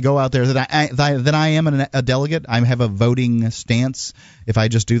that, then I go out there. Then I am a delegate. I have a voting stance. If I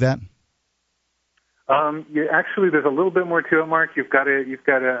just do that. Actually, there's a little bit more to it, Mark. You've got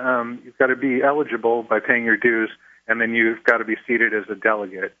to be eligible by paying your dues, and then you've got to be seated as a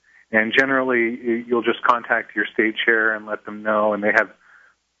delegate. And generally, you'll just contact your state chair and let them know. And they have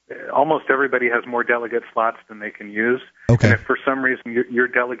almost everybody has more delegate slots than they can use. Okay. And if for some reason your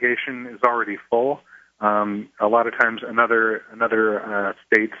delegation is already full, a lot of times another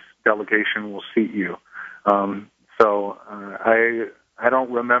state's delegation will seat you. So I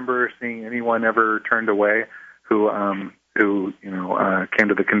don't remember seeing anyone ever turned away who came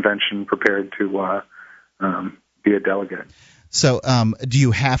to the convention prepared to be a delegate. So do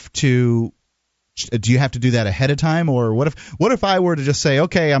you have to do you have to do that ahead of time, or what if I were to just say,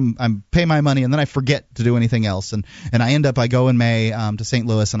 okay, I'm pay my money and then I forget to do anything else, and I go in May to St.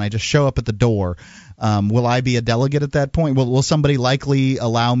 Louis and I just show up at the door? Will I be a delegate at that point? Will somebody likely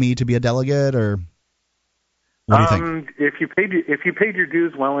allow me to be a delegate, or what do you think? If you paid your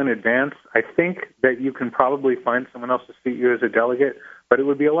dues well in advance, I think that you can probably find someone else to seat you as a delegate. But it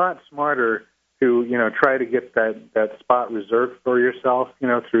would be a lot smarter to try to get that spot reserved for yourself,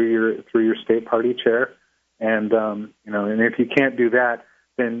 through your state party chair, and and if you can't do that,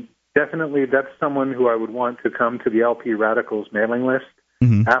 then definitely that's someone who I would want to come to the LP Radicals mailing list,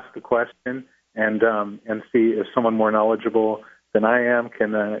 ask the question, and see if someone more knowledgeable than I am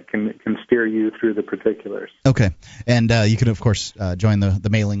can steer you through the particulars. Okay, and you can of course join the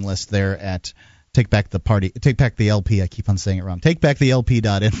mailing list there at Take Back the LP. I keep on saying it wrong.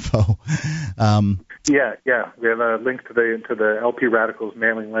 TakeBackTheLP.info. Yeah. We have a link to the LP Radicals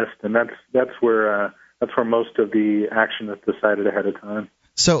mailing list, and that's where most of the action is decided ahead of time.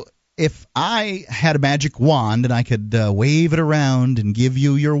 So if I had a magic wand and I could wave it around and give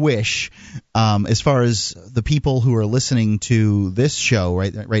you your wish, as far as the people who are listening to this show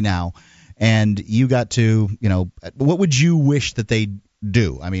right now, and you got to, what would you wish that they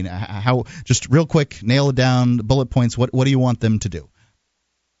do? I mean, how? Just real quick, nail it down, bullet points. What do you want them to do?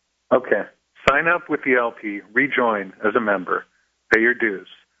 Okay, sign up with the LP, rejoin as a member, pay your dues,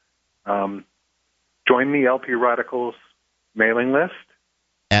 join the LP Radicals mailing list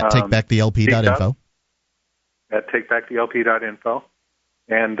at TakeBackTheLP.info. At TakeBackTheLP.info,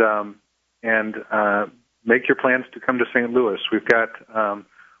 and make your plans to come to St. Louis. We've got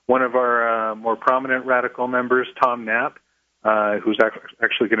one of our more prominent radical members, Tom Knapp, who's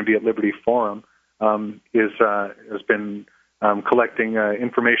actually going to be at Liberty Forum, has been collecting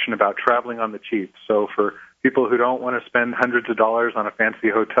information about traveling on the cheap. So for people who don't want to spend hundreds of dollars on a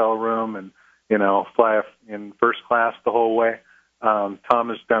fancy hotel room and fly in first class the whole way, Tom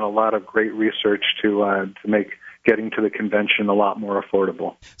has done a lot of great research to make getting to the convention a lot more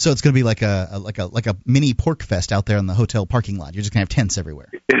affordable. So it's going to be like a mini pork fest out there in the hotel parking lot. You're just going to have tents everywhere.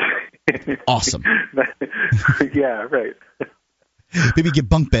 Awesome. Yeah, right. Maybe get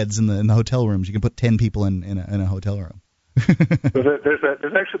bunk beds in the hotel rooms. You can put 10 people in a hotel room. There's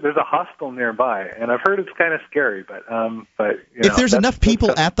a hostel nearby, and I've heard it's kind of scary. But if there's enough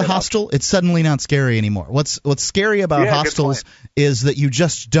people at the hostel, it's suddenly not scary anymore. What's scary about hostels is that you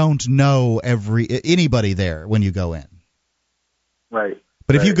just don't know anybody there when you go in. Right.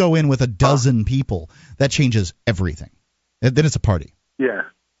 But if you go in with a dozen people, that changes everything. Then it's a party. Yeah.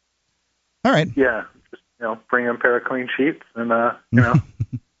 All right. Yeah. Just bring in a pair of clean sheets, and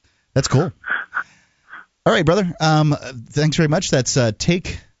That's cool. All right, brother. Thanks very much. That's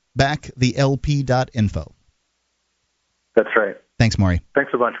TakeBackTheLP.info. That's right. Thanks, Maury.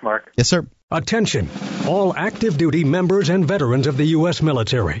 Thanks a bunch, Mark. Yes, sir. Attention, all active duty members and veterans of the U.S.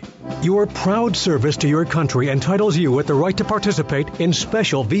 military. Your proud service to your country entitles you with the right to participate in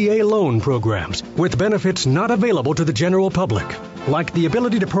special VA loan programs with benefits not available to the general public, like the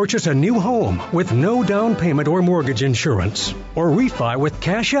ability to purchase a new home with no down payment or mortgage insurance, or refi with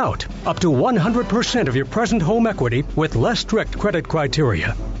cash out, up to 100% of your present home equity with less strict credit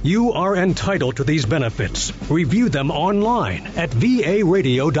criteria. You are entitled to these benefits. Review them online at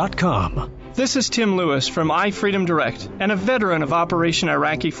varadio.com. This is Tim Lewis from iFreedom Direct and a veteran of Operation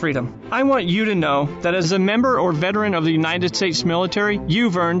Iraqi Freedom. I want you to know that as a member or veteran of the United States military,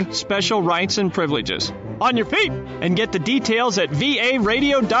 you've earned special rights and privileges. On your feet and get the details at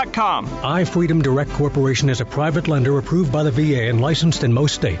varadio.com. iFreedom Direct Corporation is a private lender approved by the VA and licensed in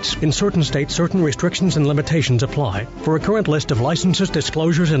most states. In certain states, certain restrictions and limitations apply. For a current list of licenses,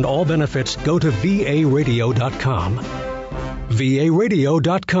 disclosures, and all benefits, go to varadio.com.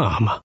 varadio.com.